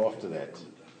end after that?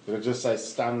 Did it just say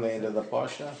 "Stam the end of the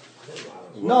pasha"?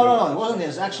 No, it wasn't.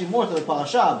 There's actually more to the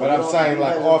parasha. But I'm saying,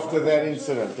 like after that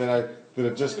incident, did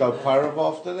it just go parav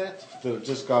after that? Did it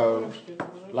just go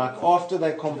like after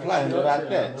they complained about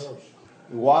that?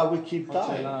 Why we keep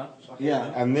dying?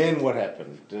 Yeah. And then what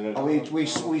happened? Did it?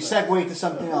 We segued to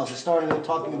something else. It started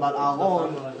talking about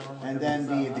Aaron, and then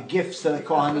the gifts to the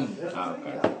Kohanim.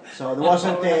 Okay. So there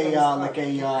wasn't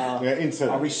a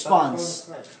Incident. response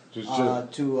It was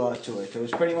just, to it. It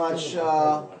was pretty much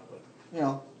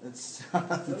it's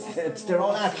it's their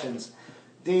own actions.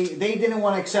 They didn't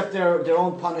want to accept their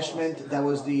own punishment. That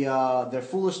was their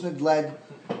foolishness led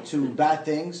to bad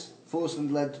things.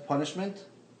 Foolishness led to punishment.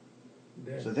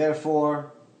 So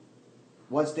therefore,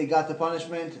 once they got the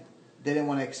punishment, they didn't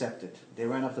want to accept it. They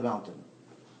ran up the mountain.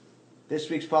 This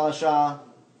week's parasha,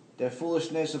 their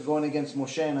foolishness of going against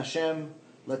Moshe and Hashem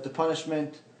led to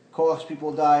punishment. Korach's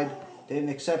people died. They didn't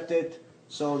accept it,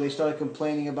 so they started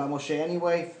complaining about Moshe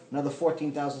anyway. Another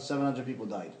 14,700 people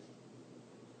died.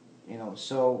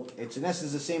 So it's in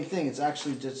essence the same thing. It's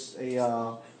actually just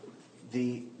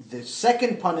the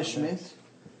second punishment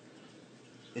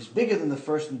is bigger than the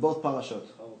first in both parashot.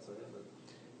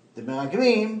 The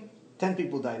Meraglim, 10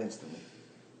 people died instantly.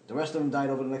 The rest of them died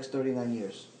over the next 39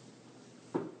 years.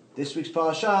 This week's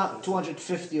parasha,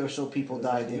 250 or so people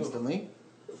died instantly,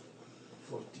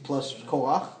 plus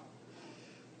Korach.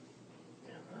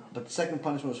 But the second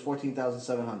punishment was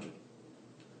 14,700.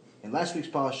 In last week's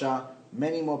parasha,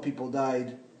 many more people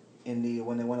died when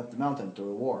they went up the mountain to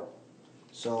a war.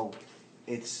 So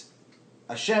it's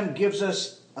Hashem gives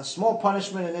us a small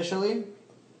punishment initially,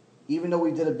 even though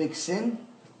we did a big sin.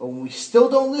 But when we still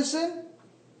don't listen,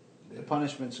 the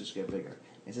punishments just get bigger.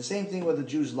 It's the same thing with the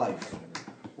Jew's life.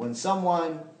 When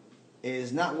someone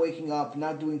is not waking up,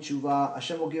 not doing tshuva,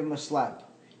 Hashem will give him a slap.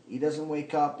 He doesn't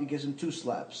wake up, He gives him 2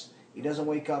 slaps. He doesn't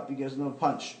wake up, He gives him a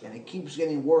punch. And it keeps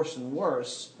getting worse and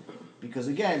worse. Because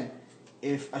again,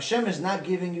 if Hashem is not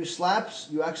giving you slaps,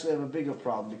 you actually have a bigger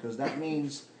problem. Because that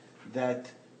means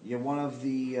that you're one of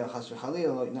the Chas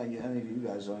v'Chalil, not any of you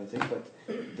guys or anything,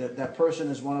 but that person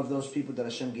is one of those people that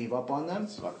Hashem gave up on them.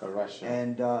 It's like a Russia.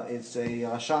 And it's a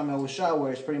Hasham Elisha,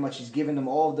 where it's pretty much He's giving them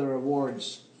all of the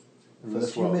rewards for the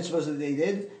few mitzvahs that they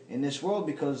did in this world,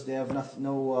 because they have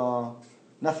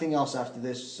nothing else after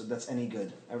this that's any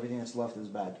good. Everything that's left is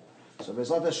bad. So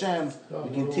B'ezrat Hashem,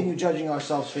 we continue judging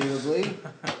ourselves favorably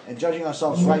and judging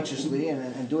ourselves righteously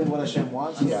and doing what Hashem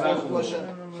wants.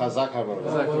 Chazak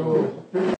HaBaruch.